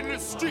middle of the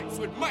streets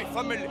with my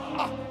family.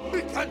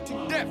 Big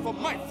hunting there for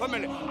my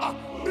family.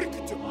 Brick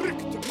it to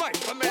my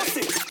family. What's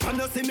it? Can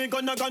you see me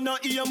gonna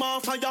ear my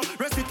fire?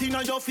 Rest it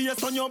in your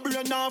face on your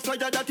brain now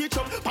flyer. That it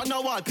up, pan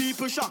a wall,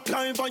 people shock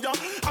climb for ya.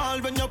 All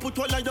when you put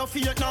all of your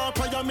feet now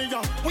fire me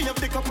ya. We have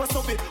the cup of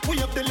summit, we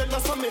have the letter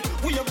summit,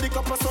 we have the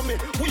cup of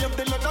summit, we have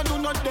the letter do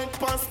not dead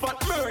pass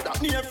spot murder.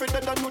 Near for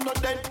dead and do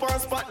not dead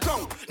pass spot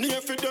down.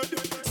 Near for dead.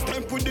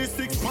 Stamp with the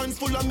 6 pants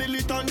full of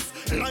militants.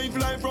 Live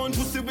round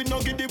pussy we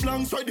no get the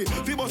blanks ready.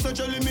 We bust a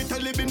jelly me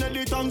tell it be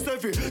nelly tanks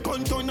heavy.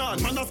 Contour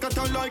on, man a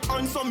scatter like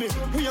answer me.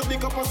 We have the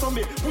cup of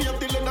summit, we have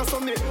the letter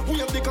summit, we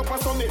have the cup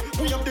of summit,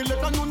 we have the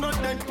letter do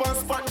not dead pass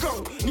spot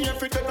down. Near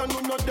for dead and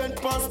do not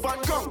dead pass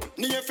spot down.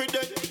 Near for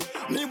dead.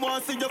 Me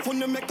want see you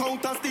funny me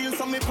counter steal.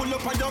 So me pull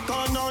up on your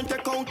corner and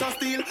take counter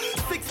steal.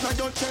 6 na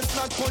your chest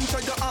like punch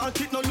on your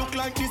heart. It no look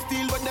like this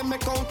steel when them me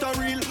counter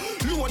real.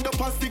 Load up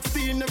past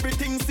 16,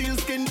 everything seal.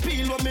 Skin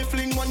peel when me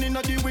fling one in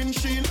the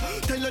windshield.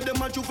 Tell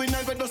them a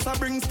juvenile we does a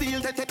bring steel.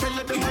 Tell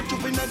them a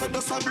juvenile we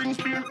does a bring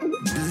steel.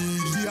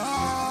 Big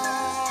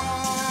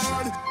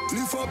yard.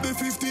 Lift up the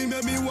 50,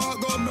 make me walk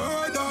go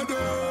murder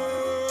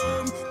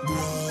them.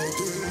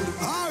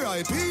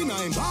 R.I.P.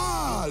 9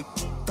 ball.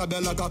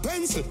 Tabella like a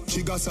pencil,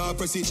 she got her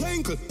pressy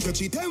chankle. Get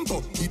she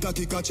tempo, hit a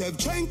kick a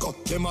Chevchenko.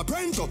 Them a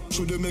prento,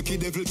 should make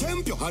it devil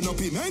temp you. And a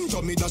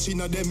pimento, me dash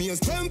inna them ears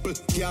temple.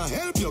 Can't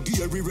help you,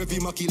 Gary Revy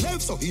Maki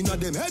left so inna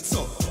them head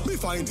so. Me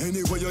find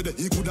anywhere you there,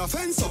 he coulda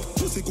fence up.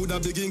 Pussy coulda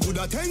begin,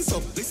 coulda tense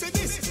up. Listen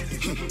this,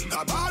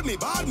 bad me. A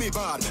bad me.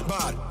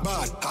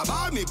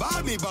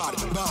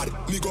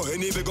 Me go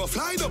anywhere, go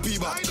fly the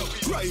people.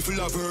 Rifle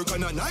a work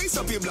and a nice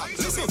up your black.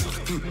 Listen,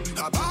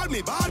 a bad me.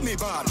 A bad me.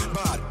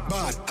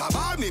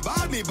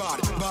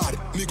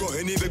 Me go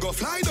anywhere, go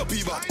fly the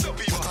people.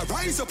 I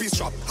rise up his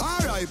trap.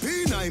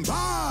 R.I.P. 9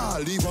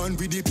 ball. The one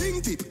with the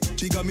pink tip.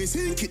 She got me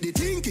sink it, the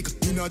think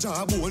it. In a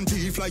job, one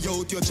teeth fly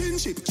out your chin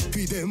chip.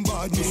 Feed them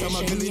bad, Miss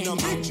Magdalena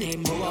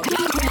magic.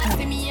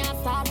 See me a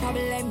start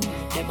problem.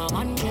 Them a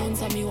man clown,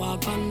 so me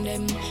walk on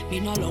them. Me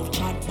no love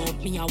chat,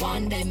 but me a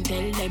want them.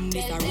 Tell them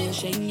this a real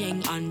Sheng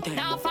Yang anthem.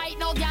 Now fight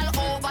no girl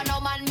over no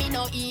man, me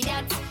no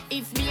idiot.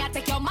 If me a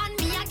take your man,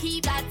 me a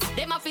keep that.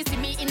 Them a fi see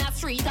me in a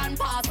street and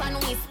pass and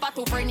whisper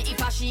to friend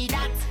if a she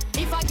that.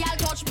 If a girl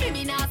touch me,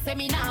 me nah say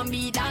me nah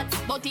be that.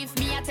 But if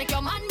me a take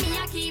your man, me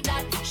a keep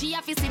that. She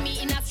a fi see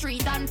me in a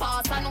street and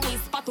pass and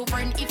whisper to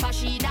friend if a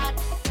she that.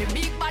 Me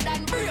big bad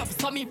and brave,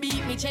 so me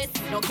beat me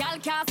chest. No girl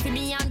can see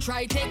me and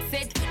try take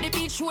set. The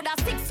bitch would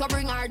a stick, so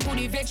bring her to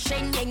the vet.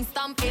 Sheng Yang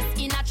stamp is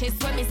in a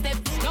chest when me step.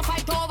 No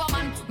fight over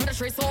man, me no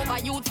stress over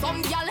youth.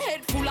 Some girl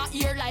head full of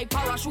ear like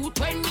parachute.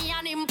 When me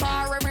and him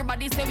par,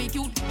 everybody say we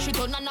cute. She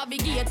turn a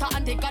navigator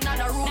and take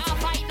another route. Now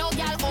fight no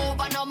girl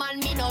over no man,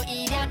 me no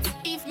idiot.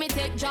 If me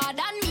take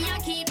Jordan, me a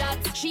keep that.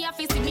 She a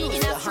fi see me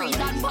in a street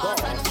and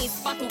pass and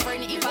whisper to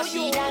friend if a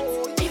she that.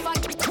 If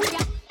a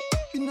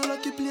in a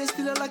lucky place,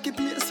 still a lucky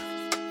place.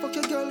 Fuck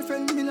your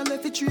girlfriend, me no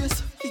left it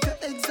trace. If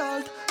you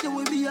exalt, you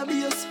will be a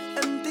base.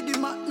 Empty the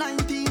Mac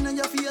 19 on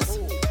your face.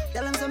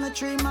 Tell them some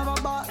dream of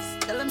a boss.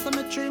 Tell them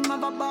some dream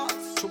of a boss.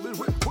 Who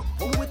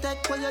we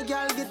take where your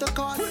girl get a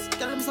cost?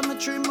 Tell them some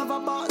dream of a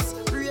boss.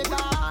 Pray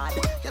God.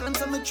 Tell them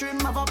some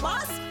dream of a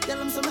boss. Tell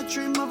them some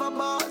dream of a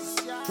boss.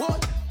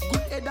 What?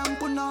 Good head and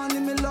put on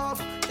in me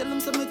love. Tell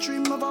them some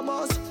dream of a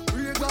boss.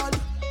 Pray God.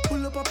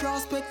 Pull up a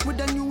prospect with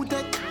a new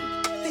tech.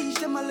 Teach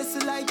them a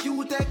lesson like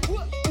you tech.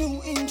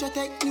 New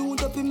Intratech, new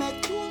dopey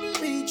mech.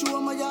 Reach you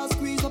on my yard,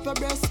 squeeze up your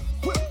breast.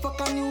 Fuck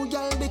a new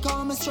girl, they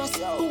call me stress.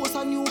 Post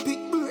a new pic,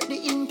 break the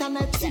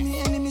internet. See me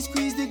enemy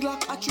squeeze the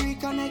Glock, a tree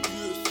connect.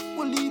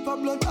 One leap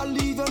of blood, I'll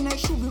leave your neck.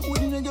 Should be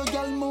within your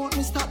girl mouth,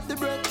 me stop the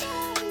breath.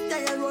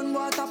 Yeah, you run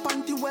water,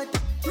 panty wet.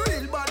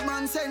 Real bad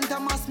man, center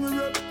mass me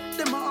rep.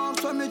 Them a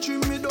ask when me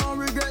dream, me don't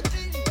regret.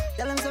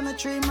 Tell them some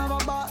dream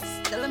of a boss.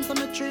 Tell them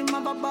some dream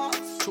of a boss.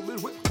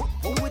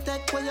 Who we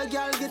take where your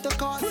girl get a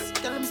cost?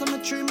 Tell them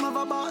some dream of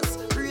a boss.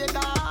 Pray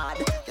God.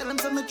 Tell them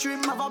some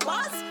dream of a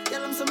boss.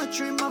 Tell them some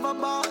dream of a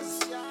boss.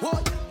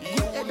 What?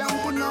 Good head and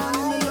put on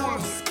in the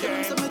loss. Tell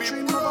them some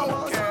dream of a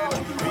boss.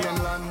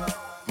 Mainland,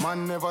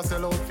 man never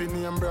sell out for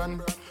name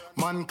brand.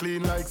 Man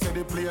clean like say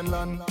the plain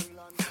land.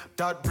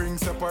 That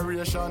brings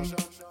separation.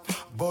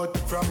 But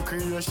from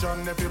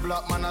creation, every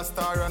black man a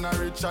star and a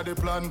rich at the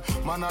plan.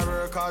 Man a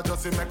work hard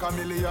just to make a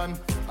million.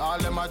 All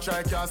them a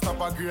try can't stop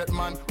a great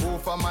man. Who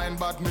for mine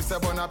but me say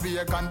bun a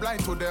bacon.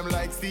 Blind to them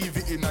like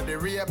Stevie in a the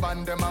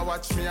Ray-Ban. Them a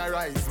watch me a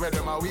rise where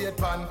them a wait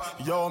pan.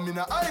 Yo, me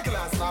na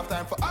eyeglass, half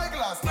time for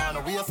eyeglass. Now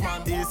no waste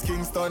man. East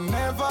Kingston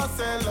never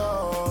sell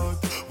out.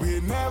 We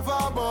never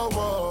bow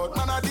out.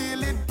 Man a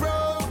deal it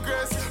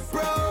progress,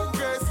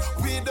 progress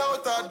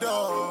without a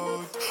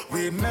doubt.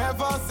 We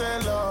never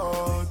sell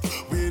out.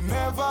 We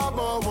never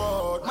bow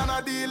out. Man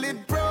a deal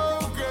it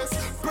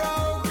progress,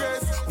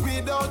 progress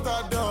without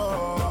a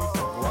doubt.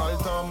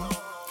 Waltham,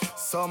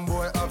 some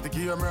boy have the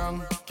game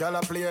wrong. Girl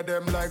a play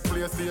them like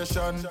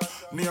PlayStation.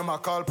 Name a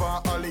call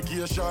for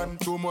allegation.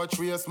 Too much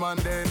waste man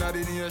they inna the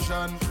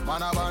nation.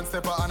 Man a band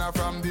stepper and a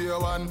from day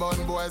one.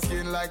 Bun boy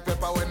skin like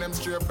pepper when them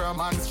straight from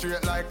hand.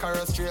 Straight like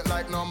carrot, straight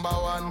like number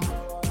one.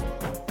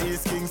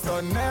 East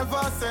Kingston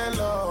never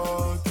sell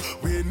out.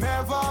 We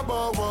never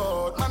bow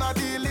out. Man a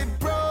deal it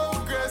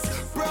progress,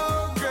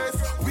 progress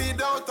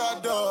without a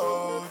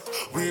doubt.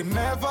 We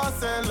never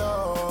sell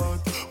out.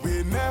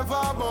 We never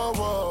bow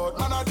out.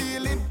 Man a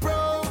deal it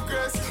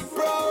progress,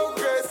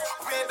 progress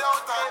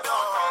without a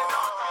doubt.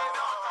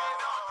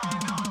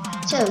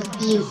 Joe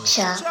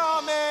Future.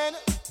 Charmin.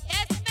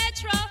 Yes,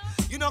 Metro.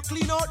 You know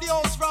clean out the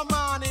house from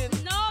morning.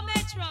 No,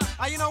 Metro.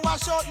 And you know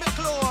wash out my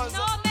clothes.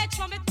 No,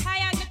 Metro. Me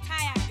tired, you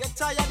tired. You're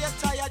tired, you're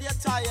tired, you're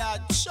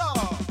tired.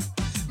 Sure.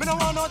 Me no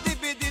want no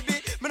dibby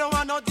dibby. Me no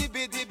want no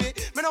dibby dibby.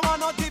 Me no want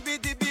no dibby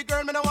dibby.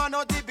 Girl, me no want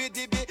no dibby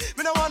dibby.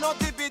 Me no want no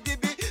dibby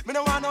dibby. Me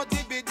no want no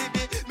dibby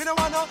dibby. Me no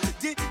want no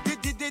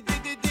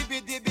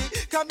dibby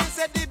dibby. Come me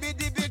say dibby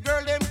dibby.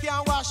 Girl, them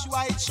can't wash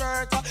white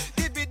shirt.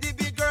 Dibby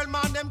dibby. Girl,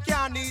 man, them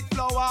can't eat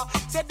flour.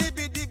 Say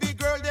dibby dibby.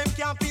 Girl, them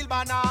can't peel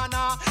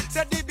banana.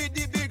 Say dibby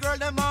dibby. Girl,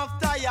 them have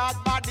tired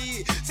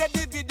body. Say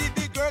dibby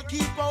dibby. Girl,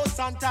 keep house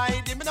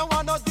untidy. Me no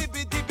want no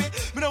dibby dibby.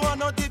 Me no want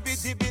no dibby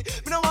dibby.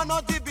 Me no want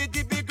no dibby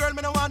dibby. Girl,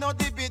 me no want no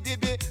dibby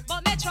dibby.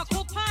 But Metro,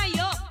 coupon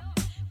yo.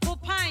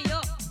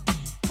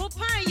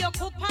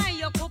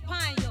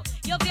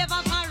 Your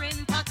favor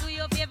foreign patu,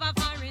 your favor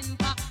foreign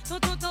pa. To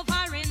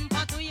foreign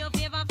patu, your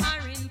favor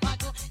foreign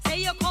patu. Say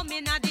you come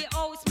in at the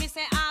house, me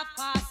say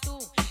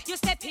 2:30. You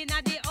step in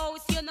at the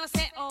house, you know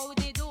say how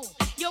they do.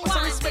 You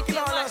want respect in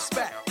all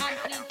aspect.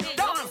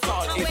 Dance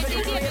all, if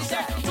you play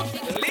that.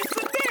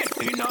 Listen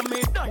this. You know on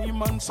me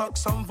diamond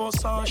socks and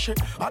Versace.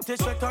 I take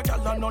set a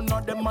gal and none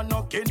of them are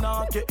no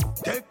kinaki.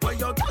 Take away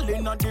your gal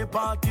in a the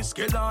party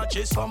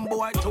skillachi. Some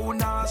boy too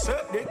nasty,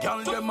 the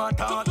gal them a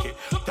talkie.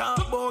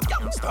 Talk about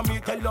gangsta, me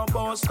tell you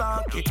about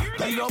stocky.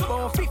 Tell you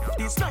about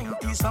 50s,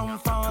 90s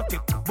and 40.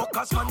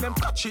 Buckers man them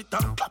catch it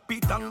and clap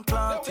it and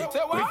clot it.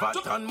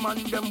 Riverton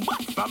man them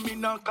whack from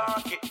in a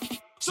khaki.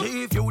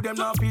 See if you them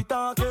not be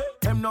talkie,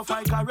 them no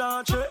fight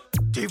Karachi.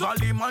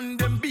 Tivoli man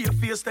them be a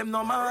face, them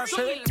no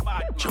massy.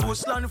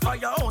 Choose land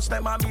firehouse,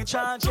 them a me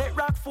charge it.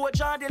 Rock 4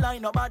 jar the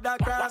line up at the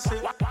cross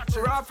it.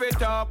 Rough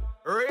it up,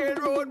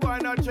 railroad boy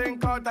no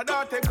drink out a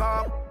dirty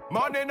cup.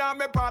 Money in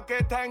my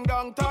pocket, hang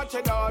down, touch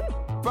it out.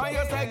 When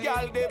you say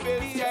girl, they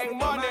bill saying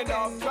money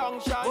enough.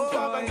 Junction,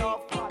 job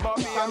enough. But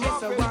me a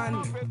Mr.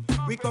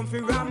 1, we come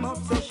for ram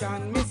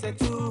obsession. Mr.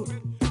 2,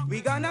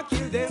 we gonna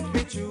kill them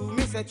with you.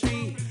 Mr.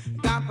 3,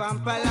 Damp and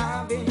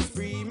Palavin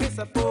free.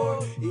 Mr.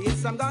 4,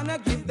 yes, I'm gonna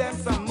give them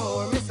some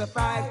more. Mr.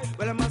 5,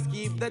 well, I must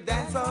keep the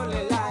dance all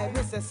alive.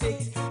 Mr.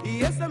 6,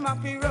 yes, I'm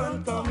happy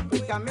run, come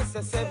quick. And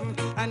Mr. 7,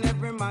 and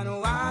every man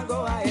who I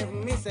go, I have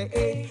Mr.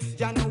 8,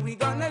 Jah know we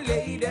gonna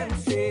lay them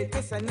straight.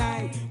 Mr.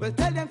 9, well,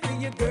 tell them for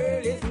your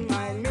girl is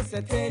mine.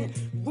 Mr. 10,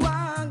 go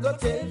and go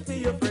tell for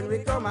your friend we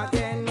come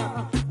again.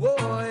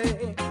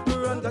 Boy,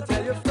 run, go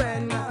tell your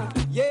friend,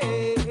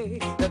 yeah,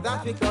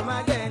 that we come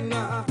again.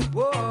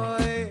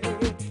 Boy,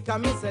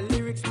 come Mr.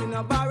 Lyrics me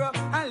no borrow,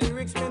 and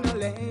lyrics me no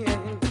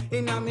lend.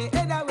 Inna me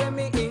head when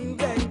me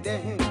invent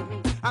them,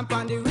 and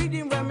pon the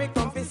rhythm when me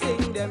come fi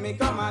sing them, me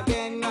come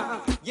again.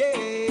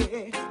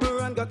 Yeah,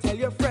 run, go tell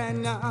your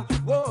friend,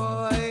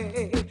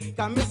 boy,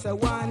 come Mr.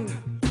 1,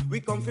 we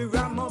come fi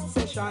ram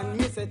obsession.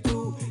 Mr.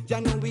 2,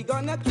 Jah know we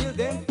gonna kill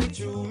them with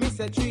you.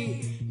 Mr.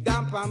 3,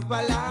 Damp and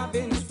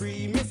Palavin's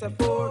free. Mr.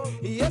 4,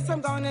 yes,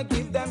 I'm gonna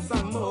give them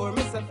some more.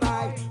 Mr.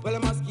 5, well, I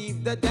must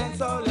keep the dance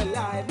all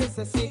alive.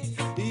 Mr. 6,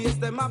 yes,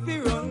 them happy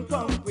run,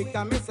 come quick.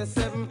 And Mr.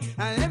 7,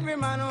 and every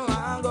man who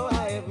I go,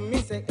 I have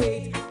Mr.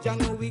 8, Jah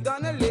know we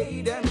gonna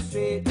lay them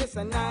straight.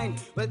 Mr. 9,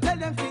 well, tell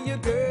them for your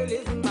girl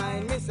is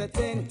mine. Mr.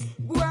 10,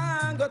 go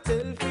and go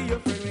tell for your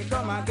friend we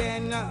come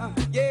again.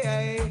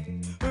 Yeah,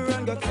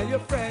 run, go tell your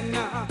friend,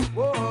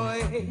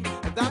 boy,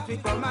 that we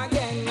come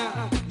again.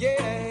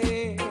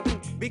 Yeah,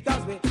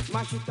 because we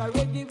mash it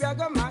already, we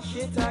gonna mash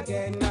it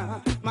again.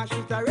 Mash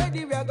it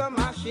already, we gonna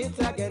mash it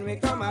again. We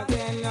come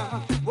again,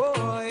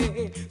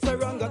 boy. So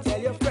run, go tell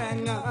your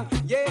friend,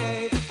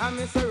 yeah. I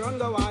miss a run,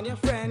 go on your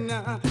friend,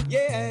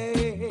 yeah.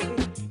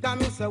 That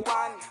Mr.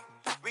 1,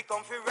 we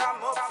come for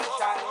ram up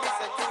session.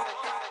 Mr. 2.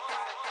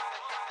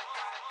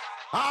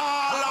 All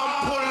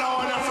I'm pull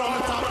on from the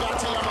top, I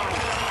tell you, man.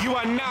 You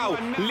are now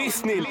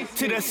listening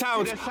to the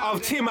sound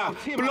of Timmer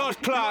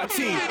Blood Clot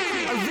T,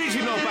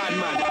 original bad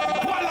man.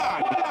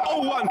 Voila!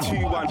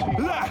 0121.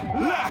 La.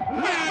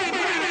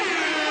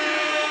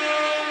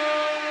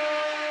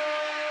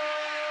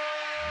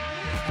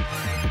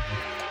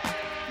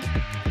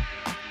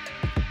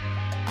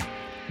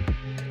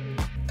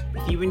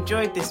 If you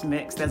enjoyed this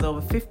mix, there's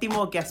over 50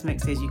 more guest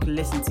mixes you can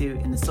listen to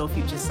in the Soul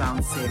Future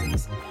Sound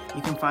series.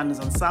 You can find us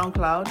on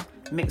SoundCloud,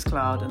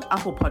 Mixcloud and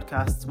Apple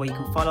Podcasts, where you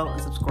can follow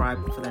and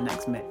subscribe for the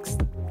next mix.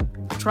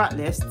 For track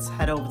lists,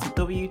 head over to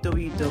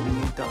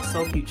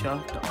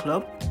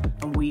www.soulfuture.club,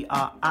 and we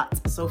are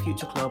at Soul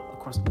Future Club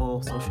across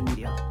all social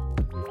media.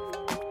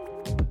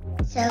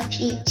 Soul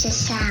Future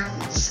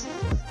Sounds.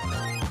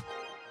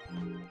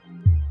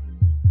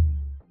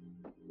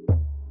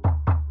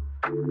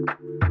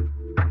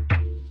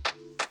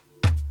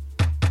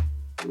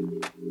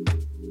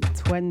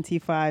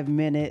 "25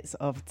 minutes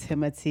of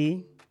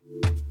Timothy."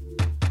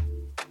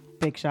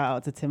 Big shout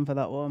out to Tim for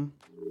that one.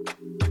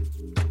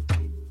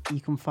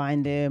 You can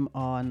find him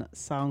on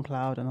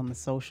SoundCloud and on the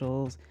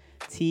socials.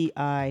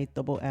 TIMMAT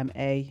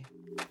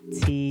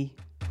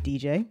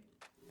DJ.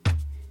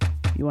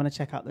 If you want to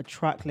check out the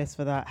track list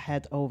for that,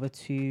 head over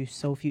to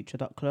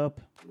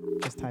soulfuture.club.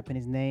 Just type in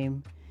his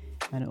name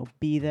and it'll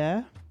be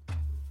there.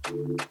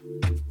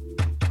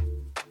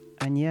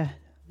 And yeah,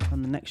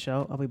 on the next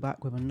show, I'll be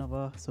back with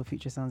another Soul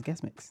Future Sounds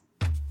guest mix.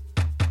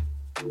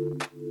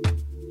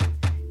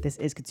 This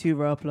is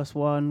Couture Plus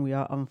One. We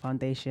are on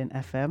Foundation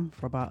FM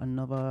for about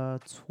another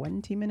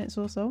 20 minutes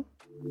or so.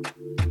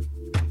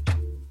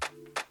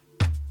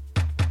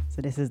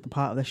 So this is the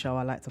part of the show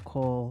I like to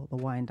call the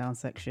wind down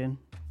section.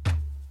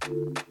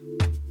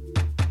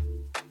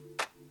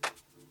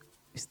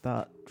 We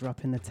start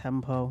dropping the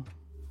tempo,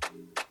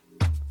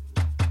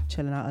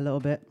 chilling out a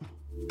little bit,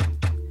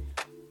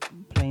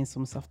 playing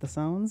some softer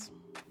sounds.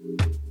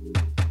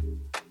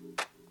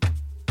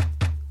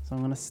 So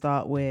I'm going to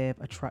start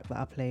with a track that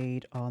I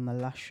played on the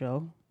last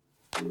show.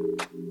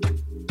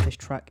 This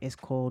track is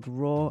called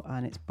Raw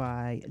and it's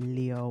by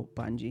Leo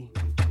Banji.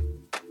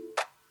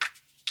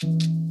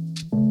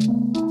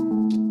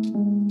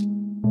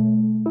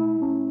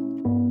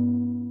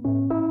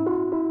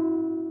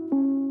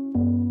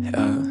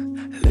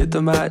 Lit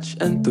the match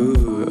and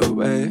threw it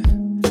away.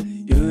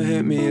 You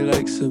hit me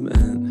like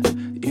cement.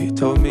 You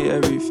told me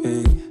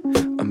everything,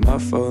 and my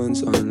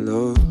phone's on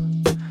low.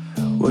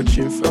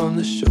 Watching from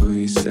the shore,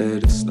 he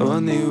said it's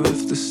lonely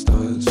with the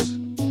stars.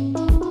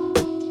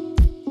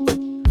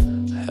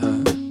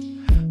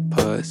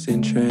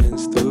 Passing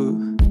trains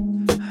through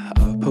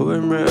a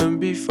poem written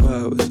before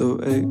I was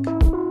awake.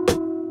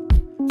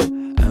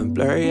 And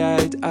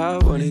blurry-eyed, I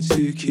wanted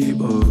to keep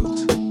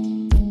hold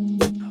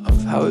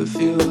of how it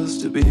feels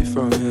to be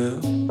from here.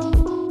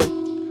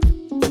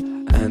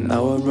 And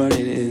now I'm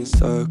running in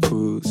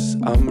circles,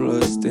 I'm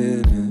lost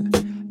in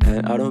it.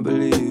 And I don't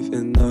believe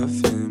in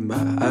nothing,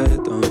 but I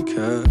don't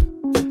care.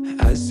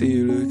 I see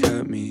you look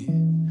at me,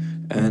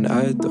 and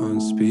I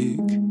don't speak.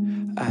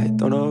 I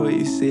don't know what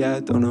you see, I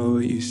don't know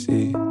what you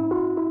see.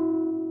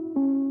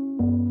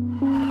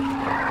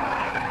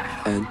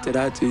 And did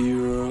I do you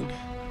wrong?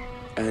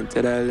 And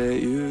did I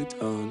let you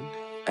down?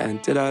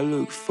 And did I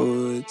look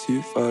forward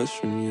too fast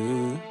from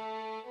you?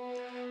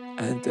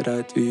 And did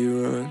I do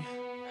you wrong?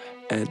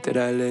 And did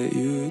I let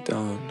you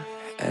down?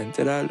 And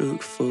did I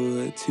look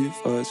forward too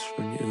fast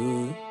from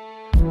you?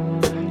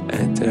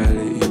 And did I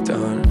let you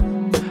down?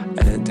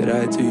 And did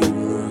I do you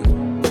wrong?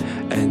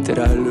 And did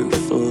I look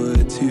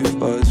forward too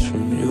fast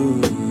from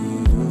you?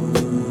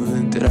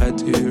 And did I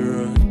do you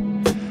wrong?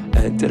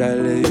 And did I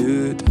let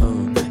you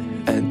down?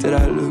 And did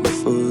I look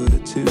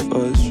forward too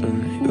fast from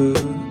you?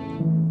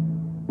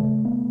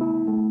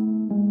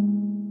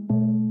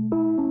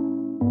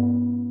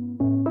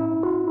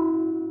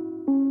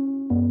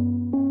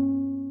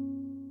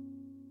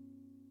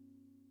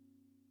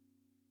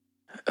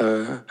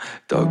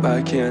 Dog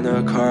back in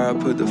the car, I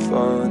put the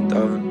phone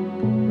down.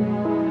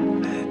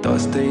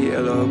 Dusty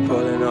yellow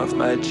pulling off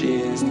my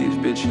jeans, these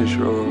bitches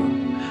roll.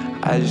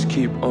 I just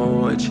keep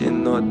on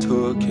watching, not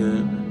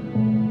talking.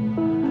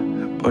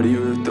 Body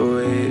with the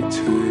weight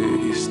to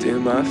it, you stare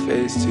in my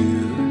face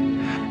too.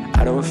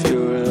 I don't feel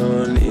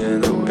lonely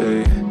in the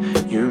way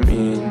you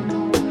mean.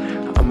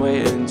 I'm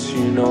waiting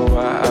to know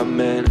what I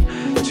meant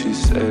to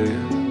say.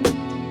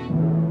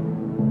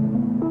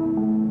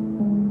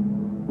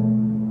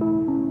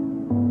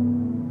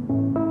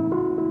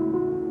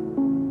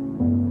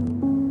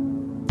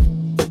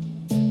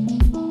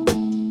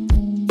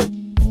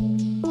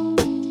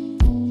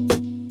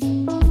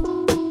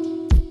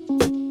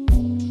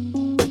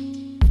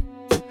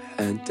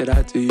 Did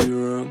I do you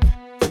wrong?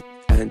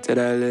 And did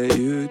I let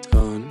you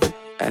down?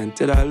 And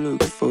did I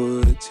look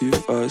forward too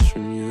fast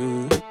from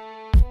you?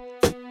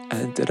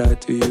 And did I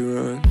do you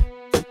wrong?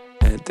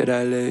 And did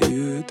I let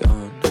you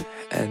down?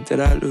 And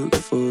did I look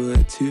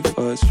forward too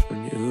fast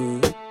from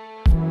you?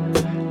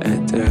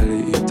 And did I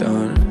let you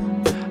down?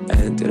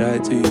 And did I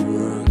do you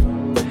wrong?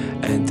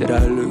 And did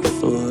I look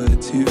forward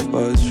too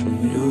fast from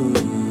you?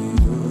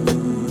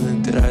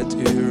 And did I do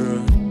you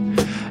wrong?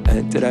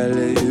 And did I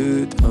let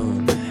you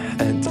down?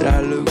 And did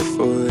I look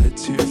forward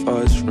too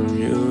fast from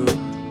you?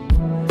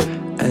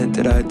 And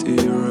did I do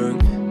you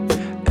wrong?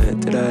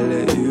 And did I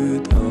let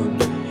you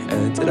down?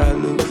 And did I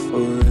look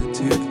forward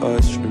too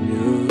fast from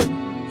you?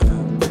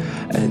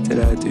 And did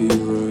I do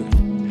you wrong?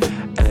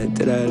 And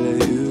did I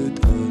let you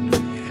down?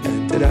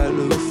 And did I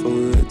look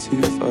forward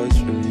too fast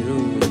from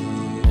you?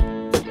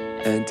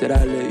 And did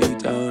I let you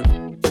down?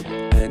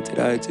 And did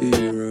I do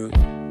you wrong?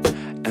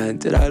 And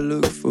did I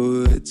look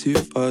forward too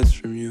fast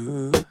from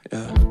you?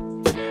 Yeah.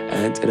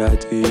 And did I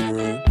do you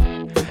wrong?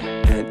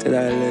 And did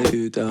I let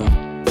you down?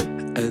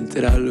 And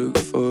did I look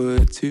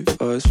forward too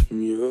fast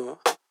from you?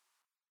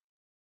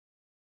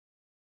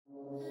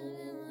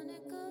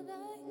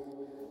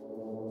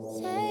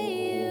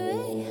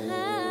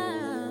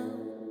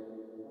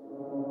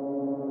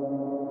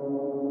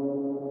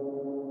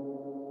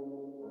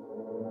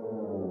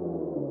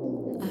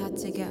 I had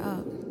to get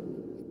up,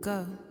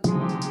 go.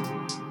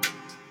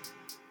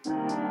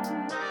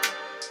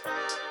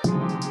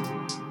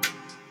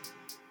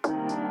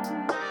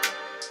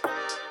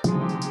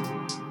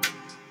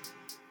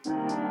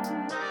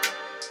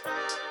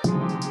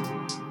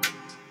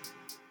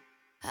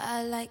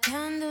 I light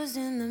candles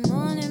in the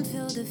morning,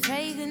 feel the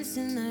fragrance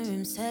in the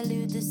room,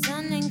 salute the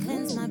sun and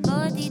cleanse my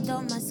body,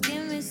 dot my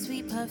skin with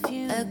sweet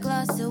perfume. A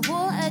glass of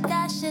water,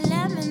 dash of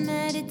lemon,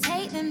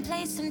 meditate, then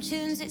play some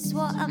tunes, it's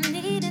what I'm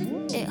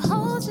needing. It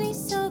holds me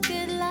so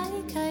good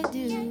like I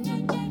do.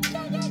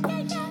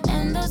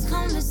 And those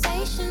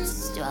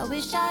conversations, do I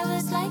wish I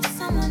was like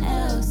someone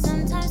else?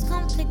 Sometimes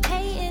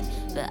complicated,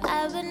 but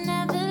I would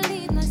never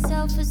leave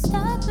myself a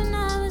step when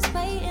I was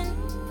waiting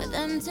for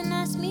them to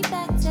nurse me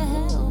back to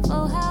health.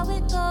 Oh, how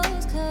it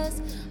goes,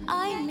 'cause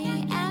I'm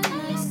me and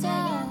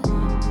myself.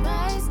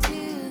 Rise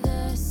to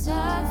the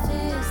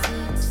surface,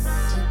 it's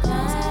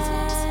sublime.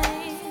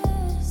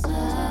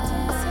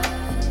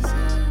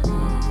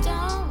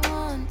 Don't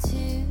want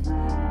to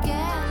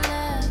get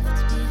left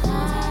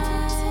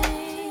behind.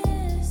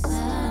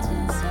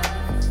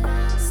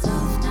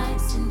 Soft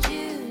nights in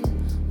June,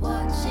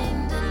 watching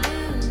the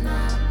luna,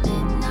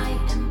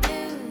 midnight and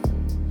blue,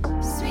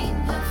 sweet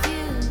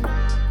perfume.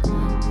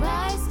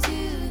 Rise to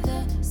the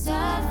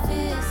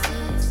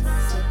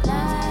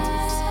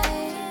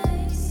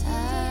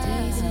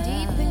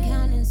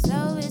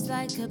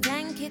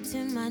blanket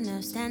to my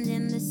nerve. Stand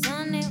in the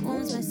sun, it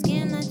warms my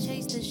skin. I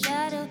chase the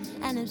shadow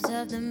and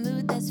observe the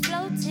mood that's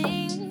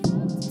floating.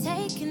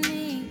 Taking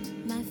me,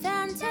 my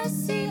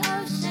fantasy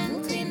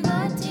ocean. Clean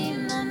body,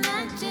 my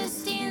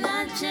majesty.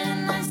 Nurture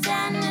my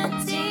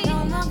sanity.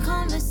 No more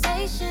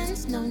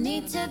conversations, no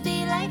need to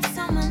be like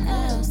someone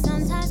else.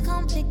 Sometimes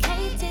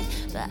complicated,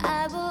 but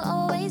I will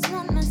always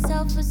want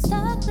myself. Was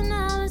stuck when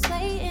I was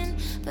waiting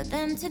for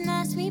them to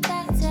nurse me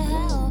back to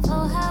health.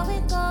 Oh, how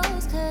it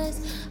goes,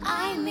 cause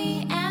I'm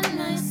me and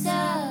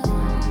myself.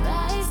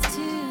 Rise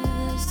to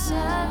the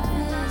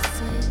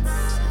surface,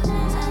 it's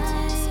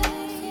nice.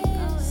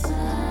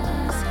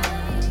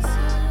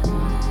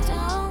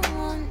 Don't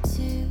want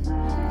to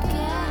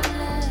get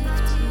left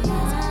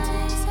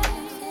behind.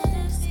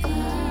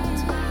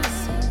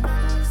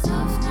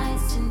 Soft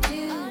nights in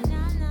June,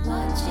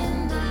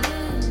 watching the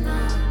luna,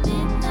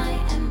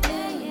 midnight and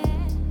blue,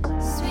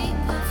 sweet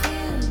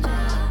perfume.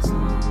 Just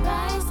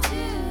rise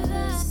to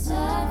the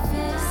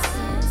surface,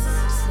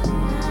 it's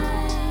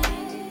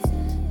nice.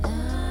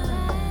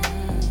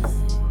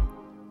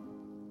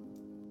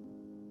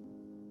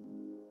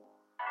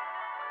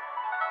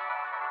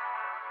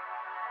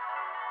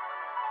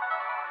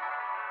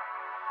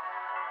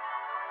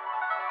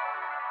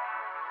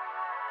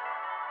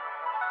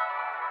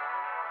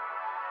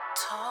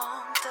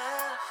 Tone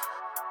deaf,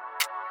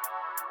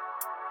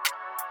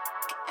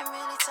 getting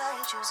really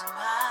tired using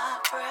my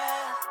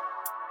breath.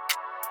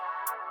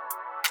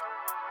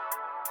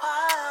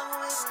 Why are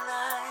we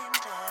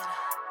blinded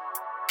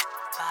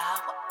by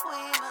what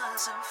we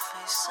mustn't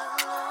face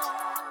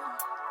alone?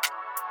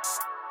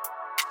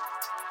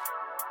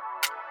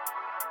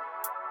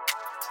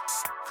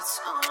 For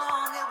too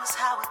long it was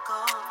how it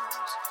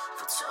goes.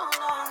 For too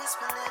long it's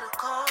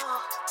political.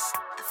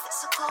 The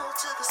physical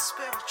to the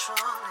spiritual,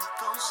 it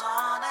goes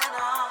on and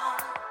on.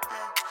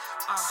 Yeah.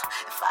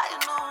 If I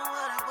had known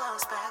what it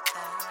was back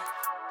then,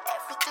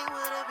 everything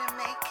would have been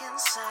making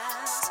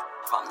sense.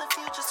 From the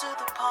future to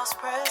the past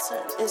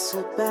present, it's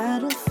a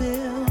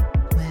battlefield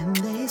when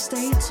they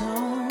stay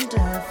tone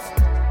deaf.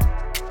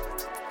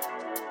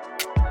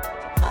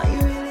 Are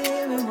you really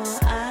hearing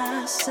what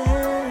I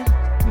said?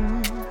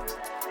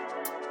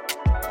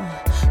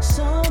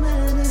 So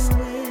many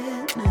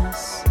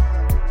witness,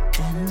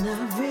 and I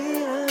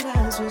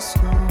realize what's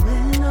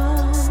going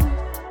on.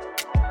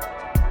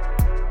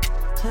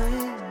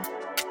 Hey,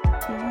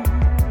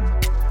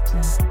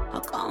 I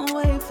can't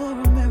wait for a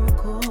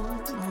miracle.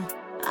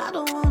 I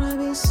don't wanna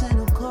be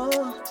cynical,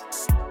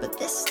 but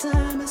this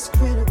time it's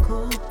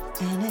critical,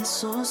 and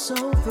it's all so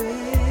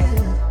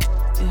real.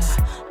 Yeah,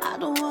 I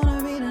don't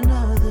wanna read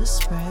another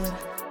spread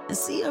and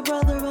see a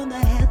brother on the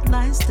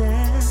headlines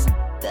dead.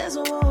 There's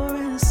a war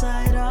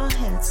inside our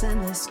heads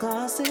and there's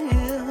scars to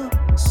heal.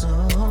 So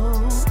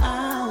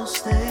I'll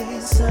stay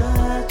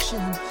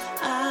searching,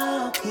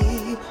 I'll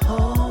keep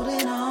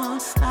holding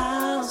on,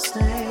 I'll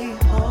stay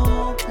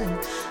hoping,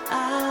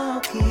 I'll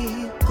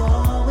keep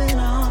going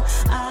on,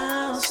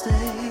 I'll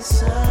stay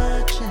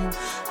searching,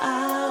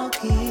 I'll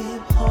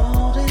keep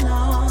holding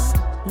on.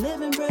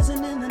 Living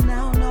present in the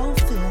now, no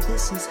fear,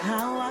 this is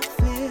how I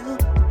feel.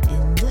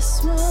 In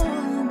this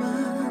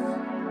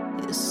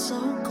moment, it's so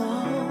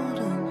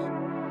golden,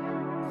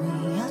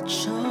 we are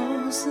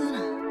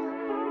chosen.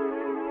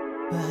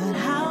 But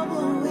how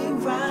will we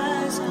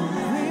rise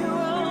when we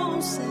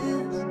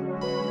roses?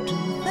 Do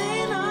they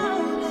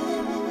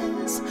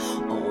notice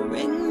or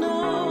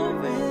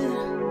ignore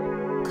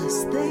it?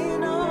 Cause they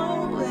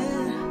know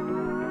it,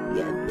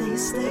 yet they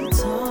stay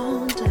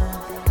tone deaf.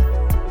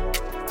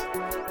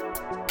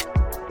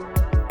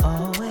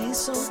 Always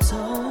so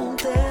tone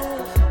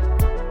deaf.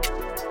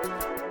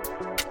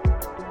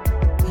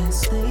 Yes,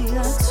 they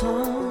are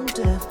tone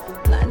deaf,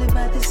 blinded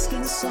by the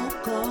skin so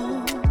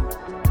cold.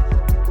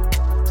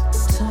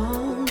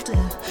 Tone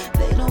deaf,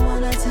 they don't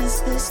wanna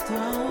test this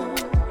throne.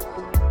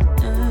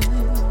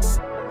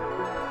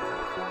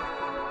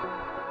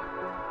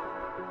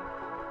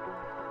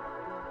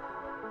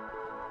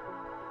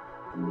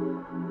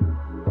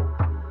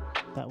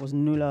 That was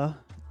Nula,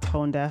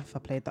 Tone Deaf. I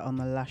played that on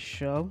the last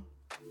show.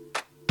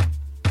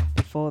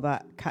 Before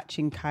that,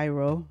 Catching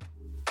Cairo,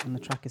 and the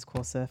track is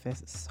called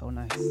Surface. It's so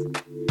nice.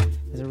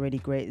 There's a really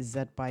great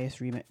Z Bias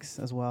remix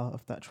as well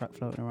of that track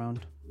floating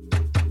around.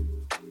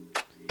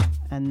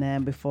 And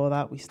then before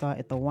that, we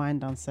started the wind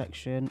down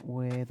section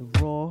with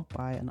Raw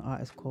by an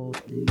artist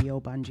called Leo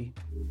Banji.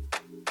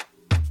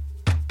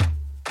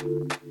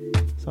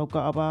 So I've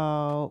got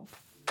about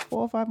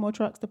 4 or 5 more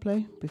tracks to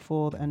play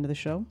before the end of the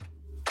show.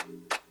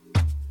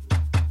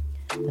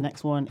 The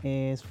next one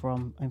is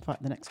from, in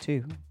fact, the next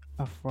 2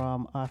 are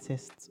from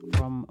artists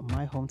from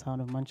my hometown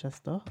of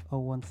Manchester,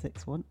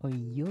 0161. Oh,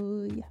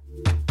 yeah.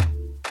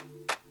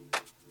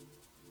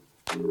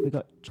 We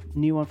got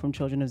new one from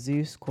Children of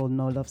Zeus called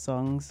No Love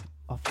Songs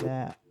off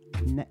their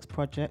next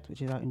project,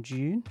 which is out in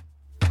June.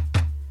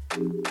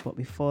 But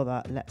before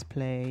that, let's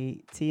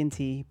play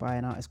TNT by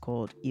an artist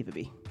called Eva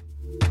B.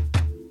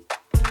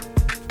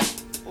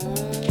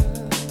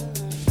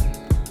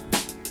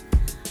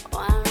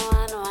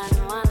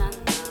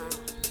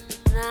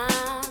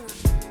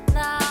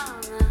 Nah.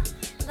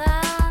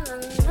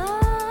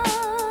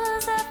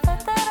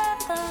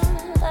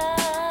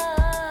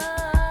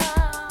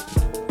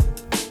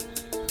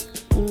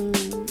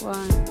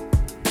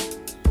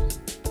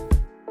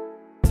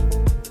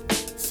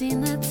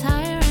 Seen the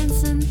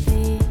tyrants and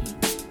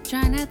thieves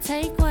trying to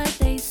take what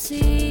they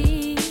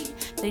see.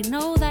 They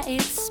know that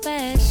it's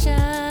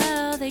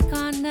special, they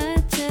can't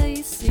until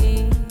you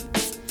see.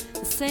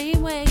 The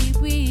same way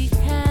we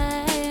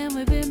can,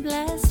 we've been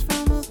blessed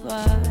from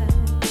above.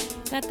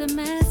 Got the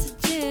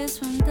messages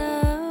from those.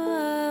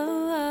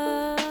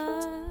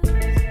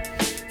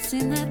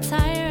 Seen the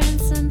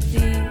tyrants and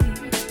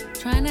thieves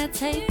trying to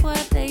take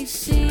what they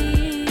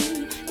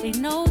see. They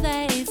know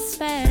that it's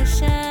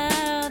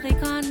special, they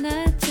can't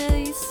until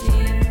you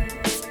see.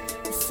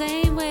 The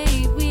same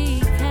way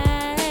we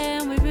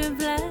can, we've been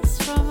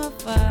blessed from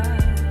above.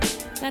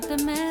 Got the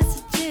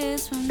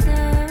messages from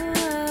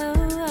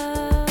those.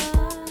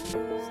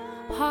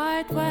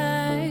 Hard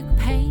work,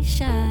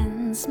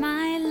 patience,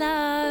 my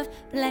love,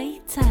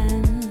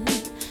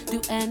 blatant.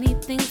 Do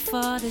anything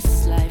for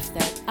this life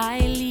that I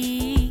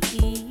lead.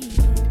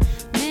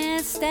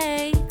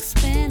 Mistakes,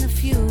 been a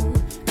few,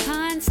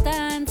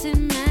 constant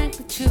in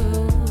magnitude.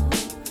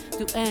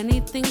 Do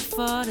anything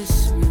for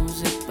this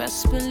music,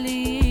 best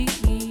believe.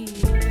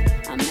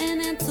 I'm in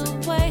it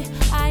away,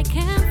 I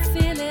can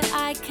feel it,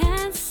 I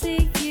can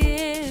see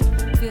it.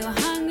 Feel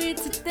hungry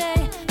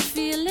today,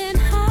 feeling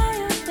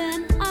higher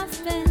than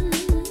I've been.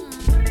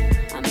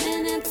 I'm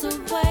in it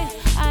away,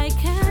 I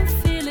can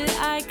feel it,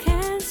 I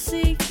can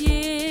see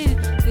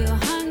it. Feel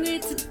hungry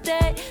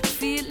today,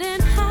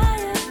 feeling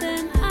higher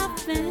than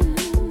I've been.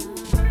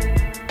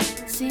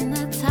 Seen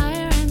the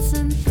tyrants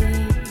and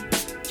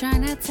thieves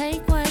trying to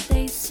take what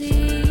they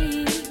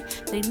see.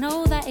 They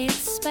know that it's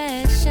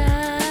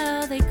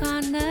special, they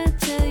can't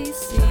until you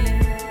see.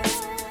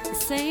 The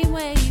same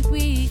way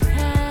we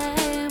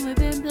can, we've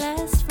been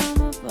blessed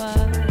from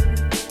above.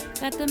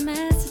 Got the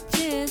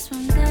messages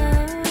from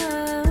those.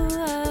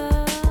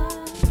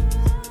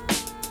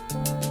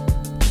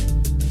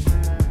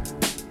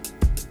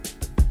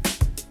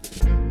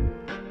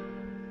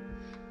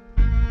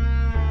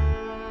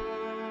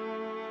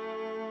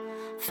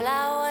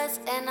 Flowers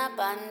in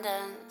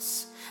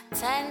abundance,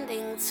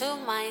 tending to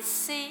my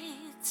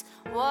seeds.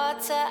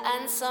 Water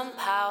and some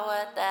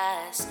power,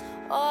 that's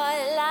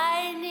all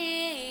I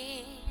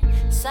need.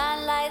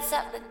 Sun lights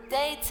up the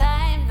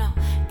daytime, no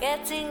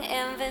getting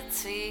in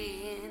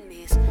between.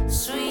 These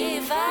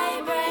sweet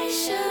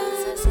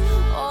vibrations, that's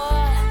all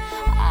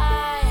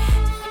I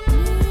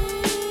need.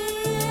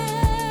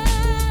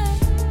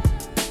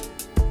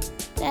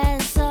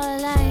 That's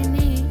all I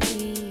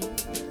need.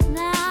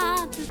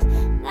 Now,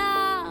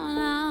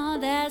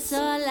 that's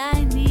all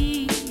I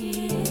need.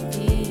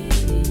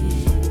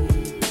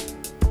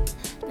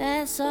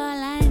 That's all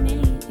I need.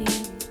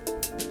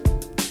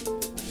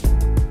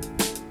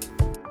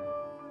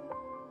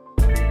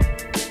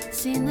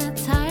 Seen the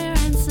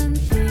tyrants and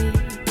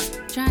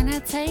thieves trying to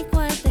take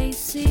what they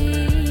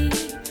see.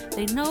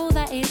 They know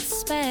that it's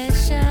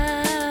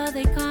special,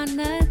 they can't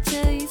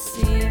until you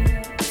see.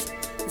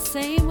 The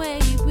same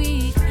way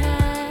we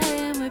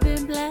can, we've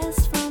been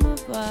blessed from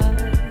above.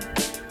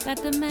 Got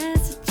the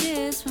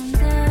messages from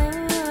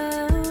those.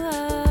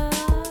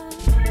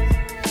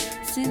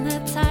 Seen the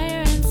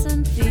tyrants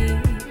and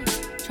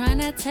thieves trying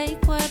to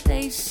take what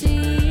they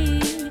see.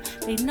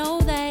 They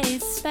know that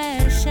it's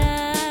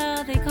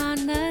special, they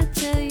can't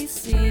until you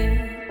see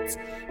it.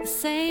 The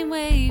same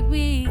way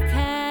we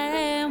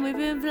can, we've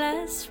been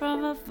blessed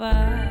from above.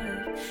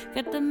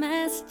 Got the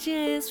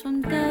messages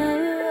from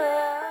those.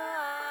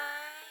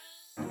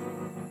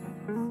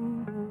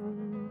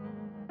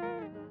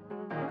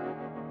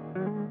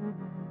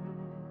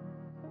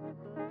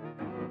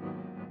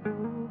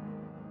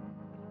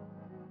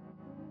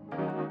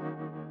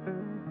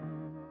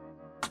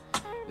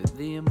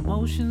 The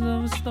emotions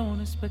of a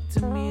stone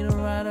expecting me to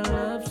write a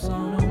love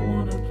song. Don't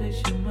wanna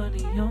place your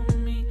money on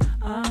me,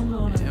 I'm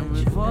gonna. And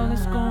with all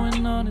that's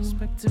going on,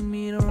 expecting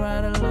me to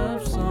write a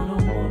love song.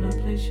 Don't wanna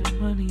place your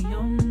money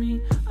on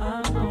me,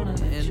 I'm gonna.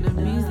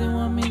 Enemies, they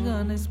want me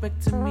gone,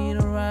 expecting me to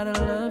write a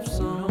love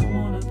song. Don't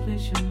wanna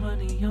place your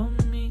money on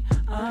me,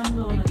 I'm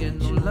gonna. Get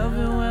no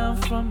loving where I'm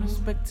from,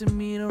 expecting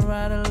me to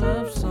write a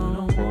love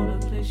song. Don't wanna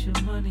place your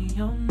money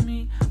on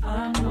me,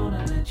 I'm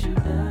gonna let you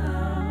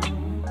down.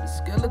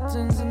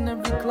 Skeletons in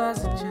every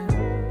closet, yeah.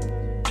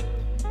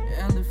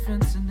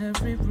 Elephants in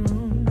every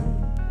room.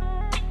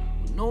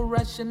 With no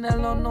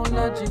rationale or no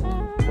logic,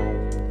 no.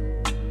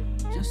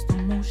 Just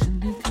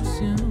emotionally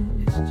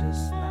consumed. It's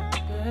just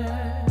like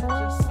that,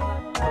 just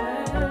like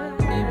that.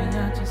 Maybe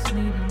I just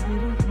need a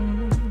little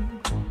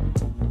room.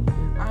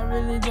 I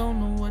really don't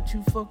know what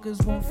you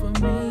fuckers want from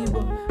me,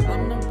 but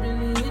I'm not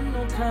really in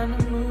no kind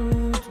of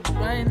mood to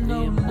write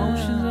no love. The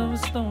emotions of a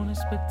stone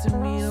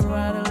expecting me to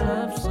write a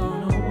love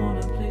song. Don't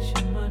wanna place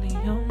your money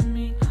on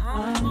me,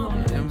 I'm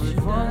gonna. And with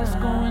all that's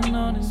going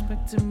on,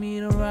 expecting me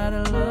to write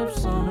a love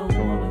song.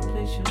 Don't wanna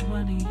place your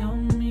money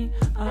on me,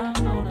 I'm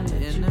gonna.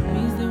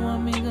 Enemies, they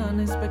want me gone,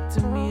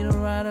 expecting me to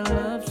write a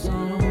love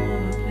song. Don't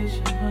wanna place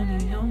your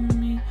money on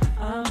me,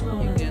 I'm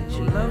gonna. You get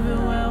your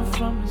loving where I'm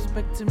from,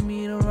 expecting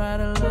me to write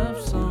a love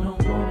song.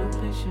 Don't wanna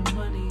place your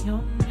money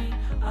on me,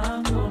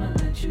 I'm gonna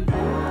let you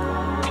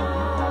down.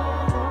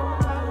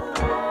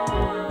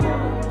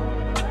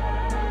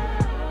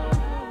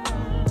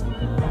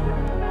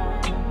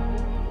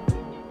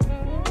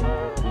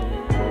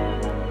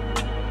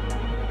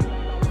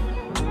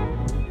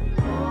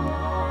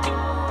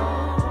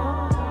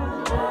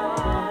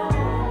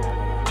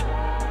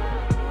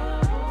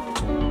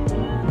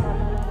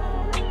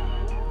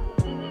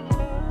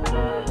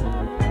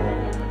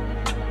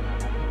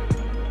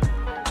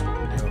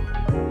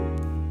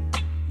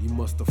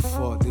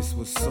 this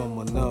was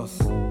someone else.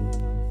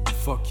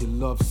 Fuck your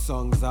love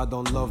songs, I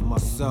don't love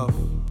myself.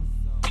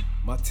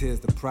 My tears,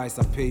 the price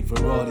I paid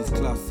for all these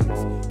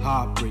classics.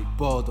 Heartbreak,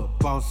 border,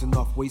 bouncing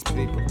off waste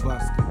paper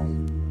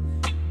baskets.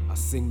 I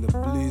sing the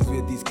blues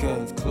with these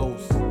curtains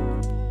closed.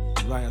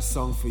 Write a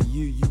song for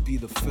you, you be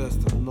the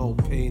first to know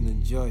pain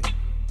and joy.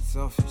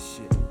 Selfish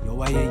shit,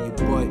 yo, I ain't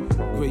your boy.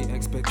 Great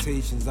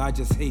expectations, I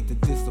just hate to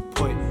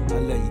disappoint. I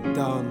let you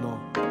down, no.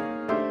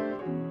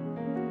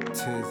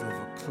 Tears of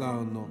a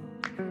clown, no.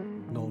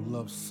 No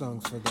love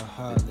songs for the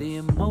heart. The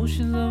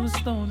emotions of a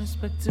stone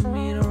expecting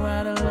me to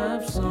write a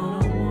love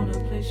song. Don't wanna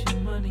place your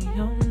money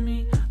on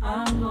me,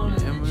 I'm gonna.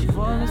 And with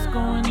all that's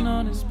going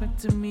on,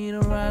 expecting me to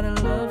write a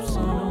love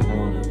song. Don't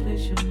wanna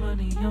place your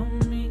money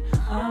on me,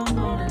 I'm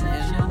gonna.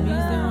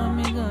 Enemies they want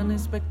me gone,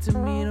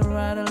 expecting me to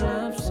write a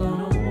love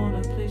song. Don't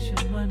wanna place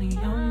your money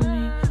on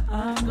me,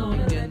 I'm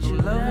gonna. Get you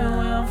loving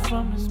where I'm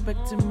from,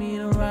 expecting me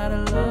to write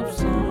a love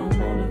song. Don't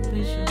wanna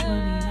place your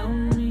money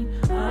on me,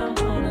 I'm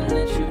gonna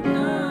let you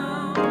down.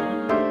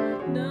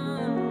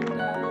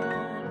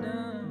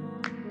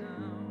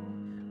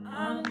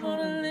 I'm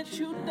gonna let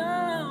you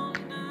down,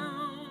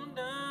 down,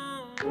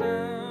 down,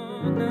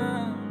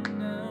 down,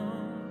 down.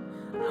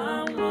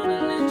 I'm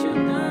gonna let you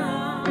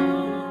down.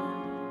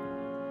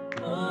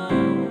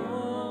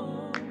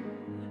 Oh,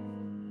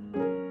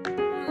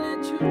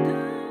 let you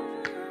down.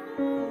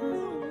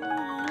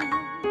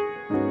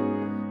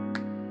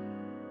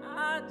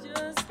 I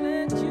just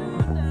let you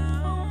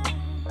down.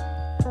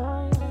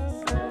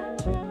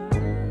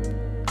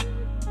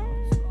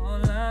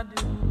 All I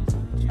do is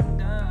let you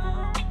down.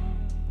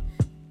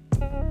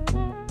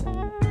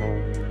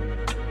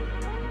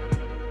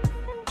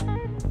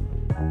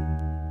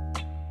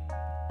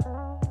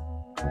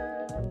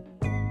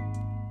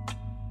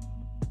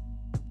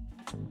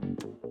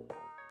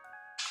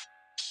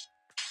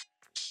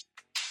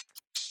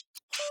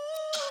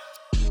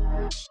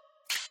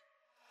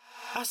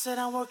 I said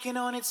I'm working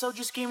on it, so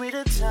just give me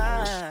the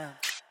time.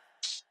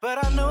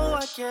 But I know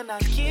I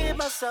cannot keep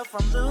myself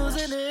from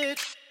losing it.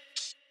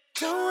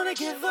 Don't wanna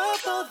give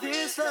up all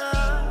this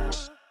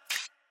love.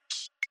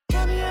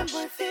 Got me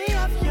unworthy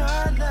of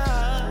your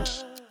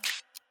love.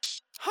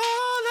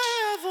 All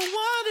I ever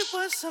wanted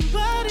was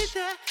somebody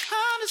that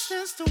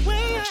understands the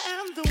way I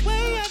am, the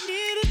way I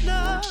needed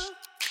love.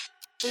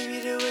 Baby,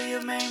 the way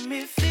you make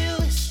me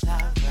feel is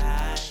not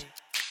right.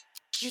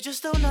 You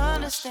just don't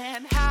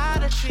understand how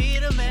to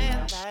treat a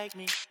man like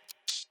me.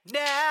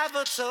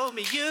 Never told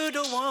me you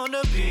don't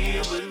wanna be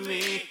with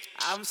me.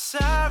 I'm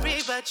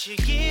sorry, but you're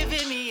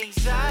giving me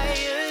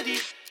anxiety.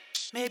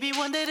 Maybe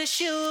one day the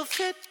shoe will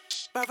fit,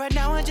 but right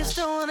now I just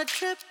don't wanna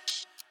trip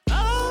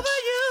over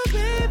you,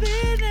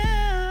 baby,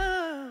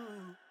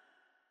 now.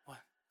 1,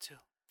 2,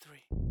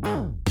 3.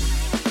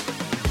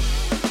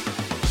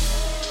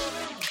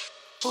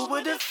 Who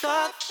would have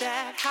thought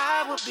that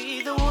I would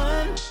be the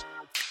one?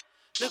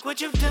 Look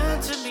what you've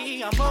done to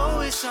me, I'm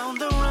always on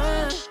the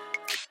run.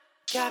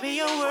 Got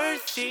me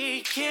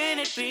unworthy, can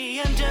it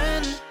be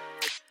undone?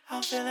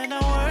 I'm feeling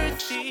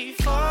unworthy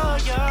for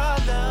your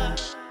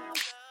love.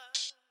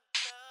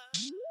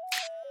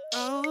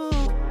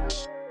 Oh,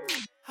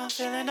 I'm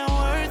feeling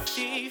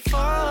unworthy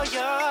for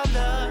your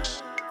love.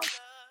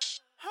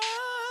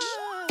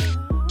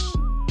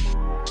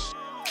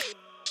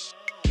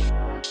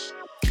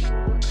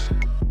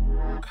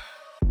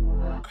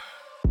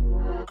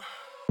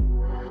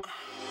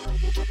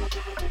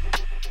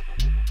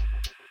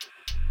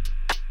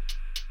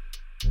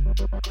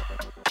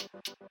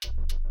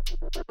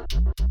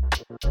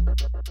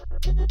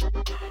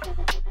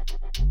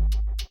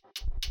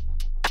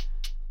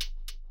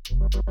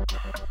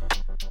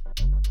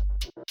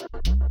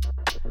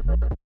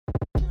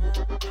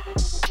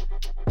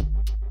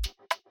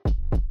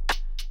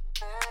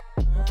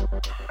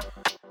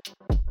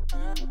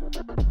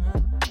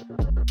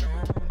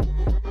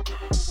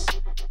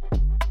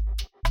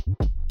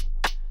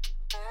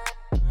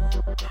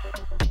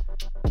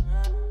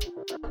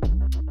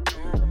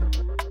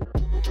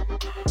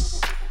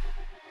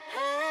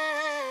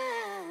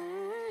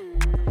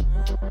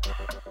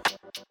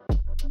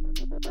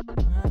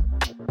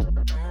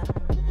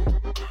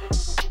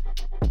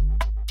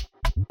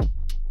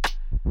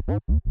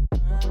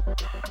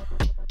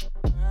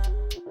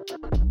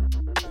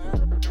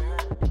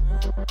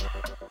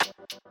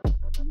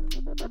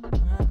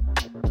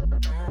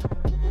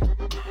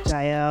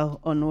 Jael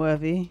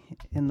Unworthy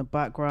in the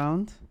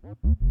background.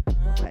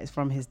 That is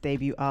from his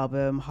debut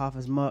album Half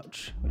As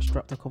Much, which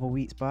dropped a couple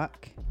weeks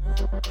back.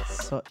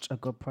 Such a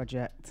good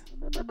project.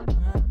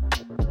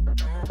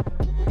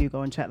 Do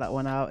go and check that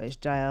one out. It's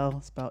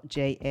Jael, spelled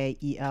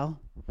Jael.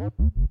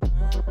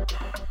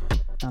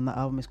 And the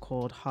album is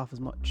called Half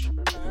As Much.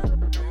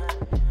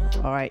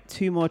 Alright,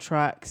 2 more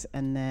tracks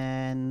and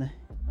then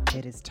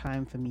it is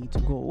time for me to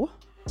go.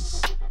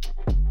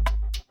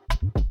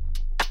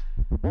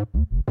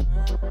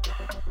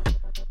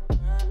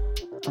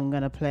 I'm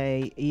going to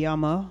play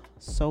Iyama,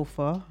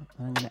 Sofa,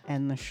 and I'm going to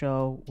end the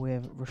show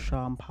with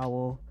Rashawn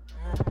Powell,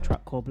 a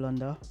track called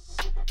Blunder.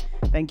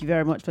 Thank you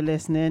very much for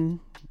listening.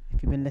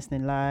 If you've been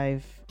listening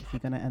live, if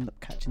you're going to end up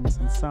catching this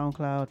on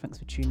SoundCloud. Thanks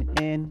for tuning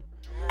in.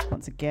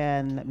 Once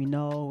again, let me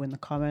know in the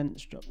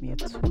comments, drop me a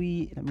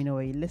tweet, let me know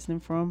where you're listening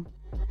from.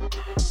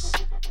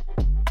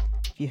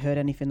 If you heard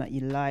anything that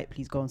you like,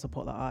 please go and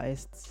support the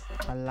artists.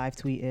 I live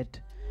tweeted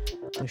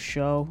the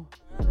show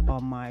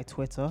on my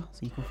Twitter, so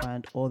you can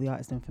find all the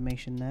artist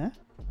information there.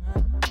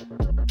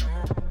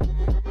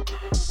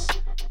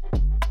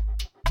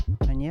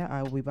 And yeah,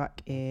 I will be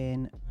back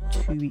in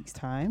 2 weeks'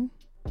 time.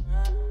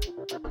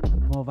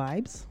 More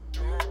vibes,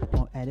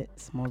 more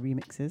edits, more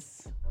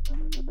remixes.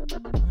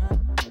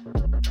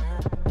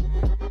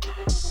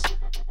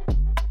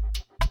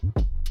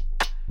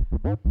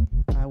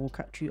 I will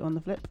catch you on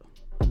the flip.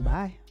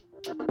 Bye.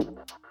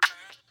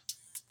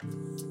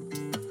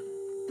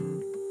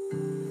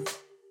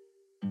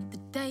 The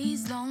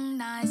days long,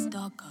 nights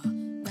darker.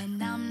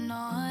 When I'm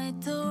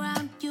not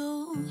around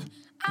you,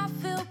 I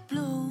feel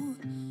blue,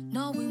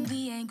 knowing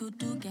we ain't good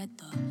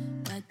together.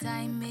 But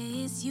I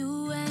miss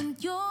you and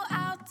you're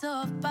out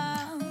of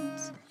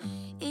bounds.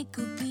 It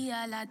could be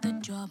a lot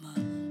of drama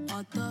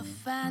or the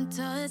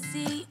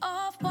fantasy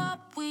of what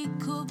we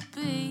could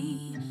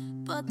be.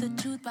 But the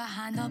truth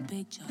behind the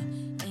picture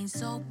ain't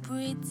so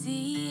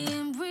pretty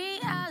in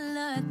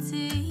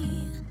reality.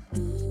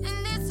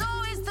 And it's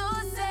always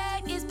the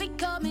same, it's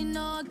becoming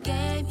a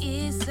game,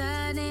 it's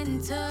an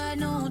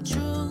internal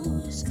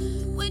truce.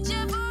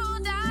 Whichever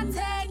road I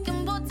take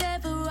and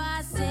whatever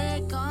I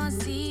say can't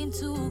seem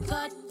to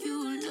cut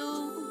you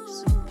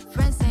loose.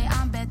 Friends say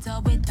I'm better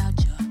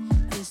without you,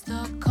 it's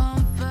the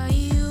comfort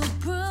you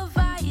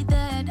provide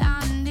that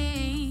I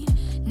need.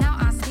 Now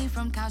I sleep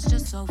from couch to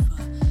sofa,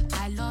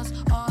 I lost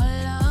all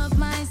of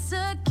my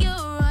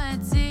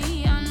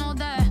security. I know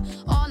that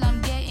all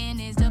I'm getting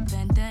is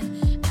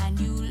dependent, and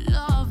you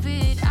love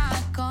it,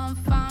 I can't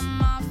find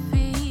my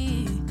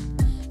feet.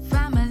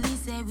 Family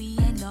say we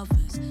ain't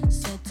lovers,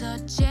 set a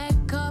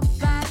check up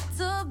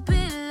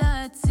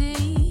compatibility,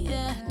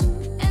 yeah.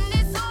 And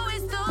it's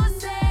always the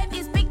same,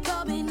 it's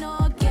becoming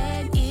a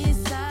game,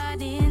 it's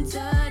an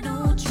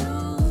internal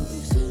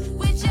truth.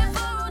 Whichever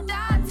road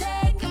I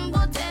take and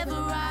whatever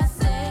I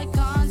say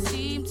can't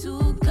seem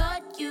to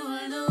cut you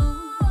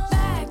loose.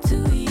 Back to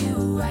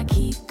you, I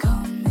keep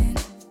coming.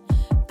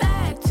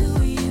 Back to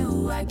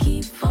you, I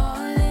keep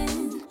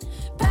falling.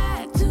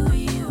 Back to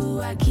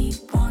you, I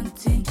keep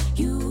wanting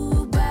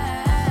you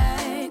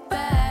back,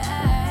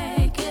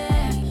 back,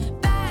 yeah.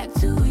 Back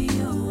to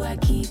you, I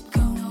keep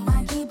going.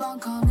 I keep on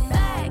coming.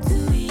 Back to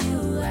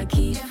you, I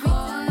keep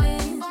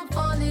falling.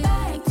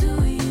 Back to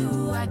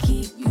you, I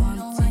keep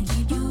wanting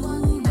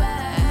you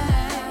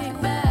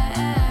back,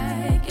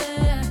 back,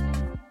 yeah.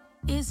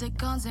 It's a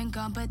constant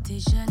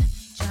competition,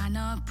 trying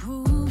to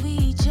prove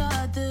each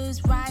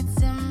other's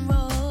rights and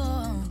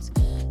wrongs.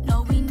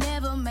 No, we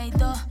never made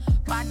the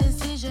right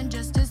decision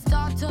just to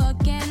start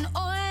again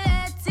or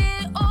let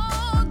it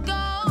all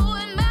go.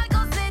 And man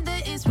gon' say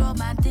that it's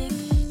romantic,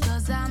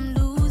 cause I'm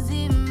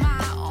losing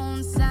my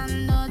own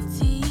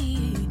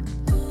sanity.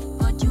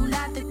 But you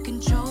lack the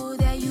control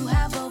that you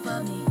have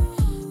over me.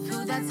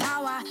 Feel that's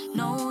how I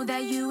know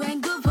that you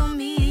ain't good for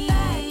me.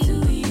 Back to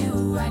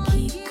you, I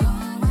keep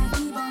coming. I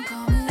keep on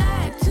coming.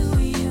 Back to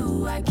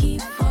you, I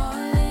keep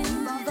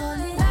falling.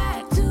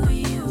 Back to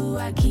you,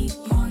 I keep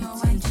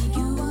wanting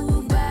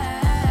you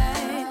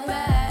back,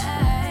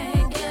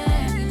 back,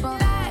 yeah.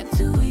 Back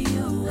to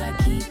you, I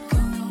keep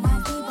coming. I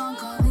keep on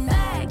coming.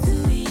 Back to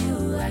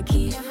you, I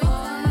keep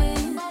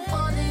falling.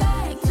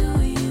 Back to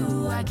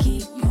you, I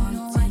keep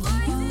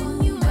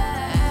wanting you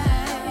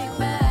back,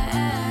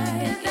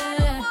 back,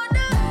 yeah.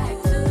 Back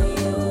to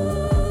you.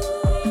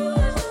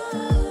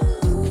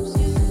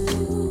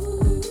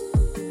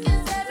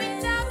 'Cause every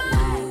time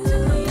back to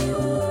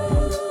you,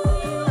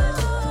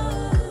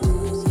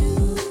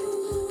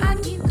 I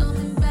keep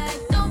coming back.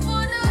 Don't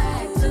wanna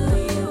back to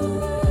you.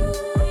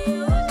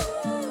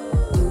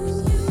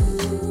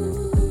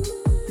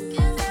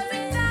 'Cause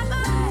every time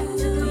back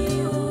to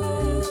you,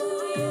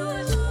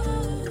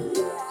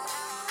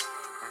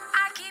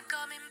 I keep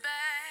coming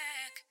back.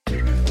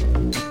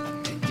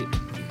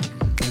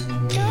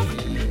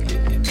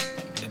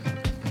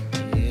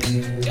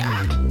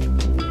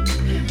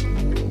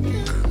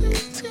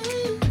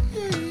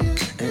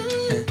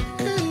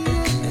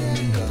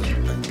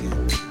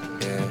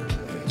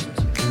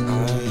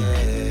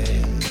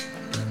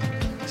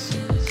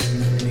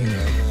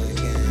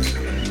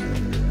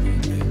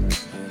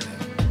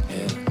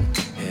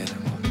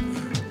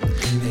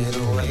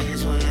 Little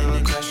waves when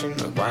we're crashing,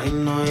 the white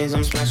noise,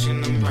 I'm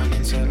splashing, I'm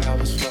running till I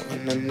was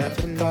floating. I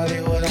never thought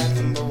it would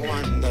happen, but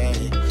one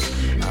day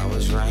I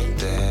was right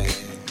there.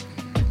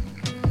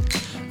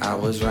 I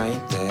was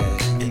right there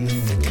in the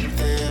thick and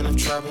thin of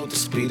trouble. The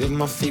speed of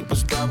my feet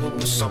was double,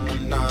 but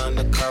someone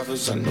under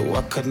covers. I knew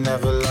I could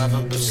never love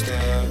her, but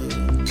still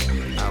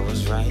I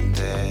was right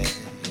there.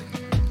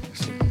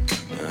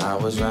 I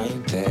was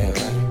right there,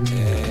 right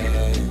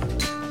there.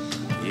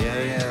 Yeah,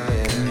 yeah,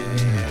 yeah,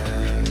 yeah.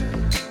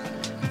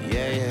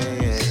 Yeah, yeah,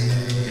 yeah,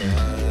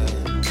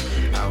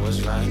 yeah. I was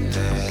right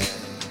there.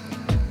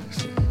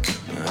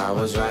 I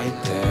was right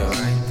there,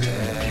 right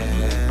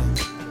there.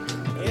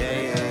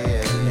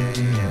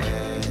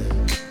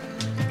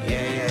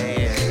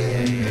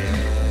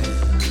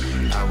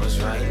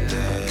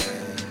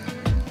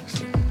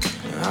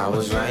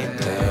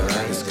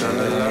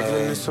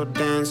 so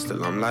dense,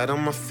 still I'm light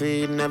on my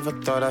feet. Never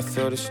thought I'd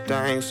feel this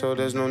thing, so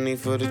there's no need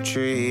for the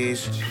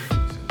trees.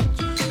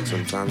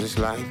 Sometimes it's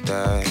like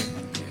that.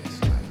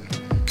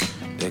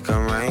 They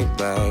come right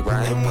back,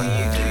 right and when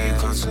you do, you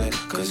can't slip.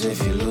 Cause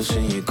if you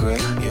loosen your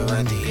grip, you're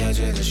at the edge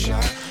of the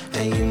shot.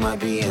 And you might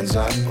be ends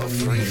up or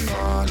free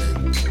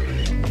falling.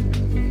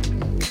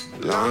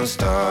 Long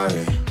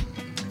story.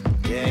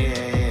 Yeah,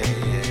 yeah,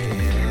 yeah,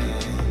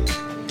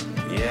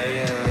 yeah, yeah,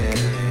 yeah,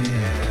 yeah.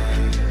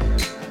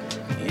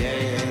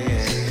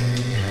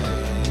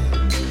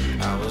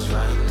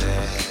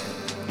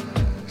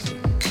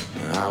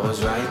 I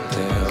was right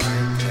there,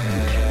 right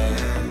there.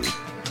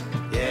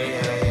 Yeah,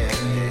 yeah, yeah,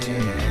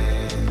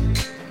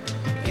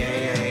 yeah,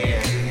 yeah,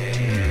 yeah,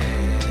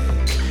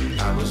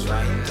 yeah. I was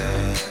right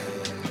there.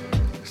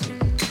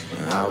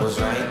 I was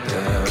right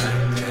there.